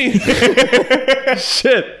coming to me.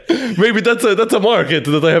 Shit. Maybe that's a market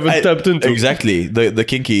that I haven't tapped into. Exactly. The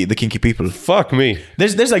kinky people. Fuck me.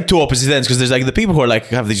 There's like two opposite ends, because there's like the people who are like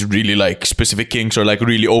have these really like specific kinks or like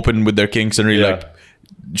really open with their kinks and really like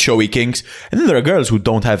showy kinks. And then there are girls who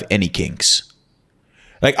don't have any kinks.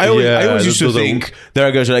 Like I always used to think there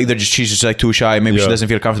are girls who are like she's just like too shy, maybe she doesn't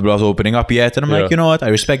feel comfortable about opening up yet. And I'm like, you know what? I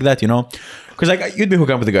respect that, you know. Because like you'd be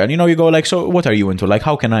hooked up with a girl, and you go like, so what are you into? Like,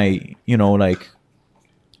 how can I,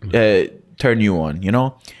 turn you on, you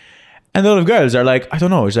know? And a lot of girls are like, I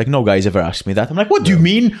don't know. It's like, no guy's ever asked me that. I'm like, what do you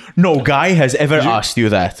mean? No guy has ever asked you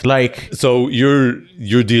that? Like, so you're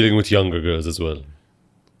dealing with younger girls as well.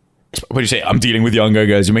 What do you say? I'm dealing with younger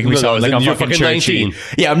girls. You're making me sound like I'm fucking 19.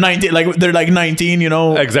 Yeah, I'm 19. Like they're like 19, you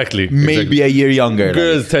know. Exactly. Maybe a year younger.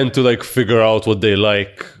 Girls tend to like figure out what they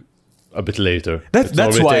like a bit later.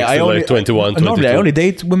 That's why I only like 21, 22. Normally I only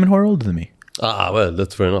date women who are older than me. Ah, well,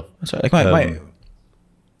 that's fair enough. That's right. Like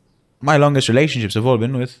my longest relationships have all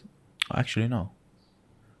been with. Actually, no.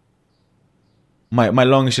 My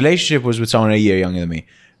longest relationship was with someone a year younger than me.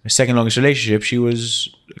 My second longest relationship, she was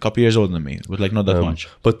a couple years older than me, but like not that much.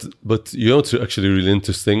 But you know, it's actually really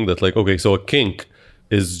interesting that like, okay, so a kink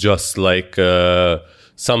is just like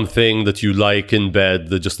something that you like in bed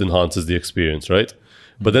that just enhances the experience, right?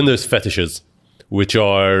 But then there's fetishes, which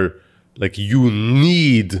are like you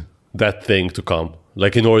need that thing to come.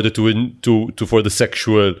 Like in order to for the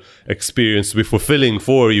sexual experience to be fulfilling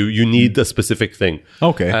for you, you need a specific thing.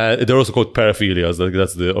 Okay. They're also called paraphilias. Like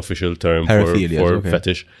that's the official term for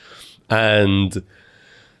fetish. And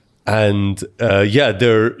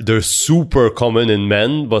they're super common in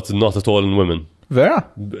men, but not at all in women. Yeah.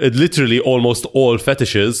 Literally, almost all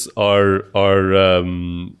fetishes are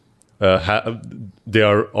they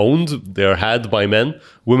are owned, they are had by men.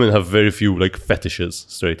 Women have very few like fetishes,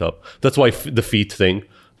 straight up. That's why the feet thing,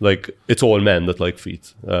 like it's all men that like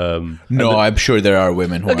feet. I'm sure there are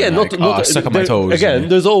women who are like, suck on my toes. Again,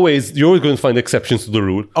 you're always going to find exceptions to the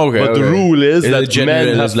rule. Okay, but the rule is that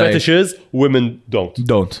men have like, fetishes, women don't.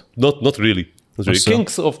 Not really. So?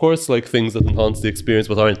 Kinks, of course, like things that enhance the experience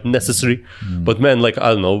but aren't necessary. But men, like,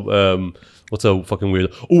 I don't know, What's a fucking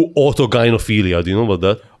weird? Oh, autogynephilia. Do you know about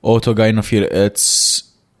that? Autogynephilia.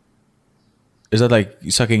 Is that like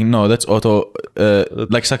sucking? No, that's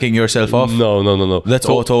like sucking yourself off. No. That's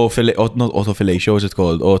not autofellatio. What's it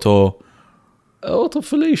called?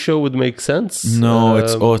 Autofellatio would make sense. No,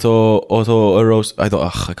 it's auto arouse. I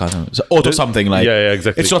can't remember. It's auto something like. Yeah,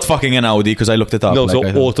 exactly. It's not fucking an Audi because I looked it up. No, like, so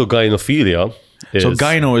autogynephilia is... So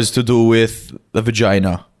gyno is to do with the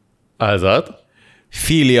vagina. As that?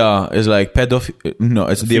 Philia is like No,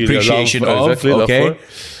 it's the Philia, appreciation love, of. exactly, love Okay.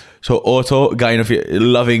 So autogynephilia,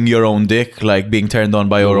 loving your own dick, like being turned on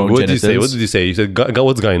by your own genitals. What did you say? You said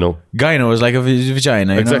what's gyno? Gyno is like a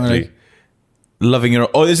vagina. Exactly. You know? Like loving your.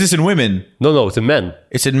 Oh, is this in women? No, it's in men.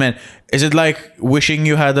 It's in men. Is it like wishing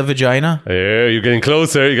you had a vagina? Yeah, you're getting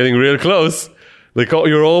closer. You're getting real close. Like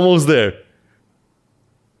you're almost there.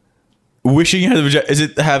 Wishing you had a vagina. Is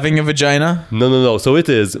it having a vagina? No. So it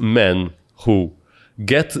is men who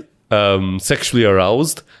get sexually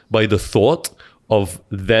aroused by the thought of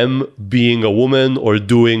them being a woman or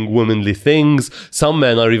doing womanly things. Some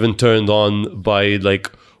men are even turned on by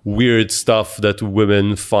like weird stuff that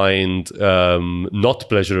women find not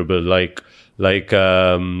pleasurable, like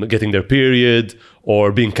getting their period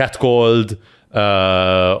or being catcalled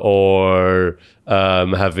or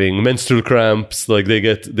having menstrual cramps. Like they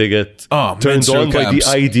get turned on by the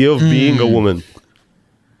idea of being a woman.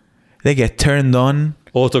 They get turned on.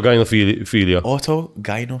 Autogynephilia. Ostra.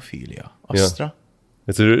 Yeah.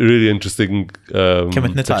 It's a really interesting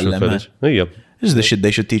sexual fetish. Yeah. This is the shit they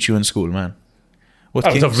should teach you in school, man.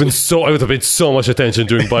 I would have been so much attention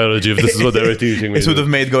during biology if this is what they were teaching me. This would have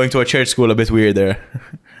made going to a church school a bit weird there.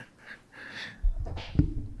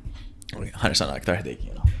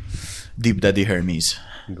 Deep Daddy Hermes.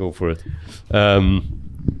 Go for it.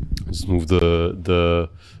 Just move the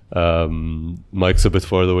mics a bit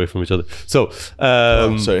farther away from each other. So,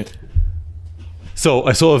 sorry. So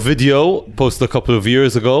I saw a video posted a couple of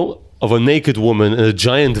years ago of a naked woman in a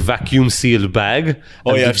giant vacuum sealed bag.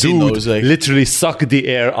 Oh, yeah, the I've seen dude those, like... literally sucked the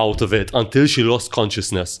air out of it until she lost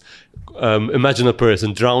consciousness. Imagine a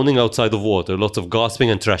person drowning outside of water, lots of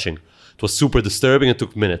gasping and thrashing. It was super disturbing and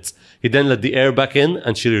took minutes. He then let the air back in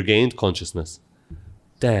and she regained consciousness.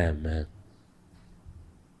 Damn, man.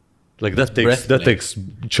 Like that takes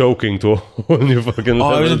choking to a whole new fucking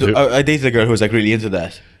level. I dated a girl who was like really into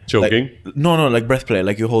that. Choking? Like, no, like breath play.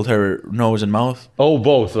 Like you hold her nose and mouth. Oh,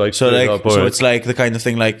 both. Like so it's like the kind of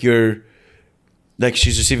thing like you're like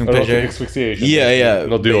she's receiving pleasure. Asphyxiation. Yeah.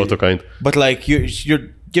 Not the auto kind. But like you're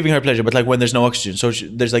giving her pleasure, but like when there's no oxygen, so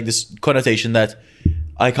there's like this connotation that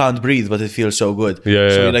I can't breathe, but it feels so good. Yeah.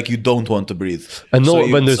 So like you don't want to breathe. And no,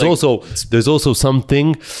 so when there's also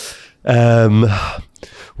something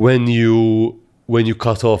when you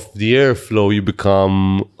cut off the airflow, you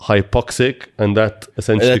become hypoxic, and that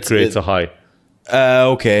essentially creates a high.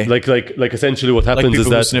 Okay. Like essentially what happens is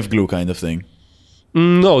that sniff glue kind of thing.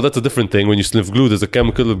 No, that's a different thing. When you sniff glue, there's a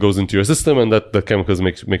chemical that goes into your system, and that chemical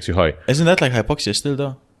makes you high. Isn't that like hypoxia still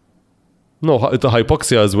though? No, the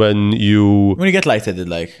hypoxia is when you get lightheaded,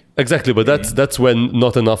 like exactly. But that's when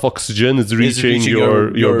not enough oxygen is reaching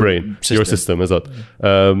your brain, your system. Is that?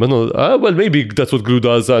 But no, well, maybe that's what glue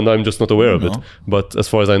does, and I'm just not aware of it. But as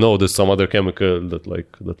far as I know, there's some other chemical that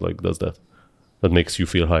does that makes you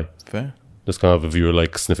feel high. Fair. Just kind of if you're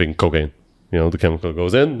like sniffing cocaine. You know, the chemical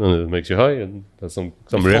goes in and it makes you high, and there's some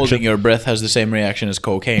reaction. Holding your breath has the same reaction as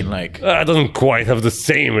cocaine, like it doesn't quite have the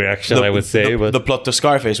same reaction, I would say. But the plot to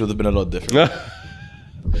Scarface would have been a lot different.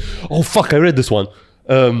 Oh fuck! I read this one.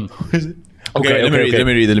 Okay, let me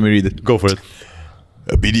read it. Go for it.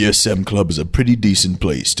 A BDSM club is a pretty decent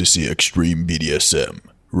place to see extreme BDSM,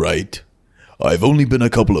 right? I've only been a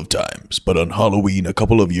couple of times, but on Halloween a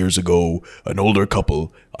couple of years ago, an older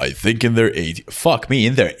couple, I think in their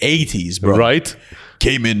 80s, bro. Right?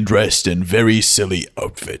 Came in dressed in very silly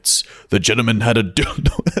outfits. The gentleman had a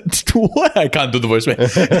dildo... What? I can't do the voice, man.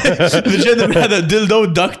 The gentleman had a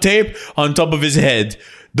dildo duct tape on top of his head.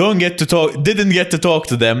 Didn't get to talk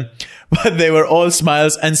to them, but they were all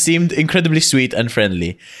smiles and seemed incredibly sweet and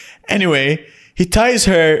friendly. Anyway, he ties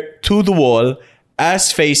her to the wall,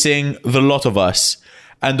 ass facing the lot of us,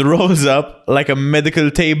 and rolls up like a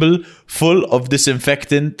medical table full of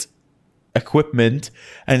disinfectant equipment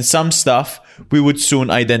and some stuff we would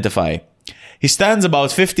soon identify. He stands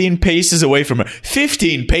about 15 paces away from her.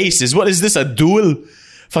 15 paces? What is this, a duel?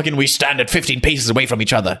 Fucking we stand at 15 paces away from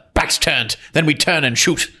each other. Backs turned. Then we turn and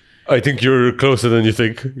shoot. I think you're closer than you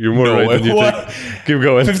think. You're more right than you think. Keep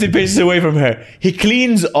going. 15 paces away from her. He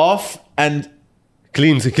cleans off and...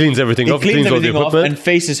 He cleans everything off. He cleans everything all the off and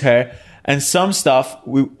faces her. And some stuff,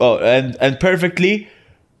 and perfectly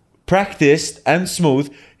practiced and smooth,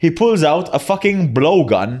 he pulls out a fucking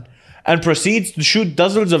blowgun and proceeds to shoot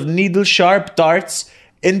dozens of needle-sharp darts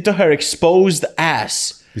into her exposed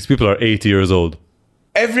ass. These people are 80 years old.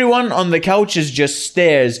 Everyone on the couches just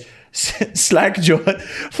stares, slack-jawed,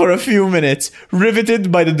 for a few minutes,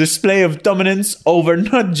 riveted by the display of dominance over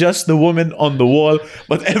not just the woman on the wall,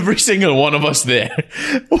 but every single one of us there.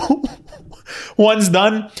 Once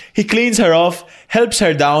done, he cleans her off, helps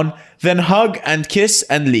her down, then hug and kiss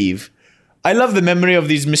and leave. I love the memory of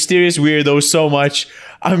these mysterious weirdos so much.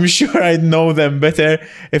 I'm sure I'd know them better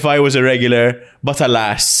if I was a regular, but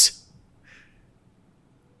alas.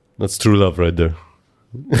 That's true love right there.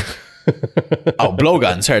 Oh,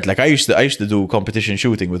 blowguns hurt. Like I used to do competition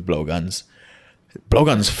shooting with blowguns.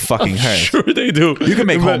 Blowguns fucking hurt. Sure they do. You can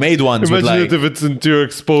make homemade ones with Imagine like it if it's into your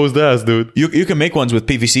exposed ass, dude. you can make ones with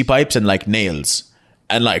PVC pipes and like nails.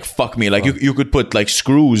 And like fuck me, like you could put like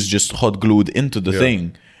screws just hot glued into the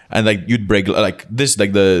thing. And like you'd break like this,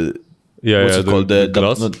 like the what's it called? The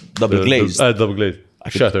glass? double glaze. Double glaze.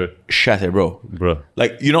 Shatter, bro.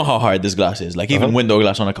 Like you know how hard this glass is. Like even window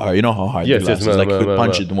glass on a car, you know how hard the glass is. Like you could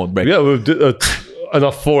punch it, it won't break. Yeah, with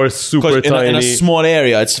enough force, super tiny. In a small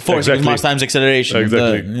area, it's force mass times acceleration.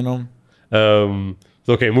 Exactly. You know.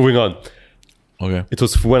 Okay, moving on. Okay. It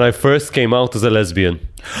was when I first came out as a lesbian.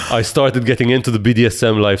 I started getting into the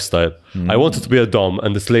BDSM lifestyle. I wanted to be a dom,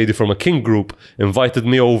 and this lady from a king group invited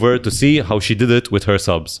me over to see how she did it with her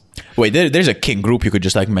subs. Wait, there's a king group you could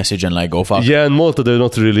just like message and like go fuck. Yeah, in Malta they're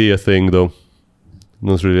not really a thing though.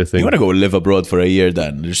 Not really a thing. You want to go live abroad for a year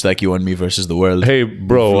then? Just like you and me versus the world. Hey,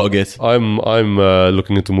 bro, Vlog it. I'm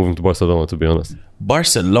looking into moving to Barcelona, to be honest.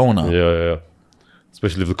 Barcelona? Yeah.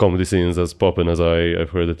 Especially if the comedy scene is as popping as I've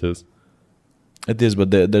heard it is. It is, but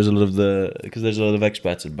there's a lot of because there's a lot of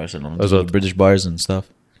expats in Barcelona. There's a lot of British bars and stuff.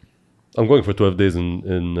 I'm going for 12 days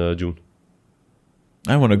in June.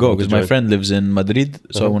 I want to go because my friend lives in Madrid,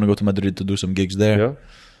 so I want to go to Madrid to do some gigs there. Yeah.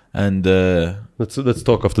 And let's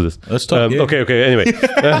talk after this. Let's talk. Yeah. Okay. Anyway,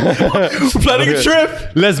 we're planning a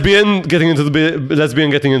trip. Lesbian getting into the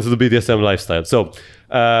BDSM lifestyle. So,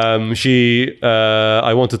 I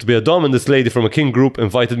wanted to be a dom, and this lady from a king group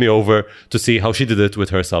invited me over to see how she did it with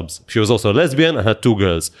her subs. She was also a lesbian and had two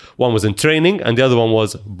girls. One was in training, and the other one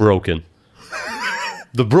was broken.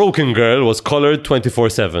 The broken girl was colored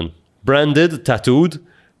 24/7, branded, tattooed.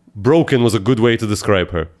 Broken was a good way to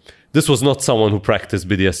describe her. This was not someone who practiced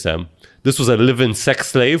BDSM. This was a live-in sex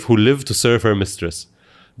slave who lived to serve her mistress.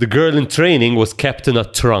 The girl in training was kept in a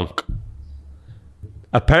trunk.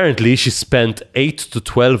 Apparently, she spent 8 to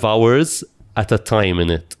 12 hours at a time in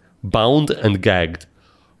it, bound and gagged,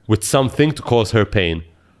 with something to cause her pain.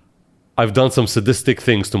 I've done some sadistic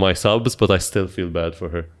things to my subs, but I still feel bad for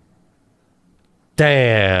her.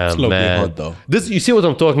 Damn, it's man. hot, though. You see what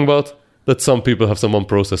I'm talking about? That some people have some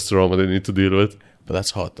unprocessed trauma they need to deal with. But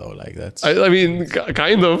that's hot though, like that's. I mean,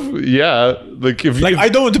 kind of, yeah. Like if I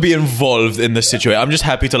don't want to be involved in this situation. I'm just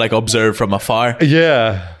happy to like observe from afar.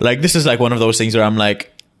 Yeah. Like this is like one of those things where I'm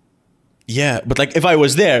like, yeah, but like if I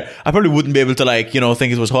was there, I probably wouldn't be able to like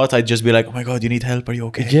think it was hot. I'd just be like, oh my god, you need help? Are you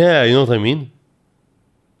okay? Yeah, you know what I mean.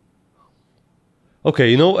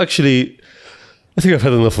 Okay, actually, I think I've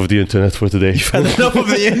had enough of the internet for today. You've had enough of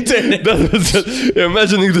the internet.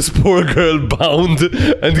 Imagining this poor girl bound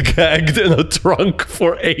and gagged in a trunk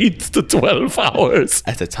for 8 to 12 hours.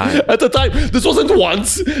 At a time. This wasn't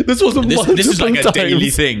once. This wasn't multiple This is like a times. daily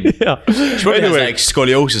thing. Yeah. She probably has like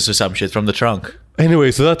scoliosis or some shit from the trunk.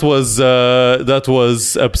 Anyway, so that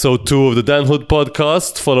was episode 2 of the Dan Hood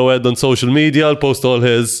podcast. Follow Ed on social media. I'll post all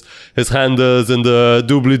his handles in the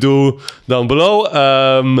doobly-doo down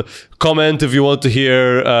below. Comment if you want to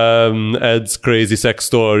hear Ed's crazy sex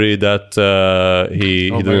story that he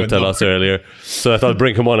didn't tell us earlier, so that I'll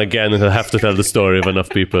bring him on again and he'll have to tell the story if enough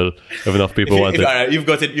people want it. You've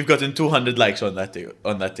gotten 200 likes on that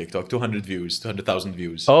TikTok, 200 views, 200,000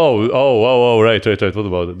 views. Oh, right. What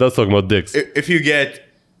about it? That's talking about dicks. If you get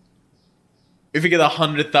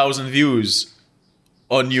 100,000 views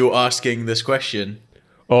on you asking this question,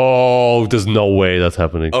 there's no way that's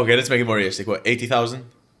happening. Okay, let's make it more realistic. What, 80,000?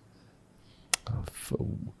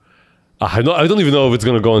 I don't even know if it's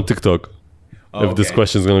gonna go on TikTok. If this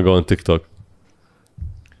question is gonna go on TikTok.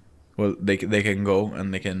 Well, they can go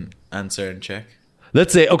and they can answer and check.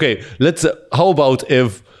 Let's say how about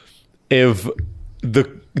if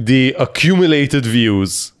the accumulated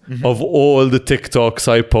views of all the TikToks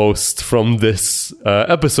I post from this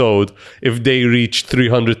episode, if they reach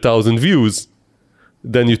 300,000 views,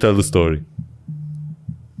 then you tell the story.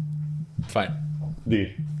 Fine. Deal.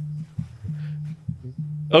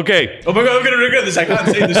 Okay. Oh my god, I'm gonna regret this. I can't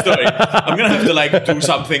say the story. I'm gonna have to like do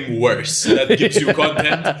something worse that gives you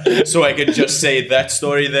content, so I can just say that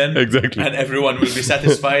story then. Exactly. And everyone will be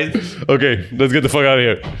satisfied. Okay, let's get the fuck out of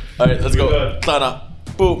here. All right, let's go. Tana,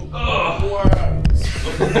 boom.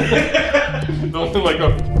 Don't do my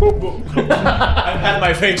cock. I've had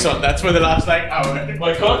my face on. That's for the last like hour.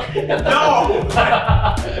 My cock? No.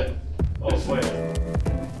 Oh, wait.